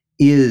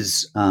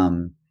 is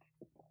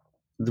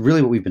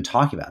really what we've been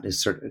talking about, is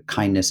sort of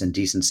kindness and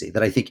decency.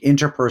 That I think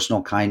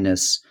interpersonal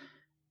kindness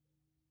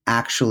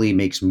actually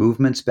makes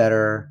movements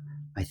better.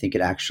 I think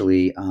it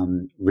actually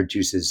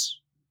reduces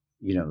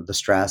the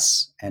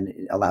stress, and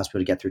it allows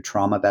people to get through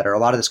trauma better. A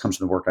lot of this comes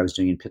from the work I was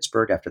doing in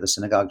Pittsburgh after the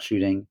synagogue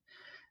shooting,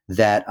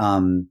 that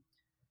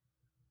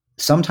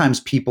sometimes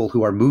people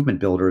who are movement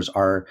builders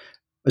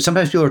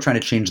sometimes people who are trying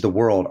to change the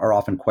world are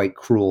often quite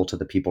cruel to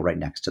the people right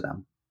next to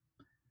them.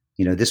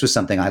 This was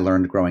something I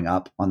learned growing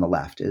up on the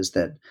left, is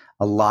that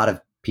a lot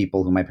of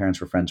people who my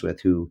parents were friends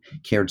with who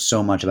cared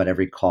so much about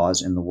every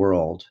cause in the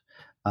world,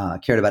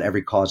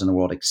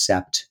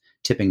 except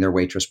tipping their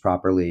waitress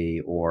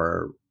properly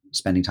or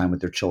spending time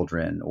with their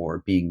children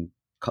or being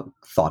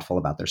thoughtful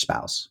about their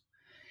spouse.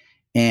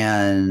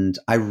 And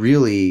I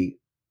really,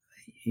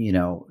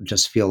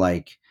 just feel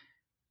like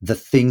the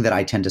thing that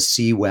I tend to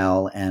see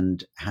well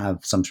and have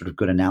some sort of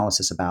good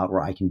analysis about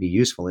where I can be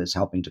useful is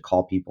helping to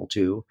call people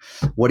to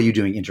what are you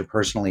doing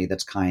interpersonally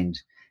that's kind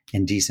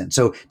and decent.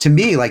 So to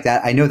me, like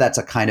that, I know that's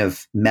a kind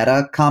of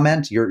meta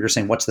comment. You're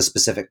saying what's the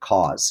specific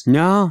cause?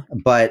 No,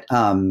 but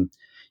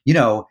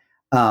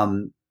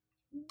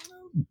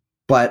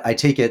but I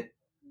take it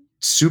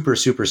super,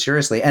 super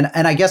seriously. And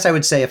I guess I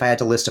would say if I had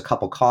to list a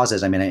couple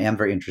causes, I mean, I am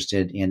very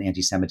interested in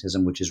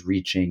anti-Semitism, which is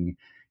reaching,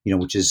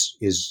 which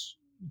is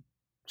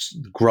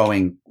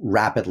growing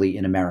rapidly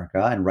in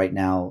America. And right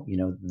now,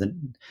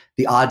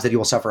 the odds that you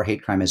will suffer a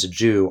hate crime as a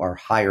Jew are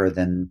higher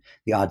than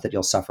the odds that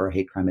you'll suffer a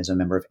hate crime as a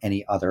member of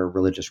any other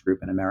religious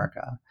group in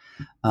America,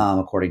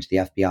 according to the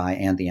FBI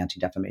and the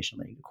Anti-Defamation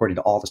League. According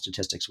to all the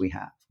statistics we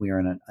have, we are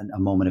in a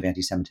moment of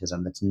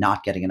anti-Semitism that's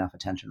not getting enough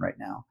attention right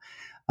now,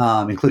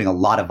 including a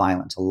lot of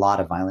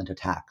violent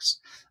attacks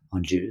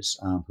on Jews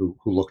who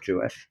look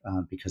Jewish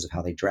because of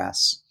how they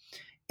dress.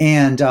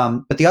 And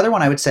but the other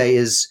one I would say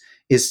is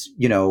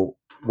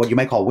what you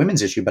might call a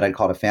women's issue, but I'd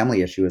call it a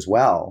family issue as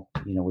well,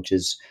 which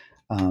is,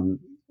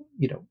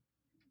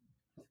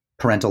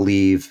 parental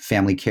leave,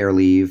 family care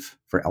leave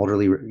for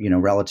elderly,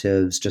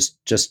 relatives,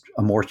 just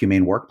a more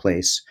humane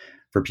workplace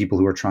for people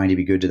who are trying to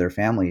be good to their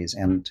families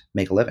and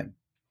make a living.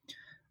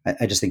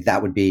 I just think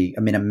that would be,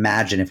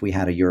 imagine if we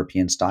had a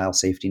European style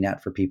safety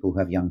net for people who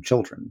have young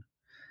children.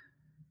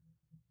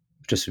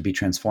 Just would be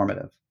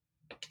transformative.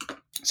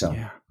 So,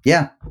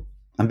 yeah.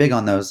 I'm big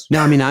on those.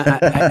 No, and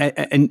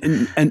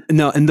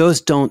those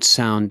don't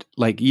sound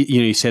like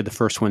you said the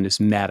first one is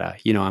meta.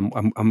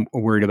 I'm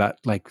worried about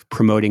like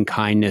promoting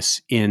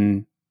kindness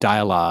in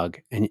dialogue,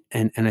 and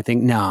I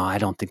think no, I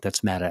don't think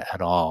that's meta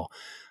at all.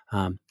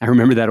 I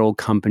remember that old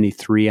company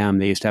 3M.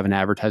 They used to have an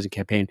advertising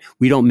campaign.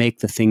 We don't make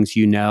the things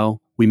we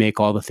make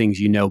all the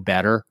things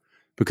better,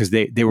 because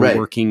they were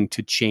working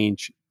to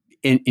change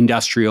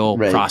industrial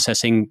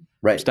processing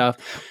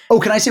stuff. Oh,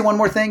 can I say one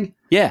more thing?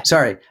 Yeah.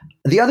 Sorry.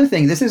 The other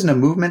thing, this isn't a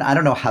movement. I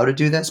don't know how to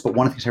do this, but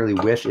one of the things I really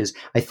wish is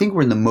I think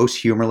we're in the most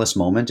humorless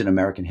moment in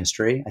American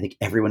history. I think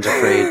everyone's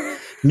afraid,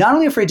 not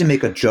only afraid to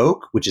make a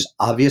joke, which is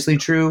obviously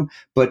true,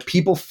 but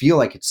people feel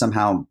like it's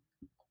somehow,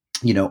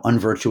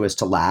 unvirtuous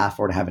to laugh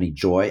or to have any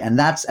joy. And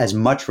that's as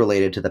much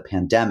related to the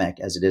pandemic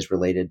as it is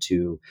related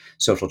to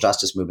social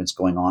justice movements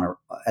going on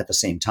at the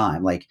same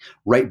time. Like,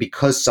 right,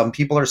 because some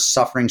people are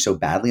suffering so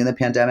badly in the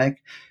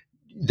pandemic,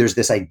 there's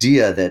this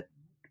idea that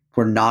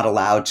we're not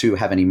allowed to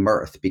have any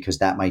mirth because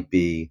that might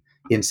be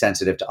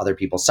insensitive to other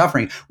people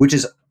suffering, which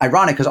is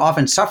ironic because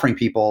often suffering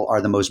people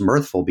are the most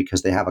mirthful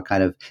because they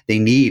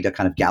need a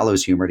kind of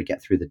gallows humor to get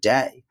through the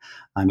day.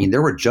 I mean,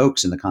 there were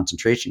jokes in the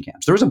concentration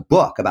camps. There was a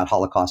book about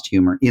Holocaust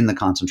humor in the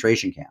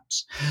concentration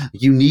camps.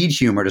 You need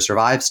humor to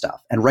survive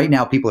stuff. And right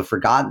now people have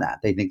forgotten that.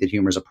 They think that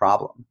humor is a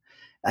problem.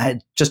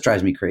 It just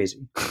drives me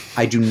crazy.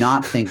 I do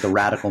not think the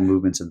radical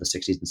movements of the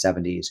 60s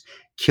and 70s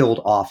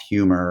killed off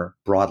humor,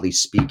 broadly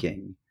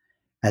speaking,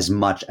 as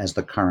much as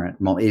the current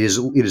moment. It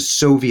is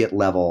Soviet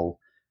level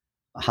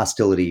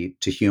hostility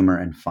to humor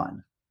and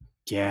fun.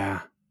 Yeah.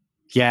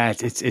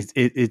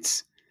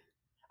 It's.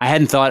 I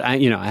hadn't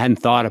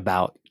thought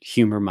about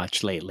humor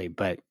much lately,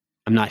 but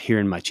I'm not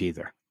hearing much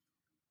either.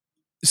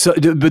 So,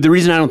 but the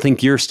reason I don't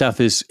think your stuff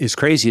is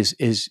crazy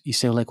is you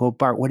say like, well,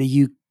 Bart, what do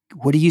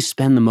you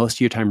spend the most of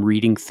your time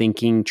reading,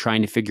 thinking,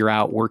 trying to figure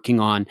out, working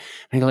on? And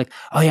I go like,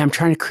 oh yeah, I'm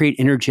trying to create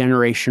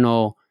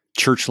intergenerational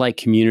church-like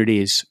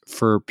communities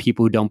for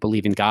people who don't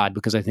believe in God,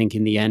 because I think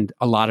in the end,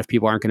 a lot of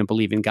people aren't going to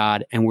believe in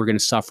God, and we're going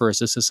to suffer as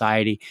a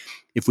society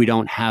if we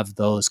don't have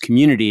those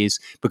communities,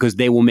 because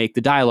they will make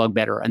the dialogue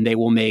better, and they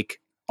will make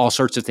all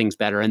sorts of things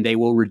better, and they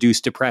will reduce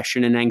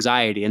depression and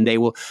anxiety, and they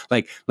will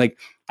like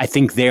I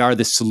think they are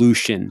the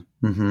solution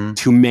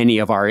to many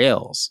of our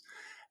ills.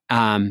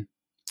 And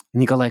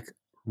you go like,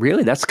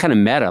 really? That's kind of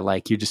meta.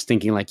 Like you're just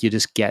thinking like you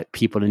just get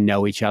people to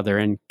know each other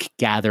and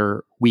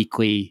gather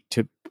weekly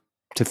to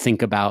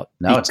think about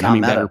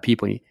becoming better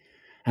people.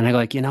 And I go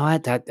like, you know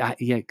what,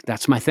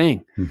 that's my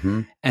thing.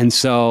 And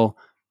so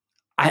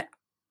I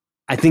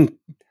think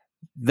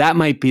that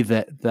might be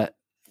the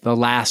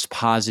last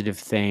positive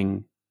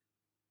thing.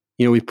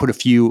 We put a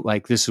few,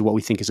 like, this is what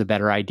we think is a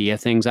better idea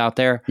things out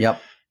there.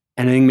 Yep.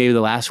 And I think maybe the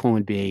last one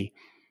would be,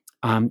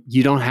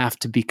 you don't have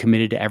to be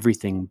committed to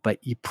everything, but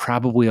you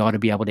probably ought to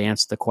be able to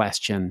answer the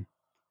question,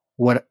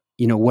 what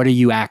are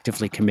you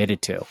actively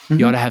committed to?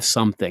 You ought to have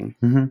something.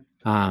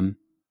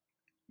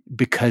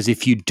 Because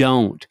if you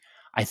don't,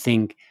 I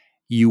think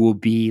you will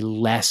be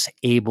less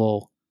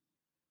able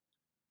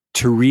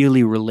to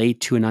really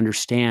relate to and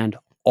understand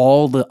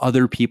all the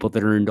other people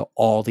that are into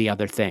all the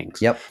other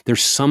things. Yep.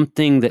 There's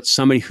something that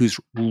somebody who's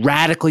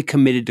radically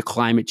committed to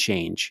climate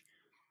change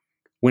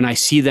when I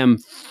see them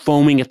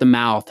foaming at the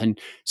mouth and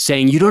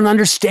saying, you don't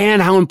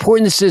understand how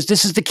important this is.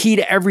 This is the key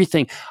to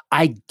everything.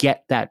 I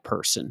get that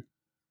person.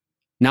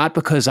 Not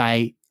because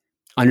I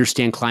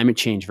understand climate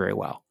change very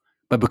well,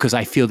 but because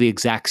I feel the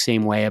exact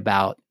same way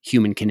about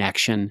human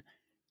connection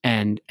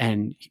and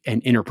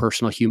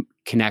interpersonal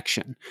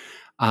connection.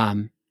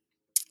 And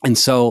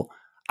so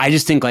I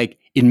just think like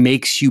it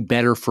makes you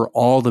better for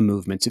all the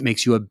movements. It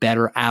makes you a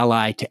better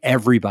ally to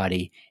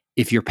everybody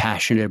if you're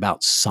passionate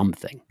about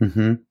something.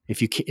 Mm-hmm.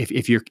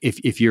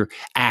 If you're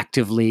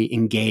actively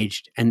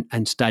engaged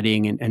and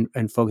studying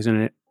and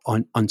focusing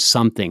on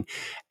something.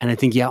 And I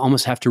think you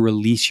almost have to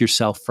release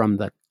yourself from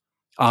the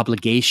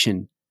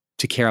obligation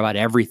to care about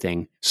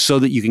everything so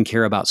that you can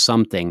care about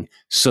something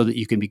so that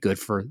you can be good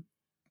for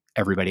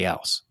everybody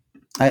else.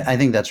 I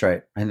think that's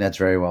right. I think that's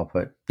very well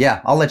put.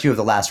 Yeah, I'll let you have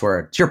the last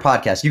word. It's your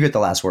podcast. You get the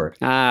last word.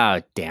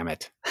 Ah, damn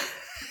it.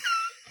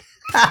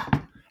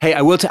 Hey,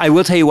 I will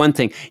tell you one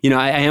thing. You know,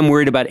 I am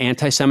worried about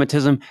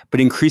anti-Semitism,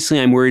 but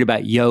increasingly I'm worried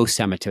about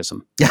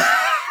Yo-Semitism.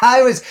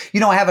 I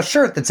have a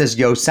shirt that says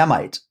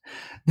Yo-Semite.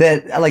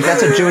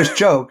 That's a Jewish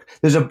joke.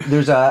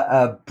 There's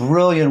a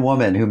brilliant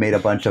woman who made a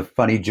bunch of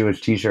funny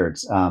Jewish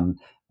T-shirts a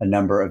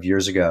number of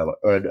years ago.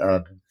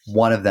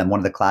 One of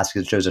the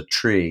classics shows a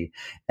tree,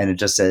 and it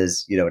just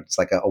says, it's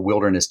like a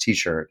wilderness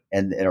T-shirt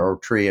or a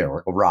tree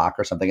or a rock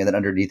or something, and then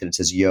underneath it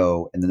says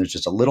Yo, and then there's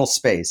just a little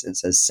space and it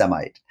says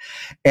Semite.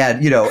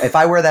 And if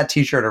I wear that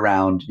T-shirt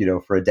around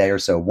for a day or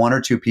so, one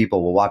or two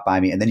people will walk by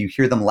me, and then you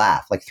hear them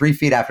laugh like 3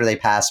 feet after they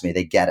pass me.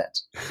 They get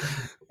it,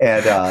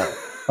 and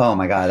oh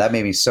my God, that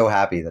made me so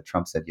happy that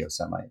Trump said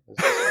Yosemite.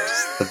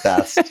 Just the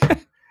best.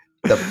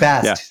 The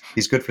best. Yeah.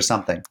 He's good for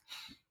something.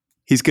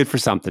 He's good for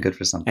something. Good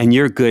for something. And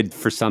you're good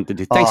for something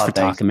too. Thanks for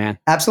talking, man.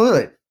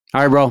 Absolutely.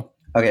 All right, bro.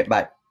 Okay,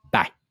 bye.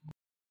 Bye.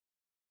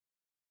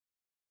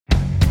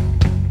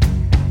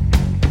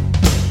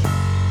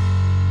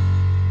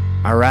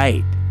 All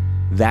right.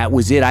 That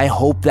was it. I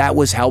hope that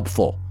was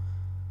helpful.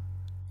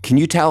 Can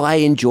you tell I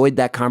enjoyed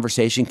that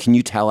conversation? Can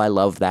you tell I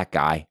love that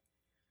guy?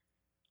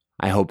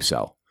 I hope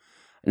so.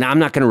 Now, I'm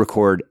not going to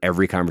record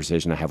every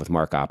conversation I have with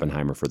Mark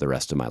Oppenheimer for the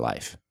rest of my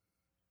life.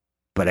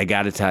 But I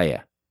got to tell you,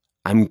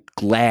 I'm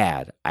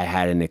glad I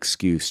had an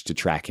excuse to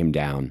track him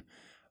down,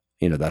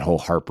 that whole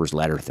Harper's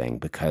letter thing,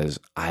 because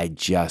I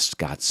just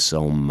got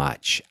so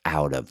much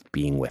out of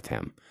being with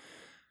him.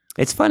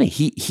 It's funny.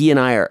 He and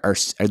I are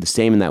the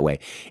same in that way,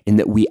 in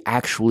that we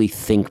actually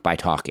think by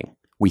talking.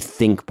 We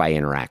think by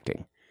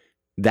interacting.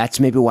 That's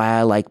maybe why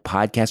I like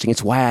podcasting.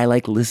 It's why I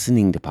like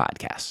listening to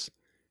podcasts,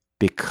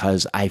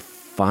 because I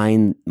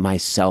find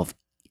myself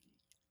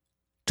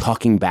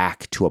talking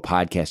back to a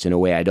podcast in a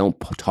way I don't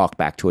talk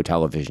back to a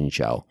television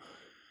show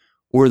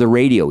or the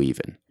radio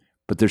even.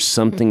 But there's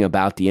something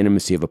about the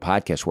intimacy of a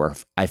podcast where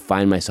I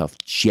find myself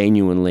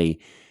genuinely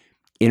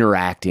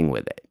interacting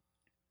with it.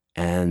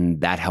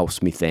 And that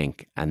helps me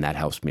think, and that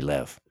helps me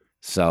live.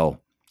 So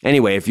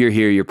anyway, if you're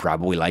here, you're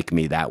probably like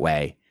me that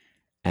way.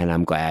 And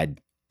I'm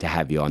glad to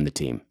have you on the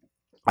team.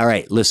 All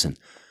right, listen,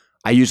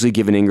 I usually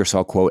give an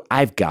Ingersoll quote.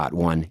 I've got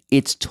one.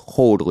 It's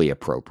totally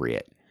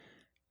appropriate,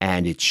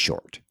 and it's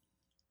short.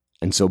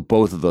 And so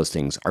both of those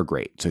things are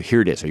great. So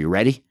here it is. Are you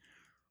ready?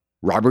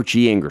 Robert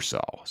G.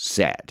 Ingersoll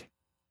said,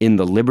 in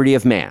The Liberty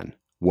of Man,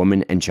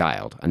 Woman and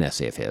Child, an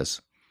essay of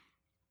his,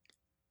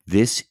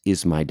 "This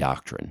is my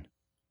doctrine.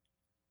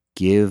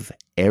 Give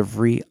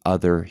every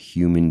other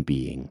human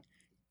being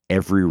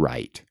every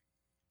right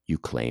you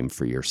claim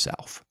for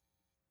yourself."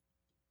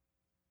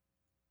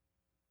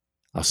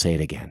 I'll say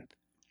it again.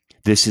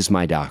 This is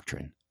my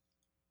doctrine.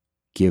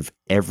 Give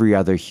every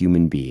other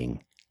human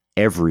being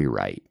every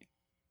right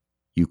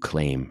you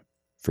claim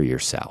for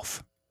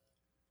yourself.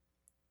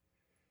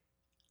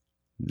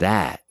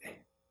 That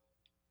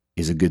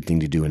is a good thing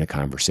to do in a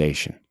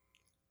conversation.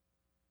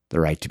 The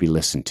right to be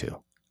listened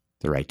to,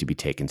 the right to be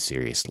taken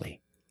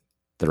seriously,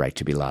 the right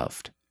to be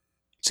loved.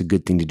 It's a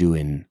good thing to do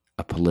in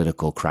a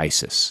political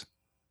crisis.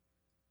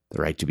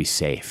 The right to be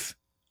safe,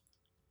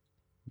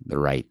 the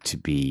right to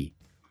be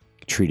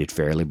treated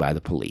fairly by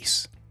the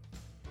police.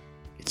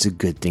 It's a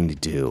good thing to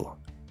do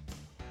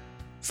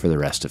for the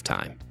rest of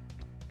time.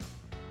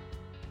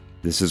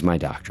 This is my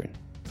doctrine.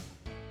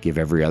 Give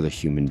every other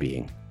human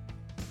being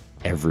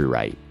every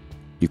right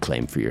you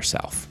claim for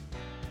yourself.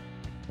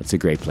 That's a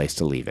great place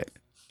to leave it,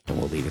 and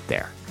we'll leave it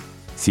there.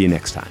 See you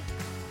next time.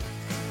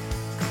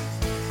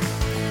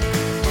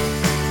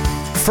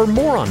 For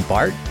more on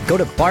Bart, go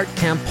to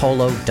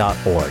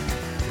bartcampolo.org.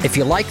 If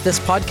you like this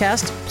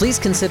podcast, please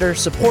consider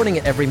supporting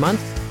it every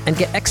month and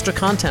get extra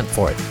content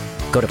for it.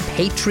 Go to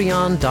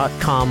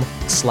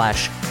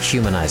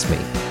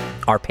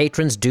patreon.com/humanizeme. Our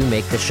patrons do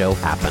make the show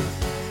happen.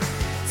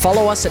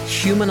 Follow us at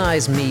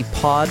Humanize Me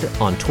Pod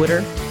on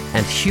Twitter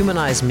and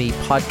Humanize Me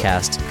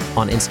Podcast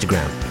on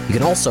Instagram. You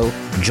can also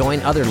join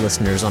other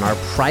listeners on our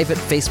private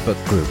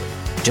Facebook group.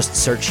 Just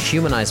search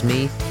Humanize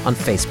Me on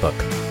Facebook.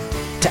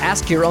 To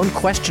ask your own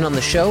question on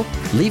the show,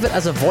 leave it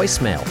as a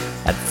voicemail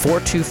at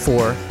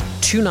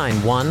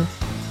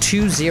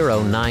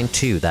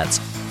 424-291-2092. That's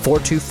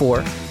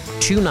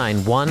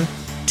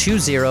 424-291-2092.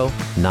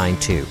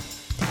 2092.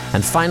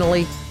 And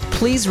finally,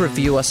 please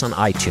review us on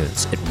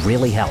iTunes. It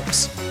really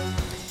helps.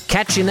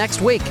 Catch you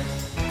next week.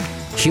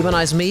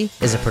 Humanize Me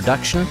is a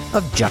production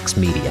of Jux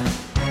Media.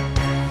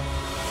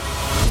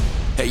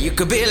 You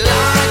could be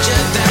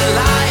larger than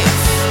life,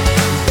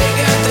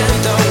 bigger than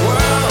the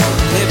world,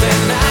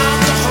 living out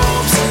the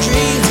hopes and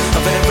dreams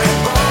of every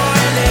boy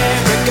and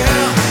every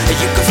girl.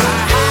 You could fly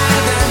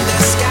higher than the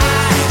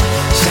sky,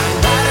 shine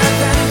brighter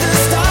than the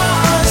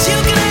stars. You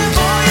can have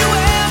all you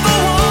ever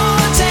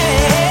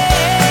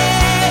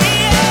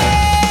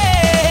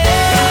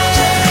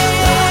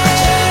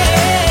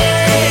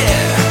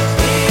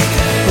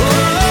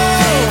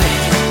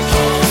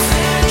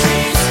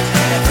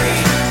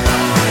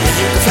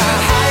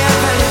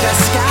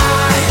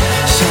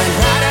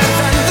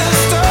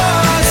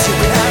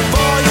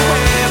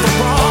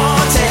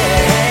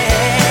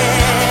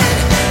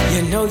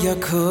you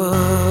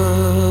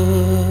could.